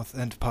my mouth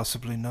and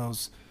possibly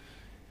nose.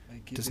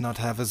 Does not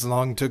have as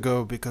long to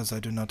go because I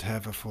do not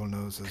have a full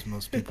nose as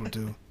most people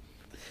do.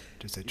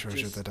 It is a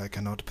treasure that I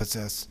cannot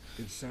possess.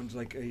 It sounds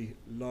like a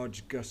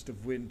large gust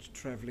of wind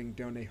traveling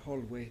down a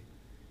hallway,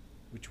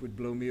 which would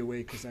blow me away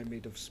because I'm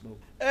made of smoke.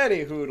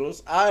 Any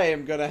hoodles, I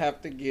am going to have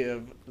to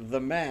give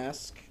The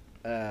Mask,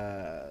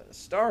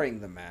 starring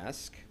The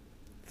Mask,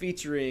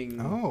 featuring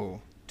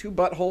 2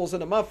 buttholes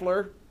and a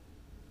muffler.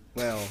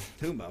 Well,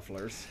 2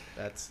 mufflers.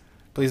 That's.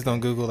 Please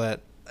don't Google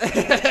that.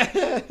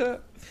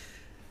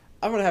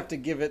 I'm going to have to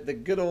give it the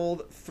good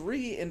old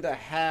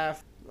 3.5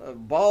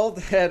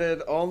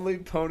 bald-headed, only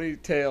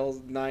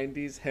ponytails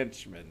 90s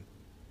henchman.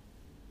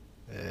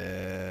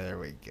 There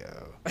we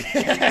go.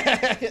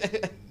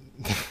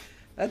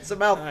 That's a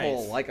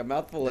mouthful, like a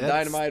mouthful of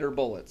dynamite or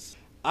bullets.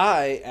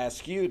 I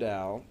ask you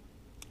now,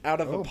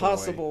 out of a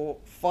possible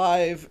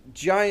 5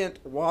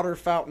 giant water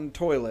fountain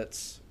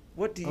toilets,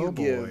 what do you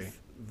give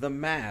The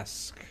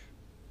Mask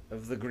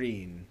of the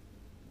Green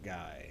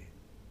Guy?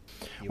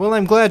 Well,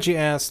 I'm glad you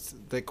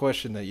asked that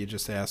question that you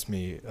just asked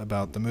me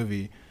about the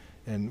movie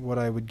and what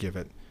I would give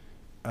it.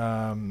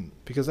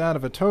 Because out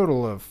of a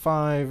total of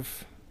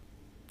 5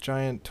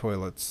 giant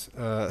toilets,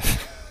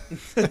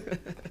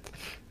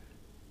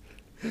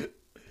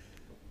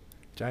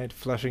 giant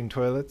flushing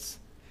toilets,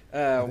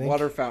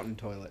 water fountain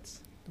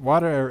toilets.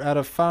 Out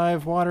of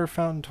 5 water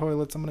fountain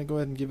toilets, I'm going to go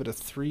ahead and give it a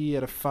 3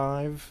 out of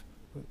 5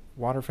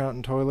 water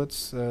fountain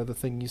toilets, the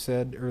thing you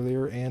said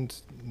earlier and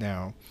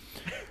now.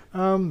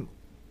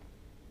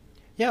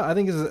 Yeah, I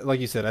think it's, like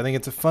you said, I think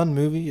it's a fun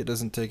movie. It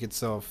doesn't take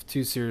itself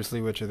too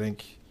seriously, which I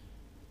think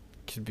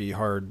could be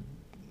hard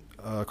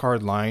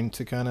line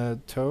to kind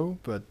of toe,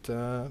 but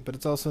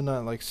it's also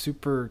not like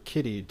super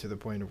kiddie to the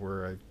point of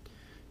where I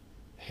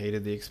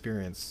hated the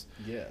experience.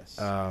 Yes.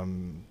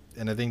 And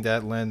I think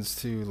that lends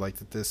to like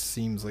that this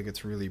seems like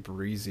it's really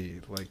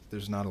breezy. Like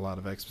there's not a lot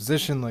of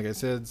exposition, like I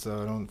said,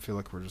 so I don't feel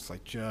like we're just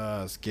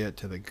get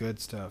to the good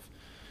stuff.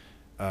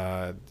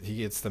 He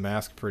gets the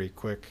mask pretty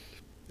quick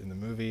in the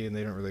movie, and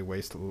they don't really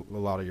waste a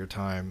lot of your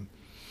time.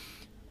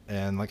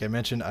 And like I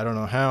mentioned, I don't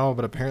know how,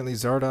 but apparently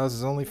Zardoz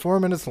is only 4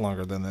 minutes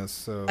longer than this.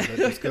 So that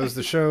just goes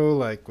to show,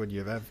 like, when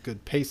you have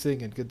good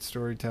pacing and good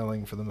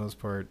storytelling, for the most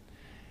part,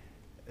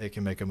 it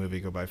can make a movie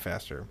go by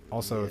faster.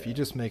 Also, if you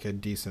just make a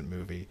decent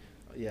movie,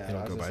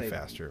 it'll go by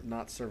faster.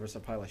 Not service a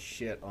pile of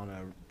shit on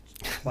a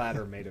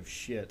platter made of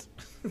shit.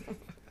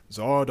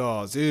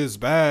 Zardoz is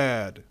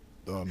bad.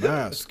 The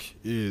mask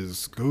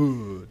is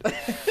good.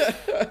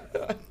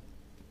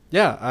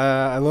 Yeah,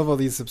 I love all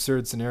these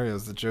absurd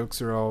scenarios. The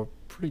jokes are all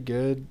pretty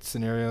good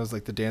scenarios,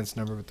 like the dance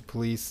number with the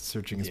police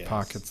searching his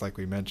pockets, like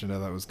we mentioned.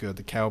 That was good.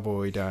 The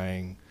cowboy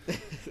dying.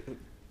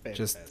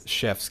 Just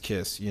chef's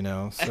kiss, you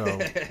know. So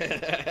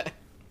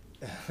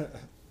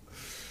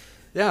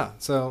yeah,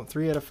 so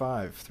 3 out of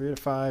 5. 3 out of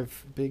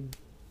 5 big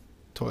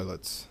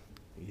toilets.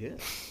 Yeah.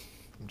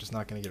 I'm just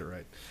not going to get it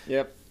right.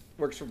 Yep.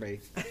 Works for me.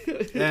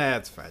 Yeah,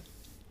 it's fine.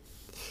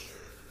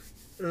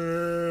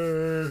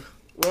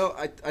 Well,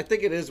 I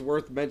think it is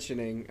worth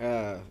mentioning.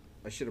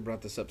 I should have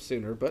brought this up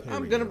sooner, but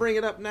I'm going to bring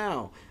it up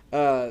now.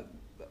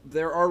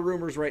 There are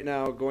rumors right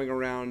now going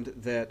around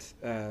that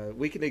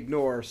we can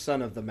ignore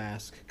Son of the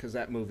Mask because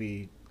that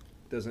movie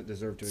doesn't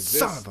deserve to exist.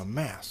 Son of a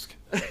mask.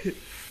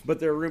 But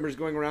there are rumors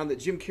going around that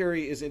Jim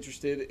Carrey is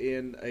interested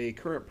in a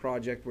current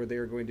project where they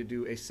are going to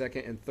do a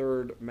second and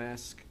third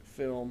Mask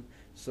film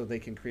so they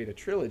can create a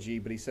trilogy,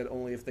 but he said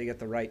only if they get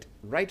the right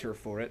writer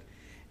for it.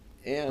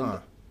 And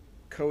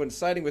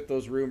coinciding with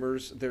those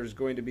rumors, there's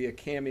going to be a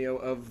cameo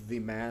of the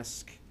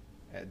Mask,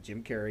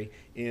 Jim Carrey,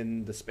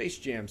 in the Space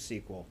Jam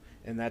sequel.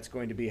 And that's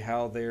going to be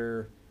how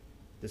this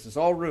is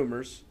all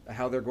rumors,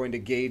 how they're going to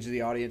gauge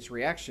the audience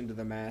reaction to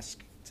the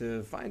Mask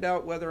to find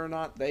out whether or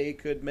not they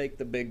could make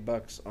the big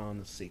bucks on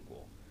the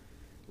sequel.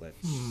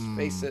 Let's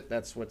face it,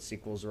 that's what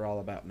sequels are all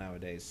about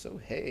nowadays. So,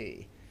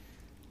 hey.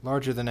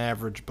 Larger than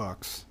average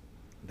bucks.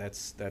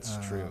 That's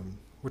true.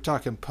 We're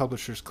talking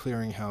Publishers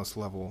Clearinghouse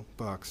level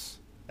bucks.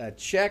 A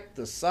check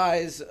the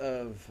size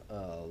of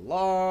a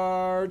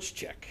large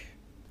check.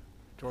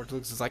 George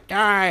Lucas is like,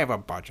 I have a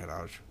bunch of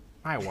those.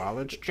 My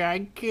wallet's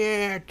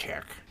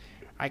gigantic.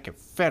 I can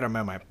fit them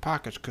in my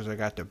pockets because I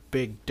got the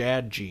big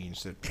dad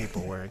jeans that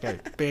people wear. I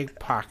got big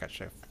pockets.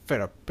 I fit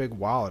a big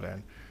wallet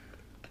in.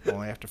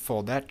 Only have to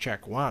fold that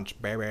check once,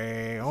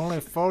 baby.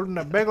 Only folding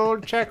a big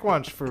old check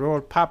once for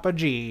old Papa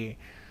G.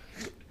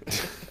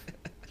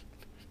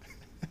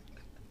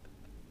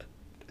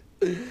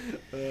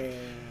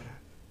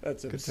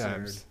 That's good absurd.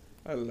 Times.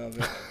 I love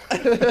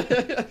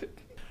it.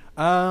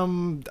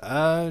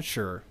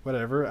 Sure,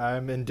 whatever.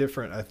 I'm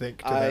indifferent, I think,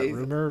 to that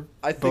rumor.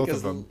 I think both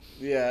of them.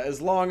 Yeah,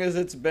 as long as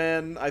it's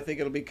Ben, I think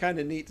it'll be kind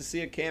of neat to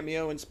see a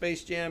cameo in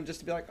Space Jam, just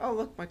to be like, oh,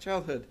 look, my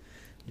childhood.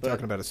 You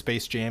talking about a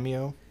Space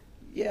Jameo?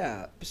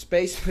 Yeah,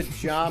 space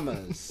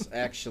pajamas,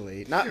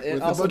 actually. Not with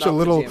also a bunch not of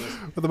little,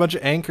 pajamas. with a bunch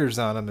of anchors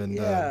on them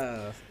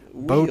and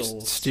boat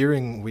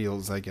steering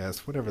wheels, I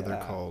guess, whatever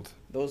they're called.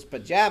 Those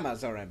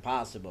pajamas are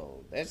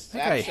impossible. This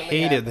I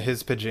hated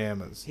his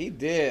pajamas. He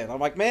did. I'm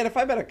like, man, if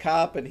I met a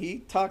cop and he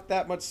talked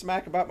that much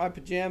smack about my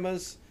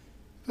pajamas,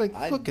 like,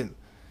 look and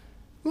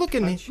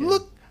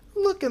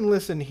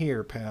listen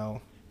here,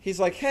 pal.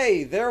 He's like,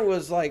 hey, there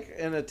was like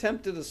an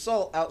attempted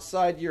assault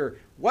outside your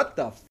what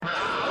the f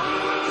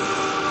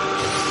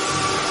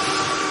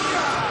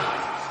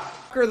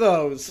are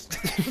those?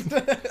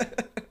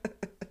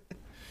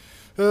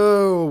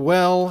 Oh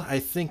well, I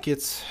think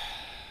it's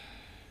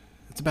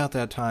about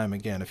that time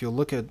again. If you'll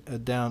look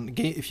at down,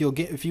 if you'll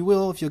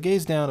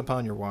gaze down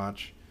upon your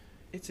watch,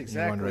 it's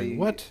exactly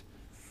what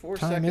 4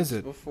 time seconds is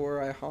it before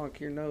I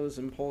honk your nose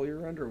and pull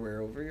your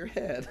underwear over your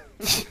head.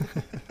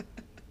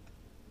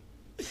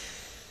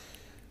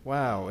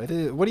 Wow, it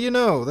is. What do you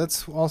know?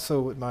 That's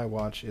also what my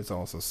watch is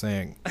also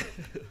saying,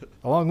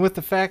 along with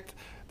the fact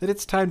that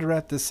it's time to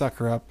wrap this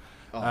sucker up.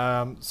 Oh.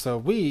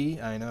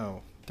 I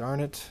know. Darn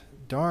it.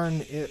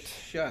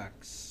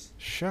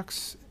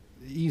 Shucks.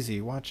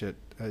 Easy. Watch it.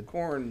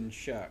 Corn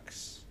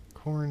shucks.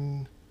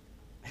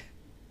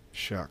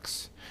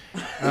 Shucks.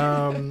 It's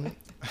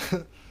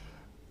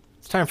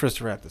time for us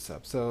to wrap this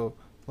up. So,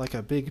 like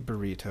a big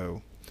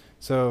burrito.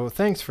 So,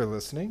 thanks for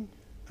listening.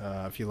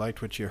 If you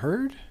liked what you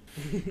heard,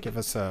 give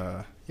us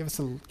a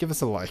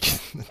like.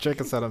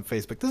 Check us out on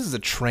Facebook. This is a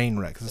train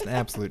wreck. This is an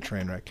absolute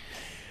train wreck.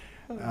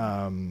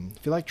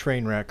 If you like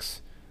train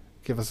wrecks,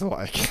 give us a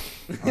like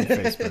on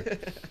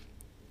Facebook.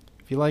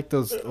 If you like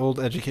those old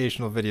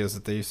educational videos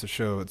that they used to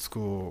show at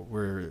school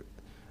where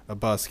a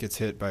bus gets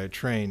hit by a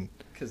train.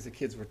 Because the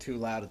kids were too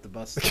loud at the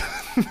bus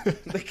stop.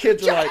 The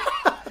kids were like,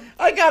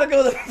 I gotta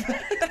go to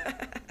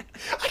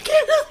I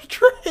can't hear the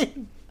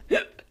train.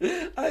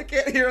 I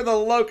can't hear the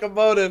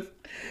locomotive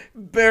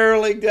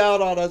barreling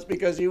down on us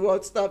because you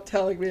won't stop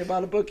telling me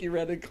about a book you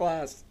read in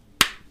class.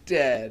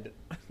 Dead.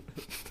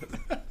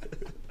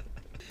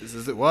 This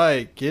is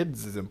why,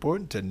 kids, it's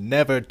important to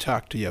never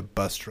talk to your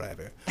bus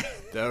driver.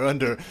 They're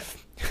under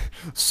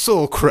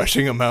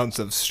soul-crushing amounts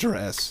of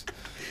stress.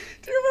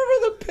 Do you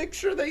remember the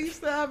picture they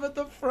used to have at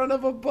the front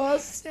of a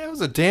bus? Yeah, it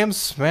was a damn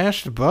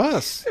smashed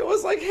bus. It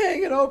was like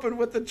hanging open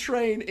with the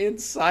train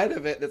inside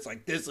of it. And it's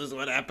like, this is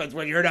what happens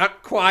when you're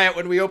not quiet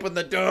when we open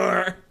the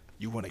door.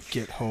 You want to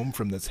get home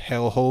from this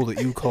hellhole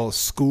that you call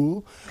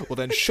school? Well,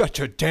 then shut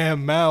your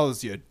damn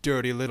mouths, you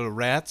dirty little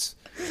rats.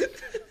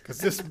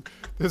 Because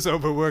this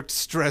overworked,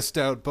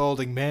 stressed-out,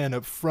 balding man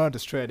up front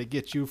is trying to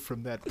get you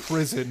from that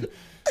prison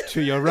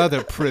to your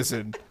other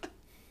prison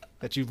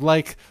that you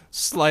like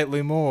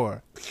slightly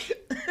more.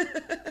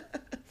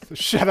 So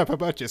shut up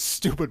about your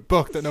stupid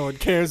book that no one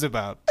cares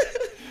about.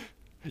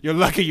 You're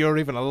lucky you're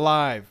even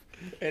alive.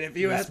 And if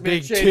you This ask me to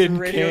big change tin the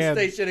radio can.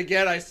 station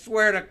again, I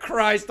swear to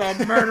Christ I'll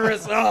murder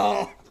us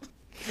all.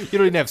 You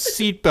don't even have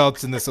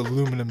seatbelts in this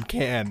aluminum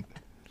can.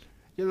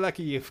 You're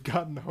lucky you've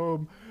gotten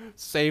home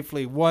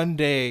safely one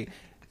day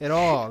at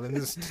all in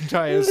this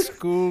entire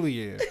school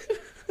year.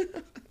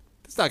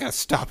 It's not going to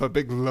stop a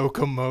big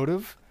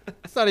locomotive.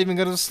 It's not even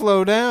going to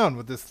slow down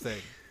with this thing.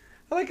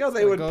 I like how they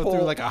It'll would go pull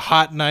through like a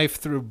hot knife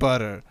through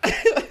butter.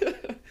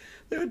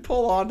 they would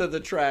pull onto the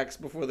tracks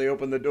before they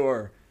open the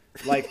door.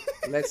 Like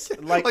it's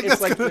Like like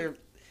that's gonna-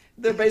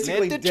 they're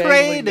basically Let the dangling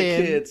train the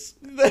in. kids.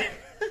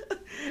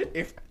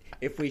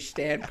 If we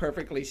stand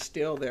perfectly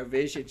still, their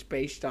vision's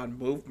based on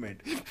movement.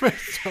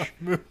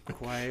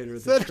 Quieter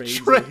the That trains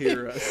train. will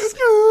hear us.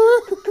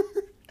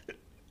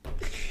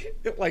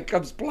 It like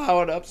comes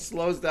plowing up,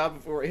 slows down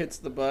before it hits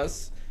the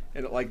bus,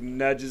 and it like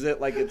nudges it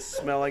like it's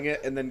smelling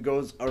it, and then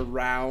goes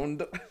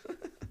around.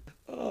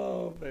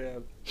 Oh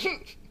man.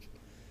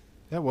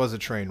 That was a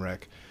train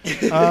wreck.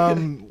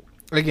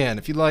 Again,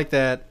 if you like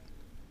that,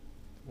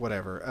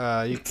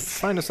 whatever. You can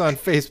find us on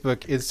Facebook,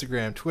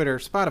 Instagram, Twitter,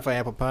 Spotify,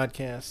 Apple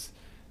Podcasts,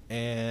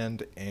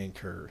 and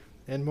Anchor.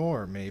 And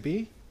more,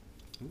 maybe.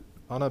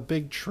 On a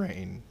big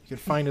train. You can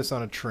find us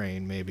on a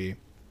train, maybe.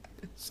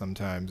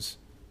 Sometimes.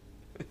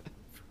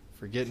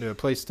 For getting to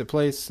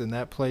place, and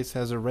that place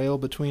has a rail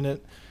between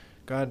it.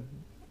 God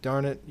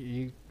darn it,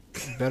 you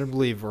better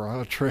believe we're on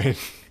a train.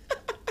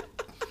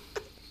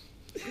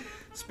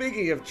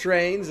 Speaking of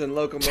trains and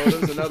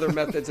locomotives and other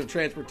methods of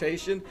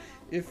transportation,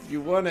 if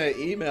you want to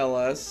email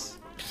us,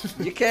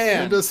 you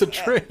can. Send us a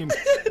train.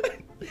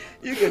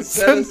 You can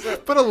send us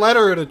Put a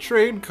letter in a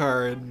train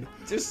car and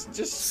just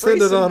spray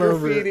send it some on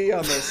over. graffiti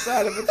on the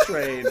side of a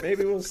train.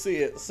 Maybe we'll see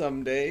it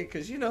someday,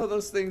 because you know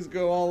those things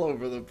go all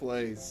over the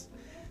place.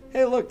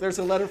 Hey, look, there's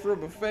a letter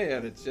from a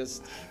fan. It's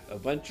just a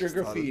bunch of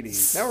graffiti.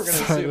 Now we're going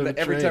to side assume of that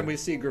the every train. time we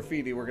see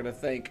graffiti, we're going to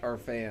thank our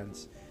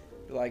fans.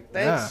 Be like,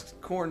 thanks,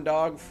 Corn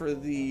Dog, for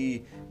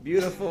the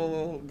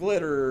beautiful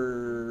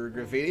glitter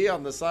graffiti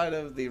on the side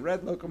of the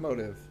red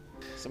locomotive.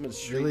 Someone's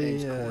street Really,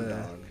 name's Corn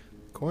Dog.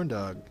 Corn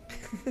Dog.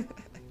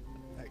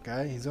 That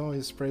guy, he's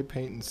always spray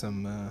painting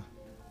some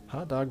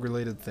hot dog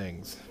related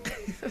things.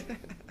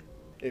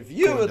 If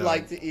you Corn would Dog.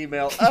 like to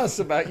email us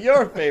about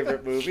your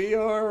favorite movie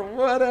or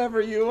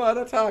whatever you want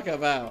to talk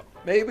about,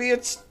 maybe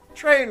it's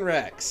train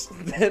wrecks,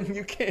 then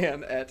you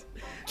can at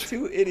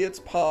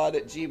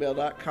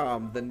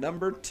 2idiotspod@gmail.com. The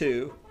number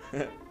 2,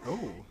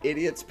 Oh.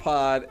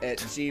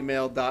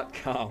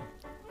 idiotspod@gmail.com.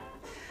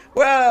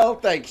 Well,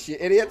 thanks, you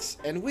idiots,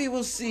 and we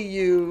will see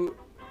you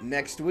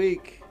next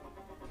week.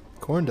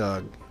 Corn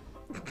Dog.